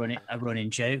make it a running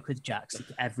joke with Jax.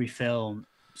 Every film,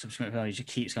 subsequent film, he just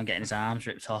keeps on getting his arms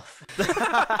ripped off.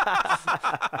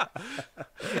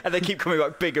 And they keep coming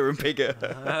back bigger and bigger.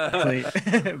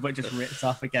 But just ripped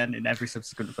off again in every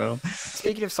subsequent film.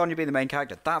 Speaking of Sonya being the main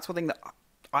character, that's one thing that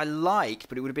I liked,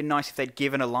 but it would have been nice if they'd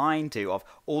given a line of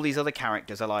all these other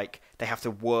characters are like, they have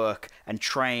to work and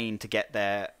train to get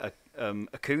their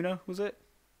Akuna, was it?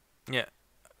 Yeah.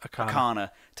 Akana.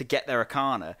 To get their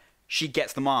Akana. She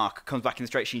gets the mark, comes back in the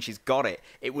straight sheet, and she's got it.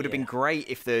 It would have been great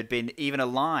if there'd been even a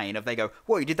line of they go,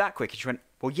 whoa, you did that quick. And she went,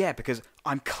 well, yeah, because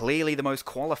I'm clearly the most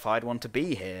qualified one to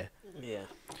be here. Yeah.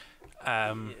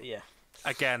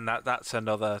 Again, that's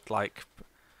another, like...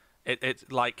 It's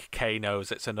like Kay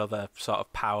knows, it's another sort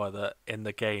of power that in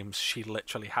the games she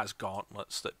literally has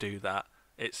gauntlets that do that.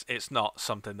 It's not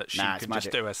something that she can just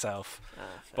do herself.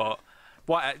 But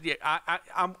what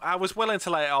I was willing to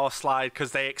let it all slide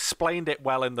because they explained it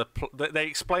well they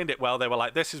explained it well. They were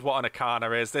like, this is what an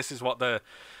Akana is. This is what the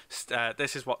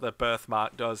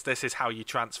birthmark does. This is how you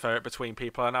transfer it between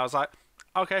people. And I was like,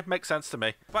 okay, makes sense to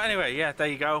me. But anyway, yeah, there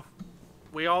you go.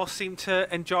 We all seem to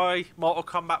enjoy Mortal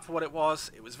Kombat for what it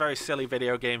was. It was a very silly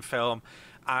video game film,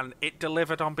 and it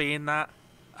delivered on being that.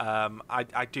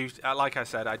 I do, like I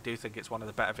said, I do think it's one of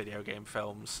the better video game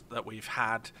films that we've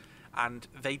had, and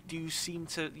they do seem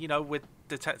to, with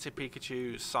Detective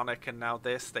Pikachu, Sonic, and now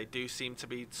this, they do seem to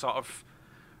be sort of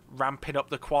ramping up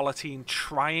the quality and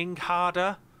trying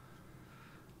harder.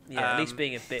 Yeah, at least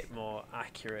being a bit more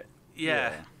accurate.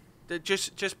 Yeah.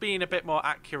 Just being a bit more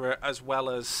accurate, as well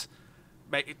as...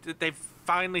 They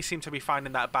finally seem to be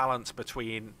finding that balance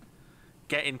between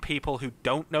getting people who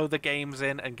don't know the games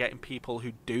in and getting people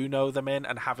who do know them in,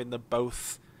 and having them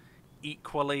both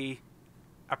equally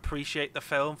appreciate the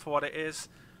film for what it is.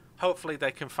 Hopefully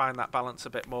they can find that balance a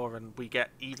bit more and we get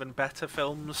even better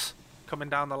films coming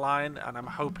down the line, and I'm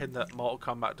hoping that Mortal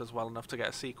Kombat does well enough to get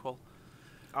a sequel.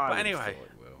 But anyway,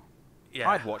 Yeah,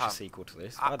 I'd watch a sequel to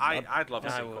this. I'd love a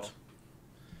I sequel. will.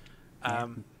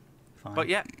 Fine. But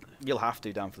yeah, You'll have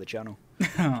to down for the channel.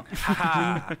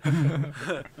 haha.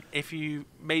 If you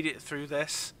made it through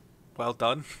this, well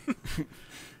done.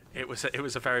 It was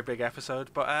a very big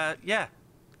episode, but yeah,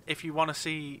 if you want to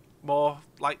see more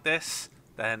like this,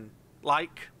 then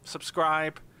like,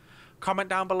 subscribe, comment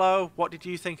down below. What did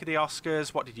you think of the Oscars?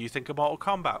 What did you think of Mortal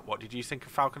Kombat? What did you think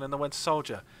of Falcon and the Winter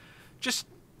Soldier? Just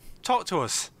talk to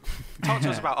us. Talk to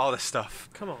us about all this stuff.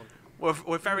 Come on.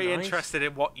 We're very Nice. interested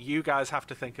in what you guys have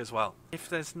to think as well. If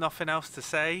there's nothing else to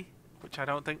say, which I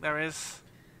don't think there is,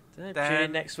 Tune in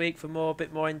then next week for a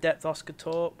bit more in-depth Oscar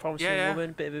talk, Promising Yeah.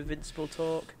 Woman, bit of Invincible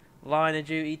talk, Line of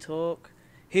Duty talk.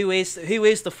 Who is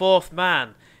the fourth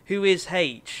man? Who is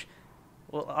H?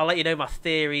 Well, I'll let you know my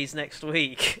theories next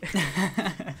week.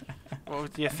 well,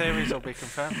 your theories will be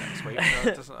confirmed next week. So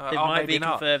it doesn't, It or might maybe be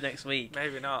not. confirmed next week.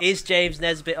 Maybe not. Is James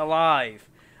Nesbitt alive?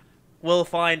 We'll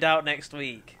find out next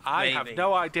week. I maybe. have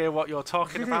no idea what you're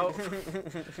talking about.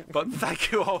 But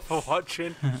thank you all for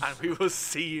watching, and we will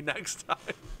see you next time.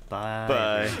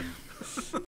 Bye.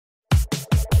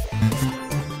 Bye.